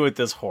she good do point. with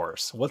this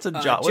horse? What's a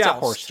job? What's a joust.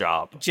 horse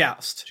job?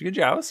 Joust. She could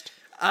joust.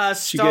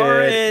 She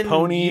get in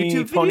Pony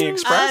YouTube Pony videos?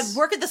 Express.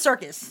 Work at the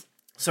circus.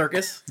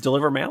 Circus.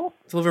 Deliver mail.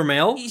 Deliver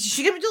mail.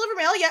 She can deliver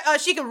mail. Yeah,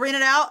 she can rent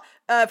it out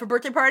for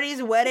birthday parties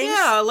and weddings.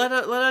 Yeah, let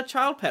a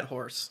child pet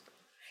horse.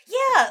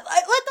 Yeah, let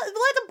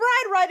the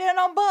bride ride in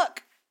on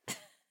Buck.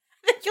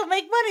 You'll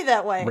make money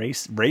that way.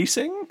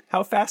 Racing?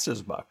 How fast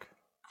is Buck?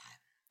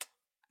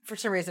 For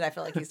some reason, I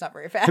feel like he's not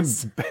very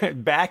fast.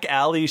 Back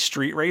alley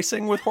street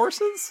racing with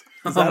horses? Is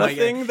Oh that my a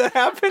thing that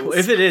happens? Well,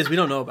 if it is, we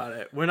don't know about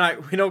it. We're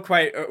not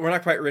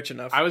quite rich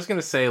enough. I was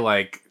gonna say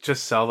like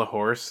just sell the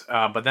horse,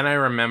 but then I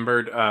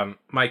remembered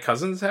my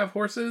cousins have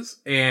horses,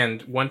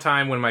 and one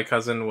time when my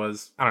cousin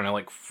was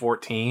like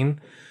 14,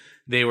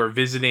 they were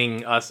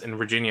visiting us in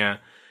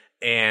Virginia,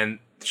 and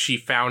she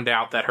found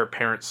out that her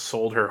parents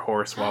sold her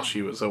horse while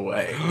she was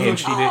away, and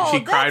she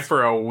cried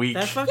for a week.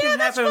 That fucking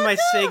happened with my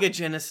Sega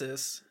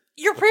Genesis.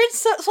 Your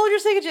parents sold your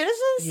Sega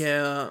Genesis?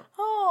 Yeah.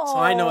 Oh. So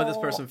I know what this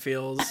person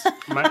feels.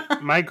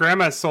 My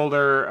grandma sold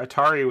her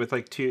Atari with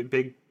like 2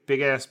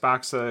 big ass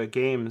box of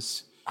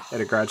games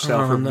at a garage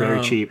sale for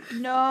very cheap.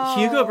 No.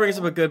 Hugo brings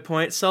up a good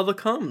point. Sell the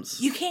cums.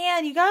 You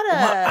can. You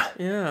gotta.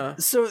 Yeah.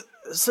 So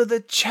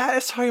the chat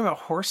is talking about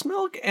horse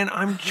milk, and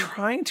I'm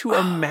trying to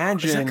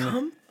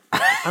imagine.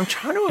 I'm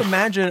trying to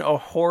imagine a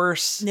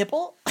horse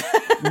nipple,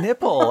 and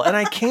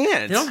I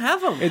can't. They don't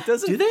have them. It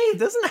doesn't. Do they? It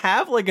doesn't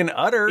have like an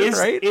udder,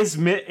 right? Is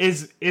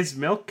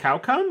milk cow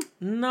cum?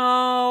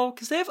 No,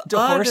 because they have. Do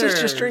horses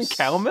just drink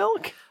cow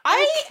milk?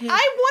 I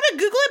want to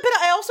Google it, but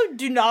I also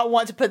do not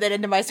want to put that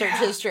into my search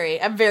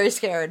history. I'm very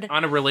scared.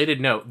 On a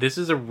related note, this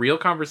is a real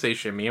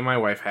conversation me and my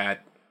wife had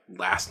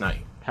last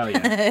night. Hell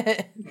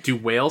yeah. Do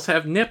whales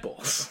have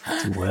nipples?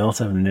 Do whales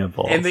have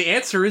nipples? And the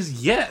answer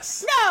is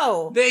yes.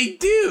 No. They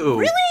do.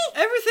 Really?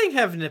 Everything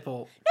have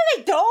nipple. No,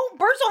 they don't.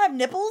 Birds don't have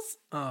nipples.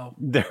 Oh.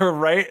 They're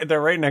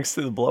right next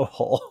to the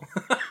blowhole.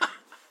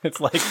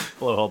 It's like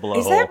blowhole.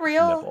 Is that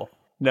real? Nipple.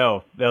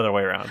 No, the other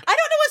way around. I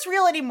don't know what's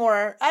real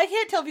anymore. I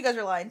can't tell if you guys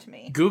are lying to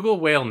me. Google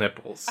whale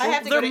nipples. I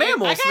have to They're go to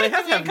mammals, I so they gotta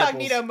have go to have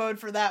incognito nipples. mode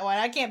for that one.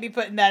 I can't be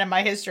putting that in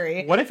my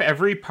history. What if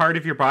every part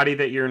of your body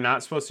that you're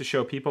not supposed to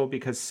show people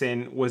because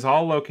sin was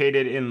all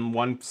located in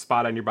one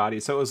spot on your body?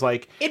 So it was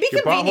like It'd be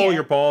your convenient. butthole,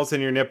 your balls,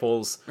 and your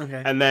nipples,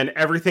 Okay. and then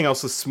everything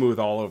else was smooth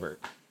all over.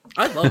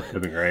 I love it.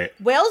 That'd be great.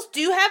 Whales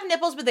do have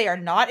nipples, but they are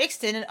not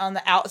extended on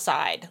the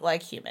outside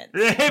like humans.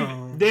 They have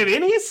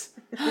innies?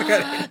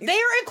 They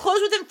are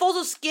enclosed within folds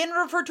of skin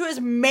referred to as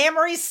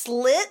mammary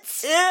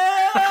slits.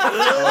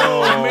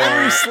 Oh,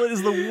 Mary Slit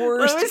is the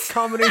worst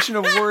combination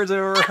of words I've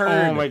ever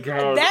heard. Oh my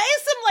god. That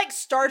is some like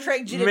Star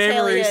Trek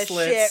Mammary genitalia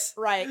slits.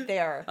 shit right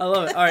there. I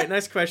love it. All right,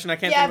 next question. I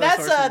can't Yeah, think of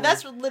a source anymore.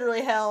 that's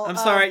literally hell. I'm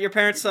sorry, your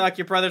parents suck.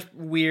 Your brother's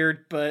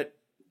weird, but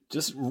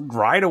Just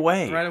ride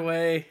away. right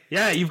away.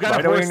 Yeah, you've got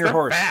Ride a away horse. on your They're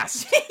horse.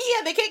 fast.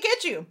 Yeah, they can't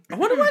get you. I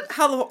wonder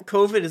how the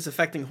COVID is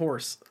affecting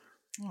horse.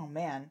 Oh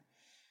man,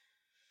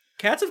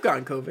 Cats have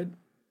gotten COVID.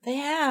 they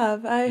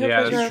have. I hope Yeah,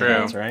 you're that's okay. true.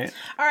 That's right.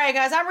 All right,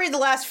 guys, I'm reading the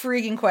last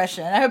freaking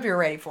question. I hope you're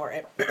ready for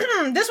it. This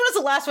one is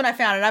the last one I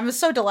found, and I'm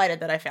so delighted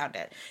that I found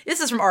it. This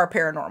is from Our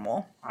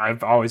Paranormal.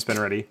 I've always been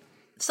ready.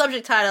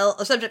 Subject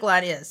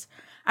line is,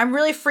 I'm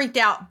really freaked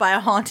out by a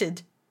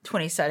haunted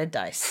 20-sided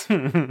dice.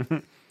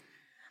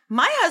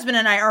 My husband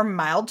and I are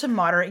mild to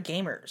moderate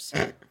gamers.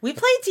 We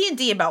play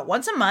D&D about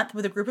once a month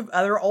with a group of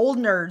other old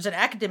nerds and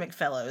academic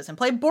fellows and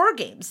play board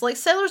games like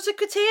Settlers of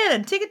Catan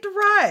and Ticket to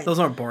Ride. Those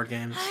aren't board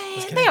games.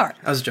 Just kidding. They are.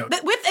 I was joking.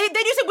 But they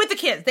do it with the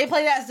kids. They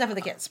play that stuff with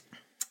the kids.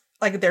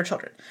 Like their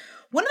children.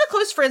 One of the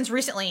close friends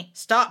recently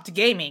stopped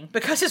gaming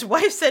because his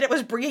wife said it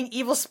was bringing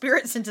evil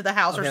spirits into the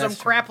house or some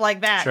that's crap like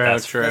that.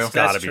 That's true. That's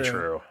gotta be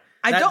true.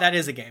 That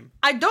is a game.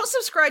 I don't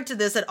subscribe to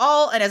this at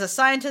all, and as a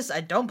scientist,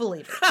 I don't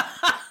believe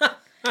it.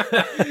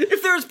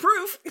 If there's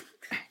proof.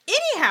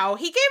 Anyhow,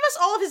 he gave us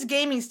all of his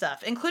gaming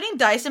stuff, including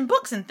dice and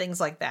books and things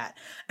like that.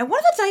 And one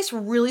of the dice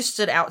really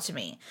stood out to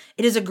me.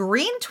 It is a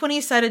green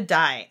 20-sided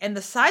die, and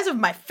the size of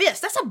my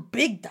fist. That's a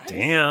big dice.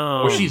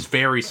 Damn. Well, she's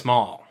very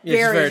small.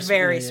 Yeah, Very, she's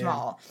very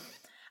small.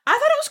 I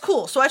thought it was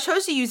cool, so I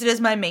chose to use it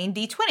as my main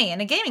D20 in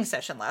a gaming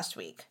session last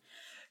week.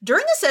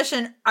 During the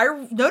session,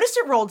 I noticed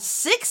it rolled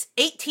 6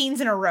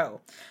 18s in a row.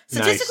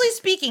 Statistically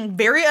speaking,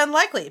 very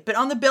unlikely, but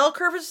on the bell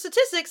curve of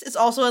statistics, it's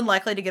also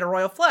unlikely to get a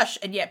royal flush,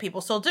 and yet people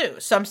still do,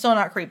 so I'm still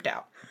not creeped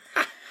out.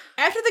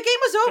 After the game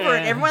was over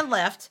and everyone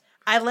left,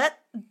 I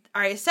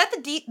set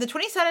the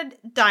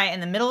 20-sided die in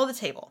the middle of the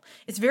table.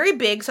 It's very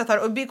big, so I thought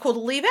it would be cool to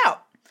leave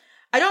out.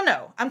 I don't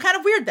know. I'm kind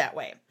of weird that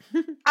way.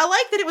 I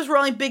like that it was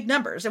rolling big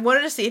numbers and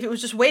wanted to see if it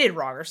was just weighted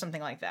wrong or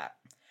something like that.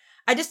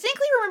 I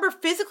distinctly remember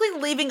physically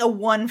leaving a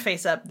 1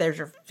 face up. There's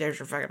your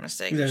fucking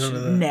mistake. Yeah, don't do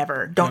that.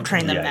 Never. Don't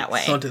train them that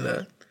way. Don't do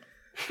that.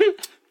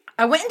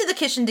 I went into the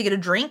kitchen to get a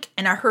drink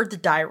and I heard the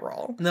die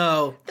roll.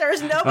 No.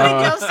 There's nobody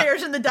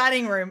downstairs in the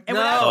dining room. And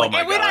when I went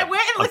and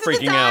looked at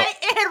the die,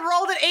 it had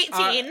rolled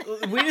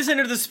an 18. We just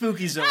entered the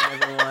spooky zone,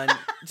 everyone.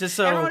 Just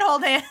so Everyone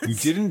hold hands.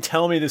 You didn't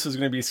tell me this was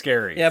going to be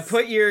scary. Yeah,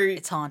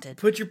 it's haunted.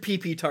 Put your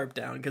pee tarp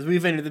down because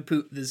we've entered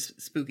this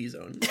spooky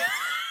zone.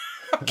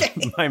 Okay.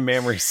 My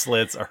memory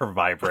slits are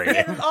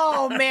vibrating.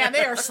 Oh man,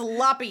 they are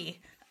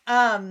sloppy.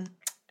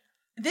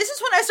 This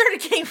is when I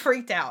started getting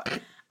freaked out.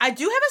 I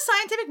do have a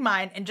scientific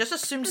mind and just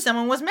assumed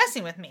someone was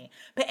messing with me,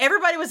 but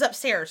everybody was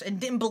upstairs and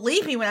didn't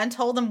believe me when I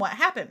told them what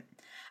happened.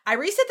 I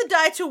reset the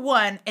die to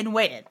 1 and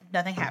waited.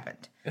 Nothing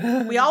happened.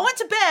 We all went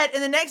to bed,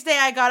 and the next day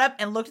I got up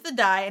and looked at the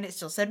die, and it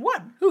still said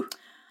 1. Whew.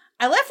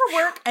 I left for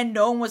work, and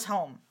no one was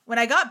home. When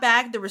I got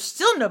back, there was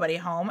still nobody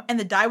home, and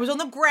the die was on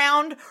the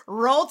ground,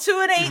 rolled to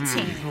an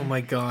 18. Oh my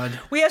god.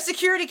 We have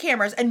security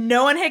cameras, and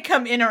no one had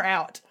come in or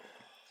out.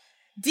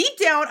 Deep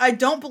down, I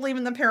don't believe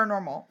in the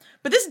paranormal,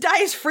 but this die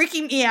is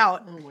freaking me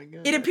out. Oh my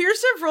god. It appears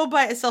to have rolled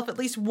by itself at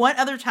least one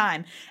other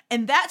time,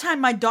 and that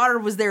time my daughter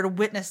was there to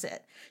witness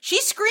it. She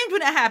screamed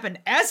when it happened,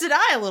 as did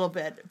I a little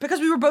bit, because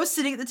we were both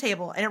sitting at the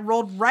table, and it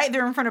rolled right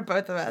there in front of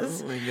both of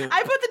us. Oh my god.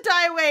 I put the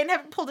die away and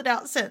haven't pulled it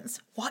out since.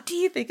 What do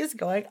you think is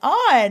going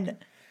on?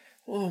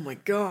 Oh my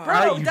god.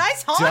 Bro,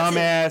 dice haunted.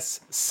 Dumbass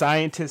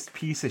scientist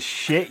piece of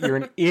shit. You're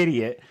an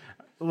idiot.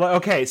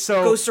 Okay,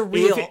 so Go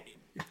surreal.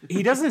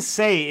 He doesn't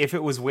say if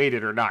it was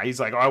weighted or not. He's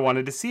like, "Oh, I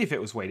wanted to see if it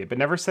was weighted," but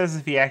never says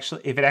if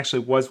it actually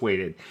was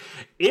weighted.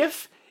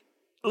 If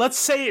let's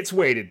say it's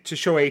weighted to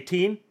show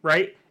 18,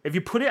 right? If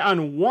you put it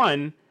on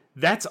 1,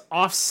 that's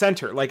off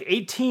center. Like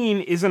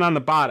 18 isn't on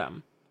the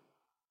bottom.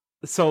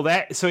 So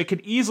it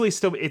could easily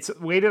it's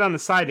weighted on the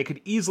side. It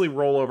could easily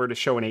roll over to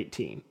show an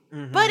 18.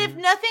 Mm-hmm. But if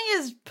nothing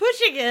is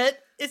pushing it,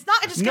 it's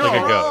not just No. going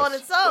to Like a roll ghost. on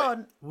its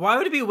own. Why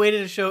would it be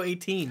weighted to show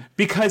 18?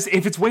 Because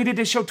if it's weighted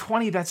to show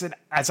 20, that's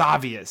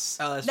obvious.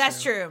 Oh,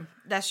 That's true.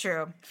 That's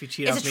true. If you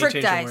cheat It's off a me, trick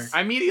change the dice. word.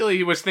 I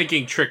immediately was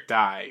thinking trick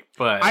die,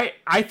 but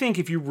I think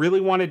if you really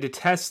wanted to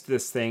test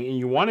this thing and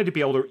you wanted to be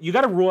able to, you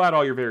got to rule out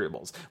all your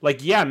variables.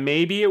 Like, yeah,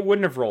 maybe it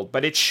wouldn't have rolled,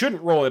 but it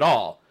shouldn't roll at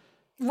all.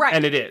 Right.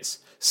 And it is.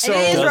 So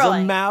It is does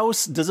rolling.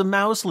 does a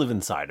mouse live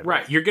inside of it?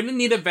 Right, you're gonna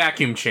need a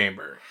vacuum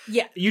chamber.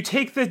 Yeah. you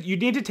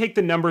need to take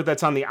the number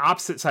that's on the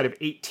opposite side of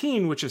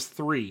 18, which is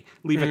 3.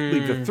 Leave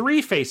the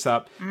 3 face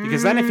up,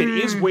 because then if it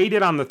is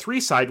weighted on the 3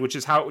 side, which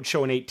is how it would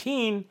show an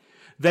 18,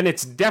 then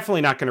it's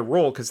definitely not going to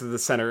roll because of the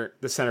center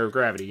of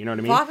gravity. You know what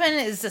I mean? Bachman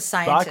is a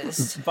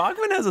scientist.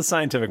 Bachman has a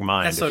scientific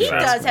mind. That's so if you true.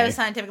 He ask does have me. a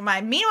scientific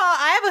mind. Meanwhile,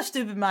 I have a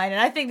stupid mind,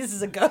 and I think this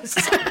is a ghost.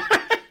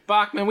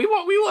 Bachman, we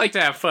like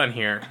to have fun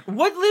here.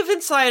 What lived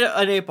inside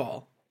an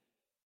 8-ball?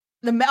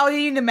 You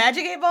mean the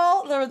magic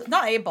 8-ball?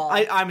 Not 8-ball.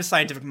 I'm a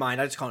scientific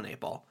mind. I just call it an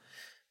 8-ball.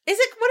 Is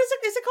it? What is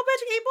it? Is it called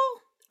magic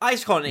 8-ball? I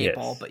just call it an Yes.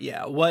 8-ball, but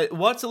yeah,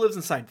 what's it lives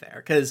inside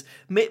there? Because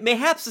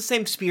mayhaps the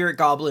same spirit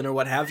goblin or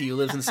what have you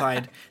lives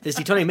inside this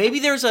D20. Maybe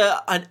there's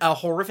a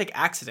horrific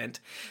accident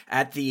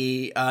at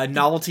the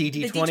novelty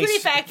D20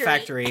 D20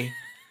 factory.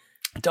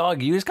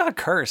 Dog, you just got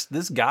cursed.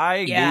 This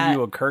guy gave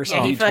you a curse.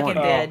 Yeah, he D20. fucking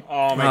did.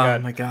 Oh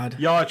my god.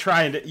 Y'all are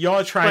trying to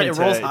it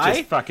rolls high?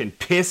 just fucking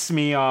piss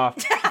me off.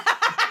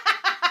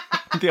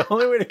 The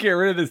only way to get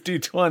rid of this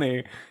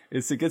D20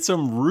 is to get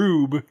some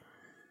rube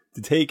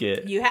to take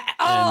it. You have.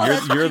 And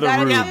that's what you're you the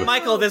gotta rube. do.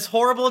 Michael, this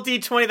horrible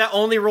D20 that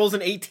only rolls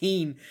an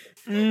 18.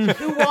 Who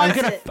wants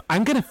it?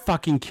 I'm gonna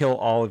fucking kill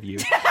all of you.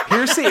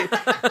 Here's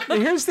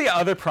the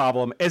other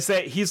problem is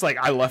that he's like,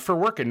 I left for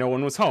work and no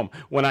one was home.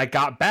 When I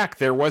got back,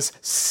 there was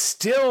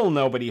still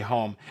nobody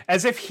home,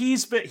 as if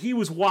he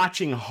was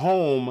watching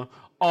home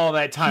all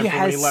that time from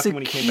when he left and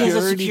when he came back. He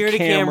has security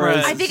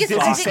cameras. I think it's. Did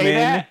I he think, say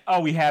that?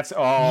 Oh, we have.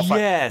 Oh, fuck.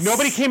 Yes.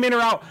 Nobody came in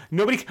or out.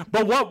 Nobody.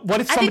 But what if I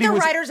think somebody the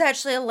was? writer's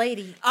actually a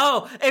lady.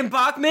 Oh, and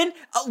Bachman,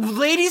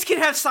 ladies can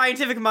have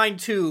scientific mind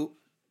too.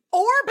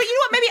 Or, but you know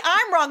what? Maybe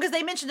I'm wrong because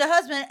they mentioned a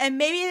husband, and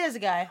maybe it is a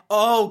guy.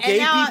 Oh, And gay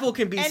now- people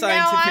can be and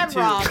scientific now I'm too.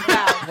 wrong.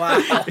 Yeah.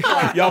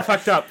 Wow. Y'all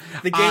fucked up.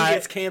 The game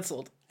gets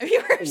canceled.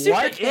 You were super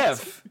What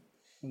canceled.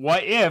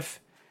 What if?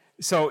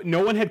 So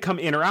no one had come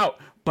in or out.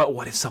 But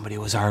what if somebody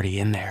was already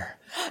in there?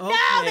 No,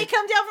 they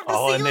come down from the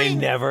Oh, and ceiling.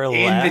 they never In the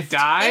left.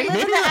 die? They live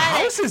Maybe in the the attic.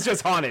 house is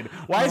just haunted.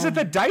 Why is it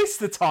the dice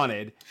that's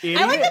haunted? I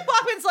like Idiot. that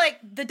Bachman's like,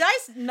 the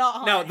dice not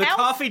haunted. No, the House-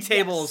 coffee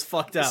table yes. is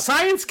fucked up.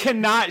 Science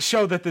cannot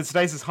show that this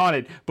dice is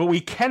haunted, but we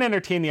can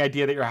entertain the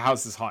idea that your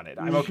house is haunted.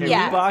 I'm okay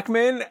Yeah. with that.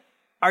 Bachman,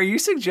 are you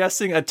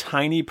suggesting a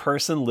tiny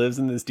person lives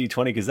in this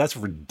D20? Because that's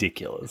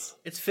ridiculous.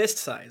 It's fist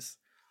size.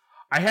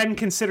 I hadn't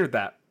considered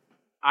that.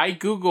 I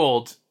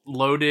googled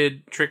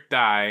loaded trick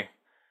die,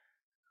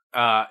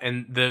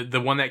 and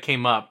the one that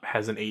came up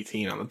has an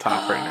 18 on the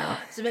top right now.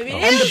 So maybe it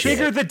And the is.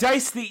 bigger the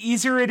dice, the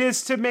easier it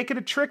is to make it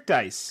a trick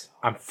dice.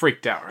 I'm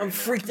freaked out right I'm now.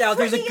 freaked out.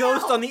 There's a Freaking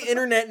ghost out. on the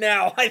internet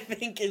now, I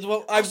think is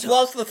what I've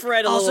lost the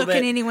thread a Also, little bit.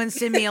 can anyone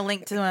send me a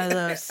link to one of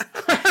those?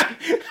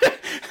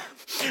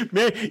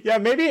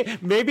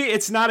 Maybe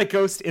it's not a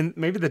ghost.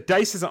 Maybe the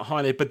dice isn't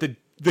haunted, but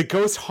the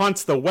ghost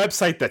haunts the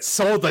website that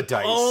sold the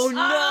dice. Oh no!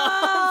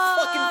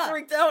 I'm fucking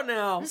freaked out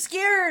now. I'm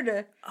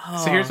scared.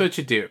 So here's what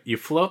you do: you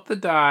float the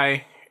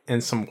die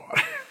in some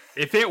water.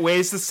 If it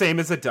weighs the same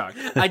as a duck.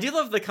 I do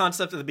love the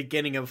concept at the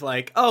beginning of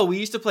like, oh, we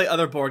used to play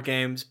other board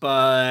games,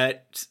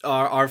 but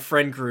our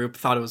friend group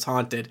thought it was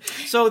haunted.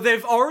 So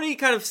they've already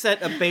kind of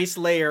set a base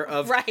layer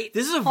of Right.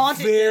 This is a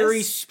Hauntedness.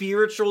 very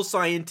spiritual,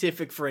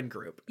 scientific friend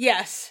group.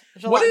 Yes.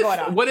 There's a lot going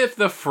on. What if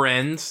the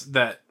friends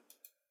that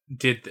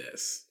did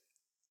this,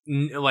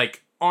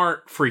 like,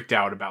 aren't freaked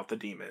out about the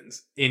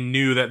demons and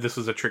knew that this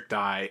was a trick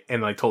die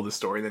and like told the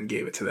story and then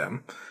gave it to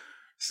them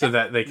so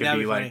that they could That'd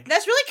be be like, funny.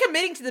 That's really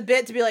committing to the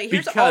bit to be like,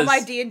 here's all Because- my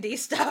D&D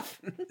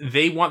stuff.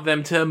 they want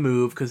them to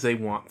move because they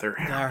want their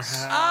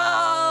house. Oh,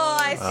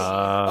 I see.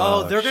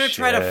 Oh, they're gonna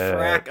try to shit.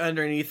 frack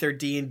underneath their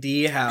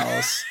D&D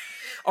house.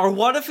 Or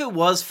what if it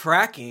was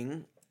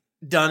fracking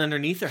done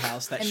underneath their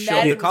house that and showed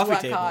that the was coffee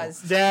what table?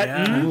 caused. That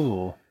Yeah.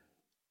 Ooh.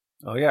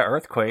 Oh, yeah,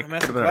 earthquake. I'm asking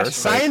Could've been an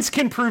questions. earthquake. Science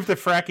can prove that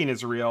fracking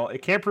is real.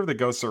 It can't prove the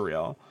ghosts are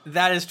real.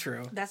 That is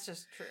true. That's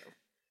just true.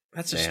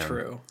 That's just Damn.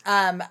 true.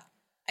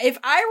 If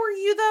I were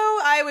you, though,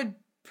 I would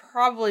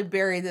probably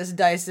bury this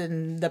dice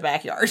in the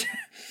backyard.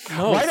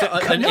 No, Why it's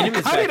not? an No,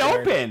 enemy's cut it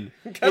backyard. open.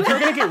 If you're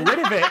gonna get rid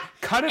of it,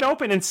 cut it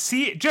open and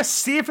see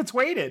if it's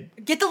weighted.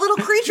 Get the little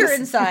creature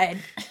inside.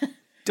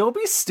 Don't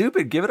be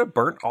stupid. Give it a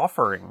burnt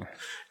offering.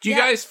 Do you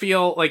Yeah. guys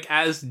feel like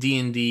as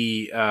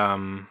D&D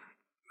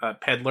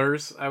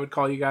peddlers, I would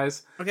call you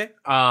guys, Okay.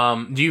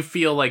 do you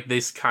feel like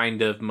this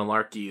kind of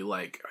malarkey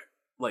like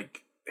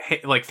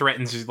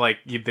threatens like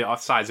the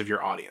size of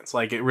your audience?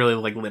 Like it really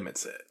like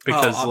limits it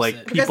because like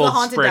opposite. Because the people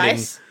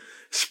haunted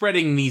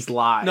spreading these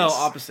lies. No,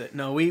 opposite.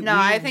 No, we. No, we,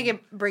 I think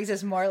it brings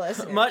us more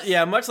listeners.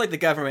 much like the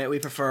government, we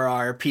prefer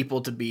our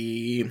people to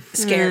be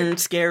Scared.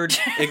 scared,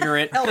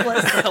 ignorant,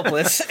 Helpless.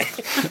 helpless.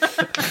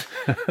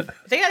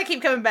 They got to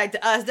keep coming back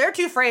to us. They're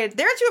too afraid.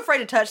 They're too afraid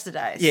to touch the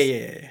dice.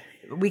 yeah.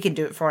 We can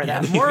do it for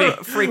them. More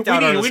freaked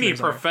out. our We need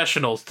listeners are.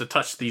 professionals to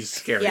touch these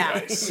scary Yeah.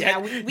 dice. Yeah.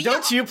 We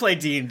Don't you play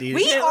D&D?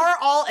 We are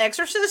all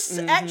exorcists.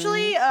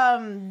 Actually,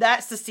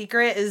 that's the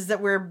secret is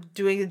that we're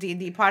doing the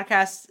D&D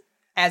podcast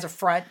as a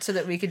front so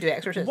that we can do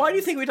exorcism. Why do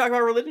you think we talk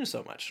about religion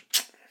so much?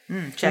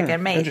 Check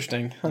and mate.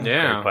 Interesting. Great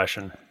Yeah.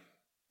 question.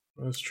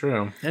 That's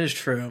true. That is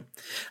true.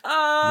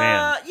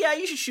 Man. Yeah,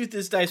 you should shoot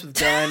this dice with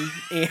gun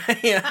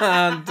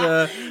and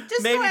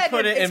Just maybe go ahead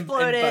put and it in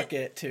explode it.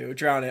 bucket to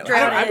drown it.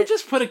 I would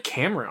just put a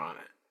camera on it.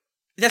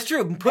 That's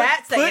true.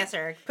 That's the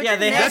answer. Put your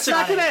That's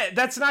nest on it.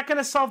 that's not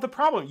gonna solve the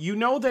problem. You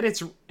know that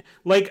it's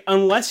like,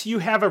 unless you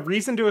have a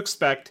reason to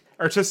expect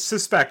or to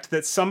suspect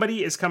that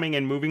somebody is coming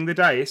and moving the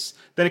dice,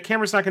 then a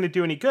camera's not going to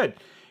do any good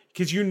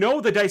because you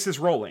know the dice is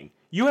rolling.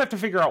 You have to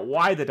figure out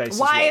why the dice is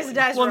rolling. Why is the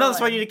dice Well, rolling? no,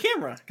 that's why you need a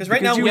camera. Because right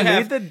Because now you we made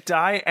have the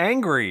die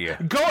angry.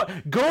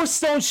 Ghosts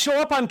don't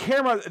show up on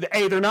camera.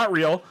 A, they're not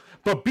real.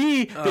 But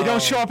B, they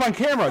don't show up on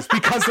cameras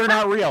because they're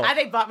not real. I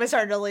think Bachman's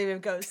starting to believe in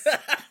ghosts.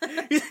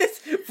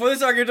 for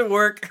this argument to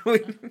work.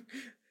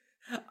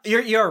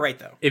 You're right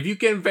though. If you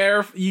can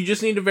you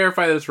just need to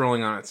verify that it's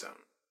rolling on its own,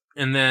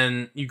 and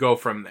then you go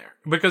from there.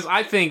 Because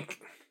I think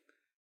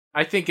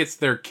it's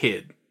their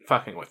kid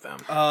fucking with them.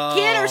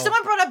 Kid, or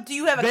someone brought up, do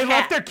you have a They cat?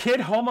 left their kid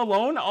home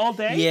alone all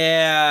day?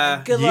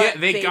 Yeah. Good luck, Yeah,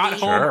 they baby. got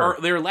home.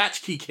 They were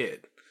latchkey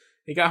kid.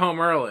 He got home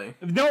early.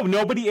 No,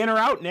 nobody in or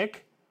out,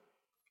 Nick.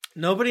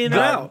 Nobody in or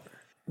out.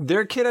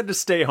 Their kid had to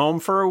stay home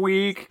for a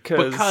week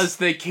Because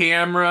the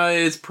camera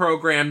is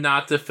programmed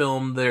not to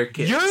film their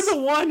kids. You're the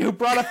one who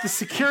brought up the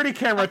security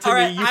camera to All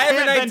me. right, You I have can't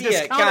an then idea,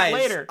 discount guys. it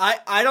later.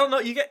 I don't know.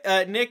 You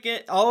get Nick.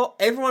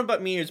 Everyone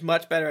but me is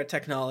much better at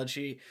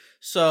technology.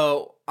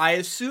 So I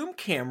assume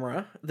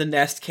the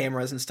Nest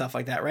cameras and stuff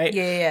like that, right?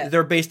 Yeah.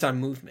 They're based on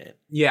movement.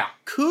 Yeah.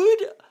 Could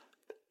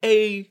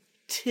a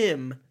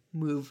Tim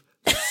move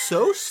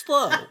so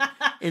slow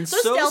and So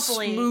so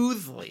stealthily.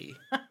 smoothly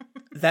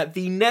that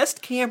the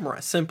Nest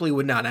camera simply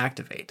would not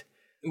activate?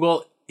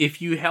 Well,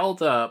 if you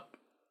held up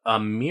a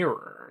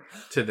mirror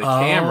to the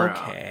camera,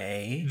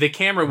 the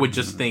camera would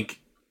just think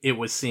it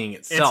was seeing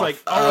itself.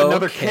 It's like,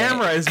 another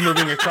camera is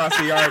moving across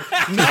the yard.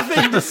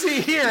 Nothing to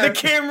see here. The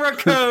camera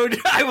code.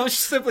 I will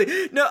simply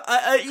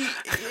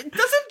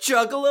doesn't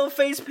Juggalo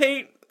face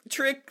paint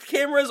trick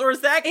cameras, or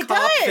is that It cop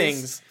does.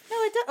 things? No,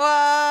 it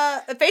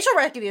does. Facial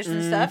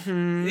recognition stuff.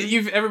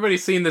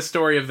 Everybody's seen the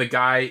story of the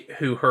guy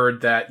who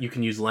heard that you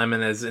can use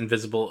lemon as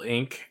invisible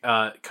ink,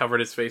 covered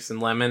his face in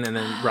lemon, and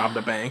then robbed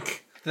a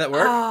bank. Did that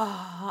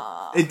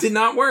work? It did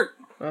not work.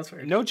 That's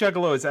weird. No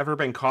Juggalo has ever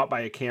been caught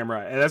by a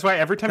camera, and that's why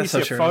every time That's you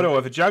so see a true. photo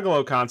of a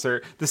Juggalo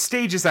concert, the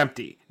stage is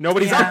empty.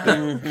 Nobody's out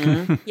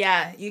there.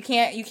 Yeah, you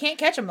can't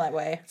catch them that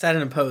way. It's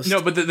added in post.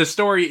 No, but the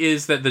story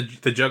is that the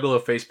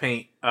Juggalo face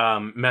paint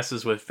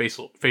messes with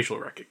facial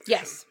recognition.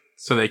 Yes.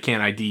 So they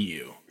can't ID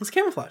you. It's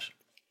camouflage.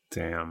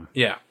 Damn.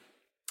 Yeah.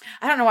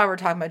 I don't know why we're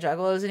talking about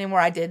juggalos anymore.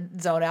 I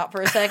did zone out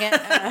for a second.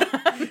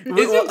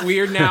 Is it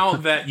weird now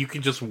that you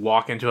can just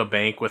walk into a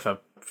bank with a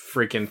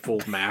freaking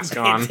full mask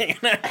on?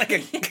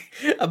 Like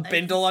a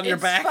bindle on your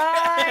It's back.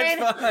 fine.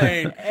 It's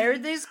fine.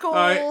 Everything's cool.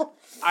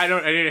 I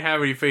didn't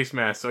have any face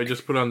masks, so I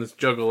just put on this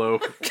Juggalo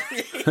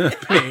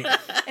paint.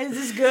 Is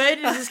this good?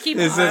 Is this keep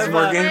Is this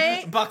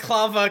working?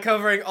 Baklava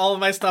covering all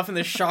of my stuff in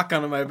this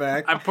shotgun on my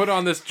back. I put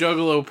on this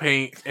Juggalo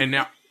paint, and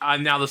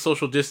now the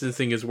social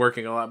distancing is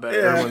working a lot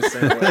better. Everyone's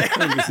staying away.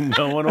 Because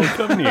no one will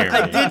come near me.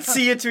 I did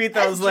see a tweet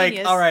that That's was like,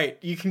 genius. all right,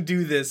 you can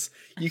do this.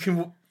 You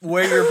can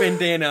wear your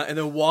bandana and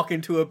then walk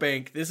into a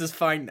bank. This is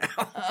fine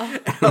now.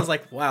 And I was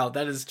like, wow,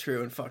 that is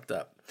true and fucked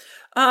up.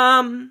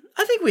 I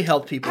think we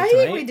helped people I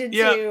tonight. think we did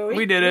Yeah, too.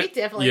 we did it. We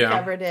definitely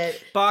covered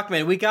it.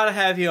 Bachman, we gotta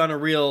have you on a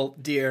real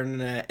Dear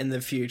Internet in the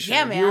future.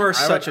 Yeah, man. You are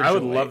such a I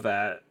would joy. love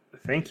that.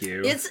 Thank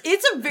you. It's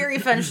a very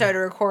fun show to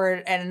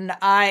record, and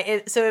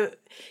so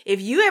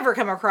if you ever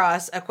come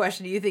across a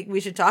question you think we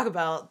should talk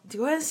about,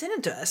 go ahead and send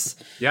it to us.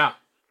 Yeah.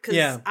 Because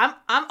Yeah.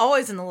 I'm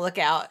always on the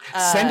lookout.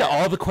 Send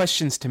all the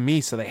questions to me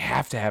so they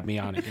have to have me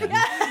on again.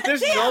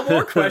 There's no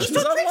more questions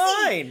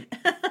online.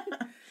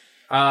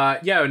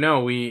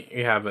 We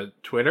have a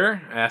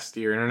Twitter, Ask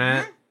Your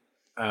Internet,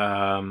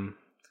 and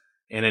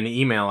an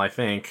email, I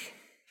think,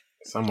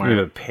 somewhere. We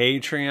have a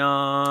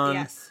Patreon.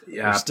 Yes.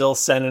 Yeah. We're still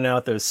sending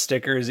out those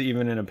stickers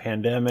even in a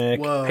pandemic.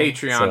 Whoa.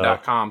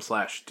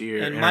 Patreon.com/Dear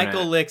And Internet.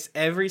 Michael licks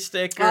every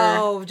sticker.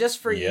 Oh, just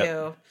for Yep.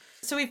 you.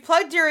 So we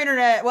plugged your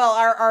internet. Well,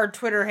 our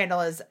Twitter handle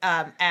is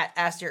at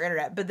Ask Your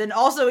Internet, but then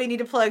also we need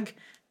to plug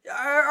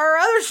our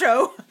other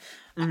show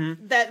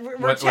that we're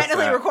What's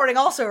technically that? recording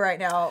also right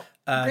now.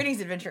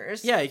 Greetings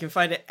Adventures. Yeah, you can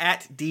find it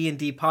at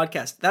D&D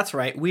Podcast. That's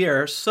right. We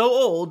are so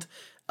old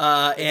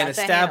and got the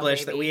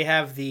established handle, that baby. we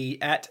have the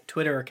at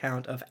Twitter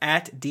account of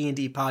at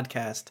D&D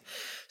Podcast.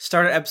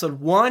 Started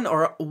episode 1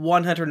 or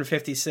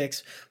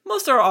 156.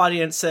 Most of our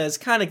audience says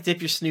kind of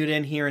dip your snoot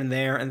in here and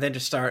there and then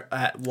just start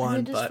at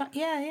 1. But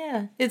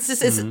Yeah. It's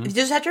just you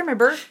just have to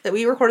remember that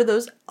we recorded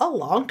those a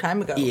long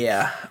time ago.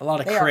 yeah, a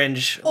lot of They are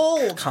cringe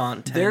old.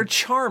 content. They're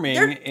charming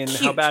They're in how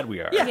cute. bad we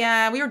are.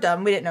 Yeah, we were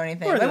dumb. We didn't know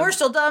anything. And we're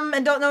still dumb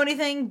and don't know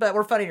anything, but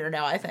we're funnier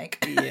now, I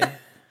think. yeah.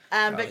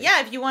 But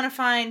yeah, if you want to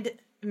find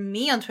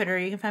me on Twitter,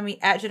 you can find me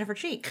at Jennifer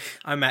Cheek.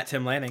 I'm at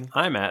Tim Lanning.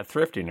 I'm at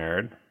Thrifty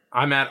Nerd.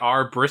 I'm at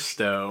R.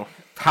 Bristow.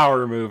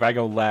 Power move. I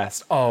go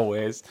last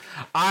always.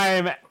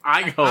 I'm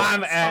I'm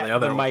at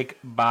the Mike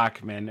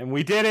Bachman, and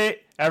we did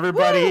it.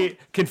 Everybody,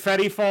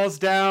 confetti falls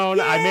down.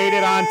 I made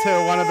it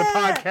onto one of the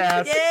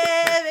podcasts.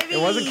 Yeah, baby.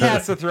 baby. It wasn't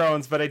Cast of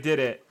Thrones, but I did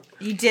it.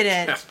 You did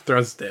it.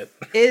 Throne's dead.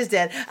 Is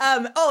dead.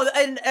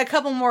 And a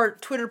couple more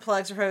Twitter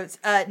plugs for folks.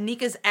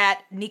 Nika's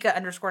at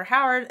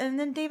Nika_Howard, and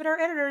then David, our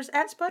editor's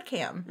at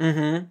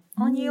SpudCam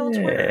on the old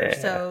Twitter.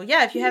 So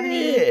yeah, if you have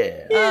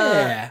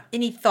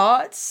any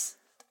thoughts,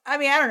 I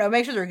mean, I don't know.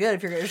 Make sure they're good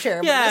if you're going to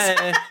share them with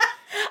us.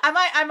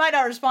 I might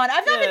not respond.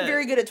 I've not been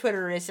very good at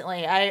Twitter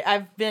recently.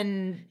 I've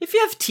been. If you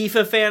have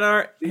Tifa fan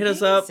art, hit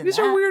us up. These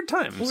are weird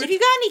times. If you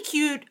got any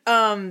cute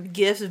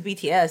gifs of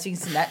BTS, you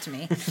can send that to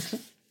me.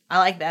 I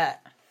like that.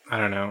 I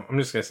don't know. I'm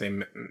just gonna say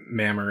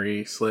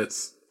mammary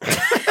slits.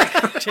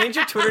 Change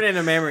your Twitter name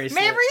to Mammary Slits.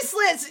 Mammary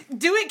Slits.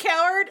 Do it,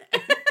 coward.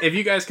 If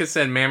you guys could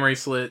send mammary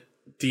slit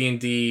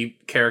D&D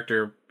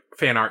character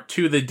fan art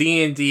to the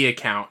D&D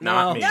account,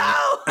 not me. No,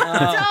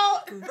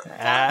 don't.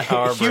 At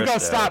our Hugo, Bristow.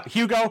 stop.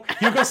 Hugo,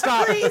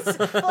 stop.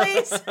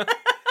 Please.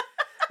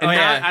 And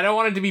I don't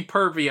want it to be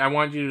pervy. I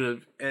want you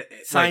to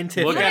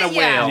Scientific. look at a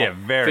whale. Yeah,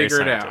 very figure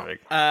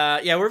scientific. it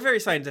out. We're very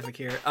scientific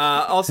here.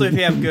 Also, if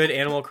you have good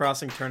Animal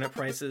Crossing turnip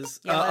prices,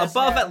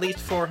 above at least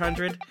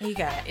 400, you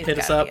got it. Hit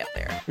us up. Be up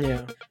there.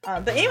 Yeah.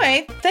 But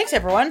anyway, thanks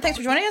everyone. Thanks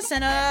for joining us,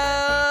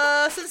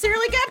 and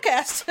sincerely,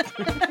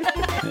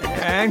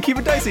 Gapcast. And keep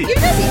it dicey. Keep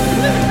it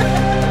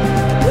dicey.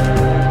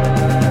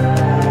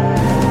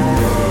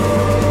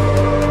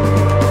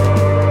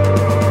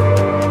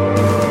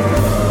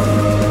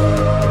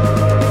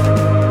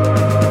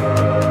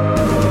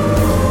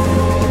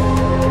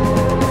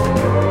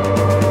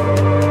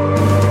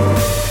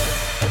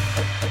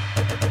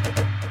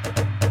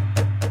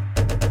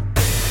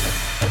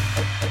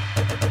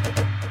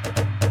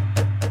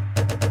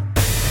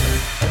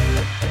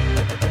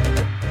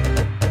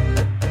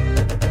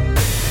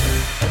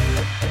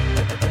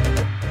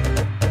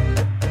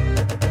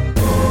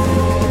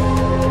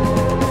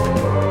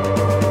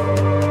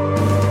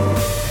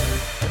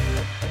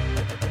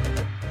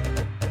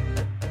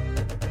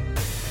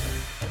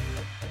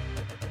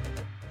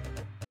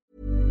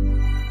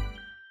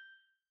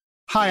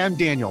 Hi, I'm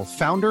Daniel,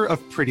 founder of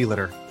Pretty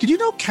Litter. Did you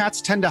know cats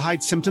tend to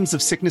hide symptoms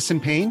of sickness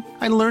and pain?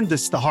 I learned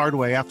this the hard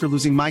way after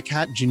losing my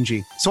cat,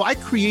 Gingy. So I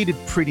created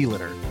Pretty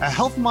Litter, a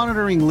health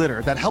monitoring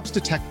litter that helps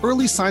detect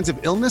early signs of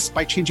illness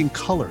by changing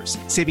colors,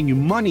 saving you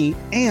money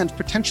and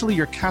potentially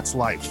your cat's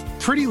life.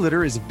 Pretty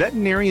Litter is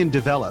veterinarian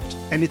developed,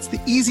 and it's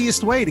the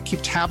easiest way to keep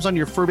tabs on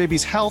your fur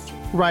baby's health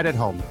right at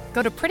home.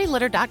 Go to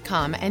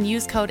prettylitter.com and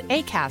use code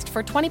ACAST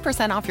for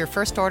 20% off your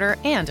first order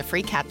and a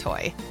free cat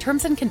toy.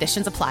 Terms and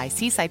conditions apply.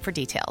 See site for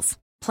details.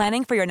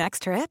 Planning for your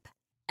next trip?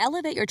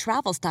 Elevate your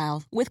travel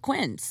style with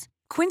Quince.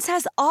 Quince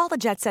has all the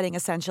jet-setting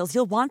essentials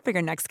you'll want for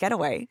your next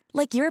getaway,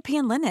 like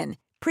European linen,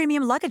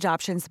 premium luggage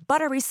options,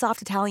 buttery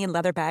soft Italian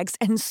leather bags,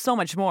 and so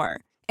much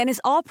more. And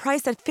is all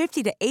priced at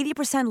 50 to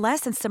 80% less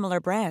than similar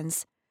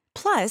brands.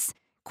 Plus,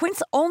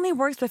 Quince only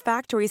works with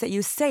factories that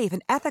use safe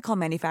and ethical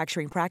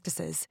manufacturing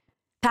practices.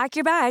 Pack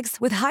your bags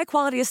with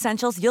high-quality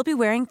essentials you'll be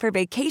wearing for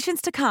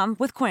vacations to come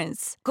with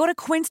Quince. Go to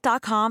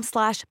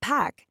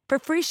quince.com/pack for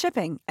free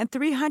shipping and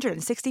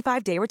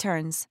 365-day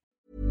returns.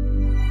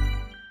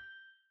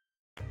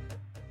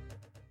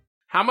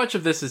 How much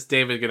of this is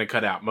David going to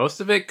cut out? Most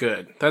of it?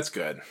 Good. That's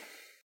good.